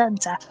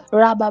Sarabashanta.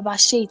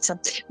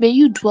 Rababashita. May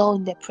you dwell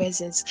in the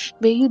presence.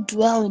 May you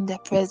dwell in the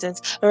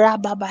presence.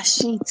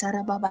 Rababashita.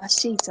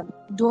 Rababashita.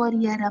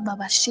 Doria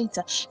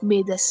Rababashita.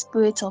 May the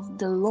spirit of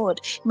the Lord,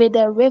 may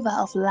the river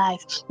of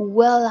life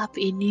well up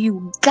in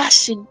you,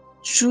 gushing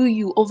through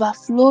you,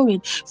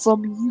 overflowing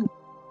from you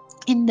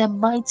in the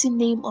mighty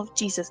name of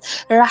Jesus.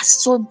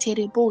 Rason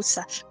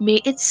terebosa.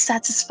 May it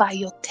satisfy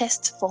your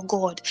thirst for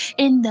God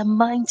in the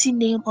mighty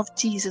name of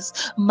Jesus.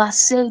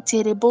 Masel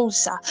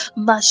terebosa.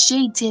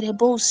 Mashe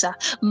terebosa.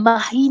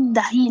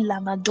 Mahinda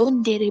hila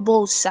madonde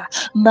rebosa.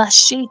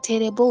 Mashe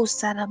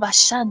terebosa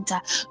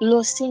rabashanta.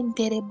 Losen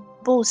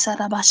terebosa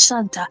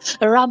rabashanta.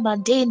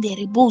 Ramadende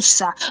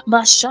rebosa.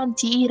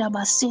 Mashanti ira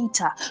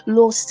basenta.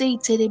 Lose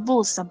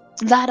terebosa.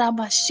 Lara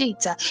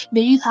masheta.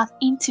 May you have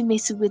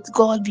intimacy with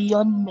God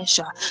beyond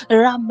measure.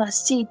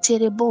 Ramase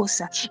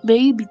terebosa. May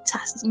you be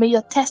may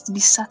your test be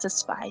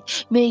satisfied.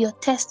 May your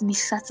test be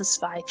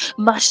satisfied.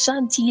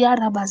 Mashanti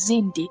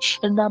yarabazindi.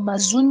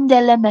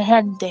 Namazundele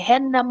mehende.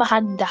 Henna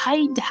mahanda.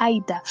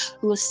 Haida.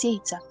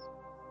 Roseta.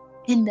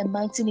 In the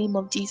mighty name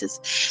of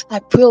Jesus, I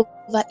pray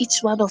over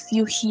each one of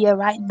you here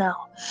right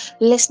now,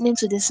 listening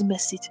to this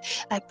message.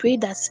 I pray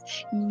that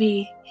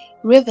may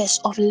rivers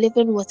of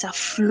living water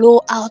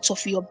flow out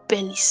of your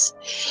bellies.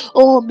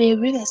 Oh, may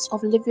rivers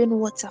of living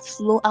water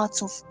flow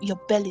out of your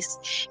bellies.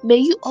 May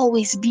you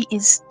always be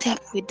in step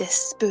with the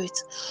Spirit.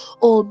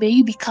 Oh, may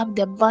you become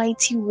the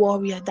mighty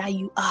warrior that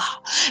you are.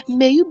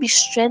 May you be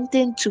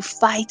strengthened to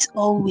fight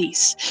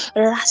always.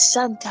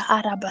 Rasanta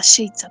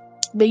Arabasheta.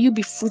 May you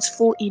be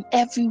fruitful in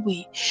every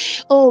way.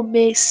 Oh,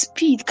 may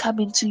speed come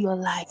into your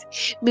life.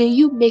 May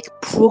you make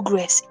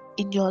progress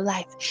in your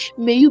life.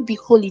 May you be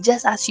holy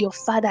just as your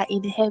Father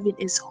in heaven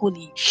is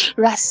holy.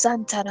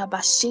 Rasanta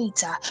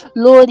Rabasheta.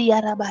 Lord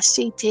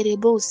Yarabashete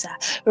Rebosa.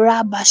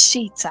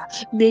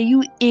 Rabasheta. May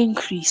you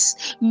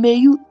increase. May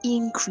you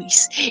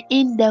increase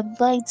in the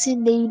mighty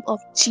name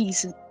of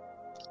Jesus.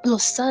 Lo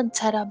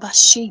Santa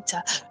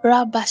Rabasheta,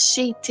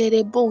 Rabashete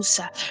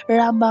Rebosa,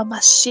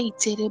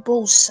 Ramamashete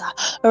Rebosa,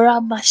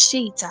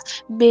 Ramasheta,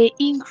 may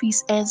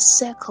increase and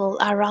circle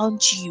around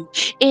you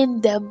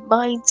in the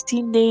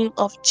mighty name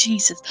of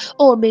Jesus.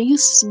 Oh, may you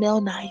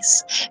smell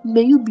nice,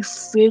 may you be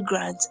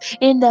fragrant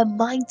in the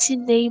mighty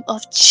name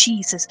of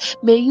Jesus.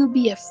 May you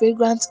be a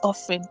fragrance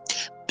offering,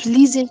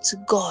 pleasing to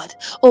God.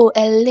 Oh,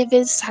 a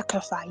living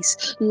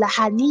sacrifice.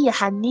 Lahania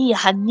hania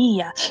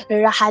hania.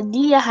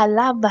 Rahania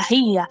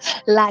halamahia.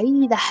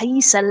 Laida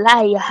hisa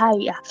laya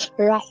haya.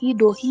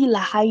 Rahido hila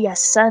haya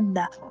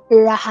sanda.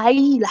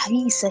 Rahai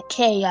lahisa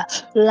kea.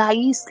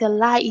 Laiska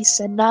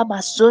laisa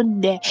nama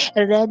sunde.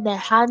 Rene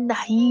hana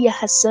hia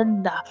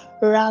hasanda.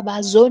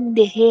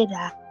 Rabazonde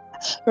hera.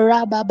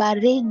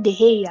 Rababarende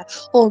heya.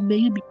 Oh, may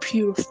you be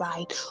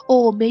purified.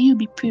 Oh, may you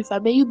be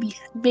purified. May you be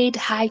made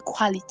high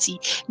quality.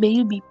 May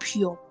you be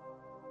pure.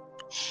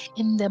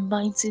 In the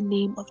mighty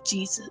name of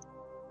Jesus.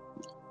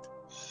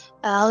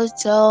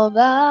 Out of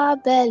our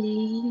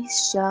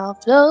bellies shall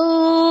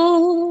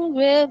flow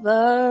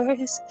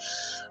rivers,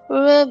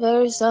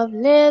 rivers of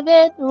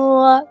living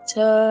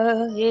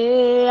water.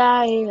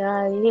 Yeah,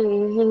 yeah,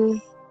 yeah.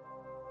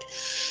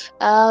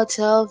 Out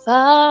of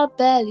our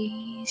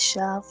bellies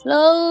shall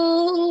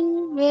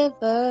flow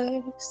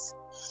rivers,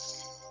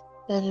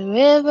 and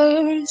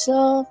rivers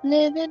of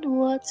living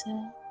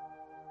water.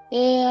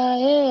 Yeah,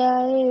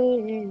 yeah,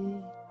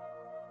 yeah.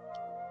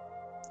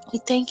 We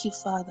thank you,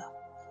 Father,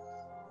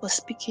 for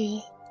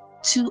speaking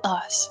to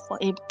us, for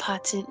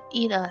imparting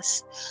in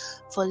us,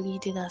 for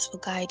leading us, for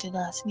guiding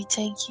us. We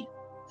thank you.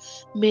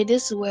 May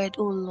this word,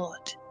 O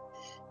Lord,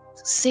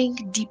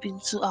 sink deep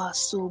into our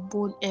soul,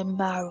 bone and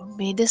marrow.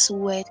 May this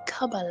word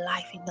come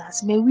alive in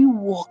us. May we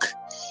walk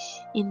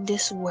in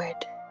this word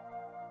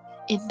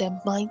in the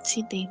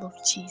mighty name of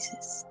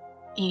Jesus.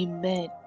 Amen.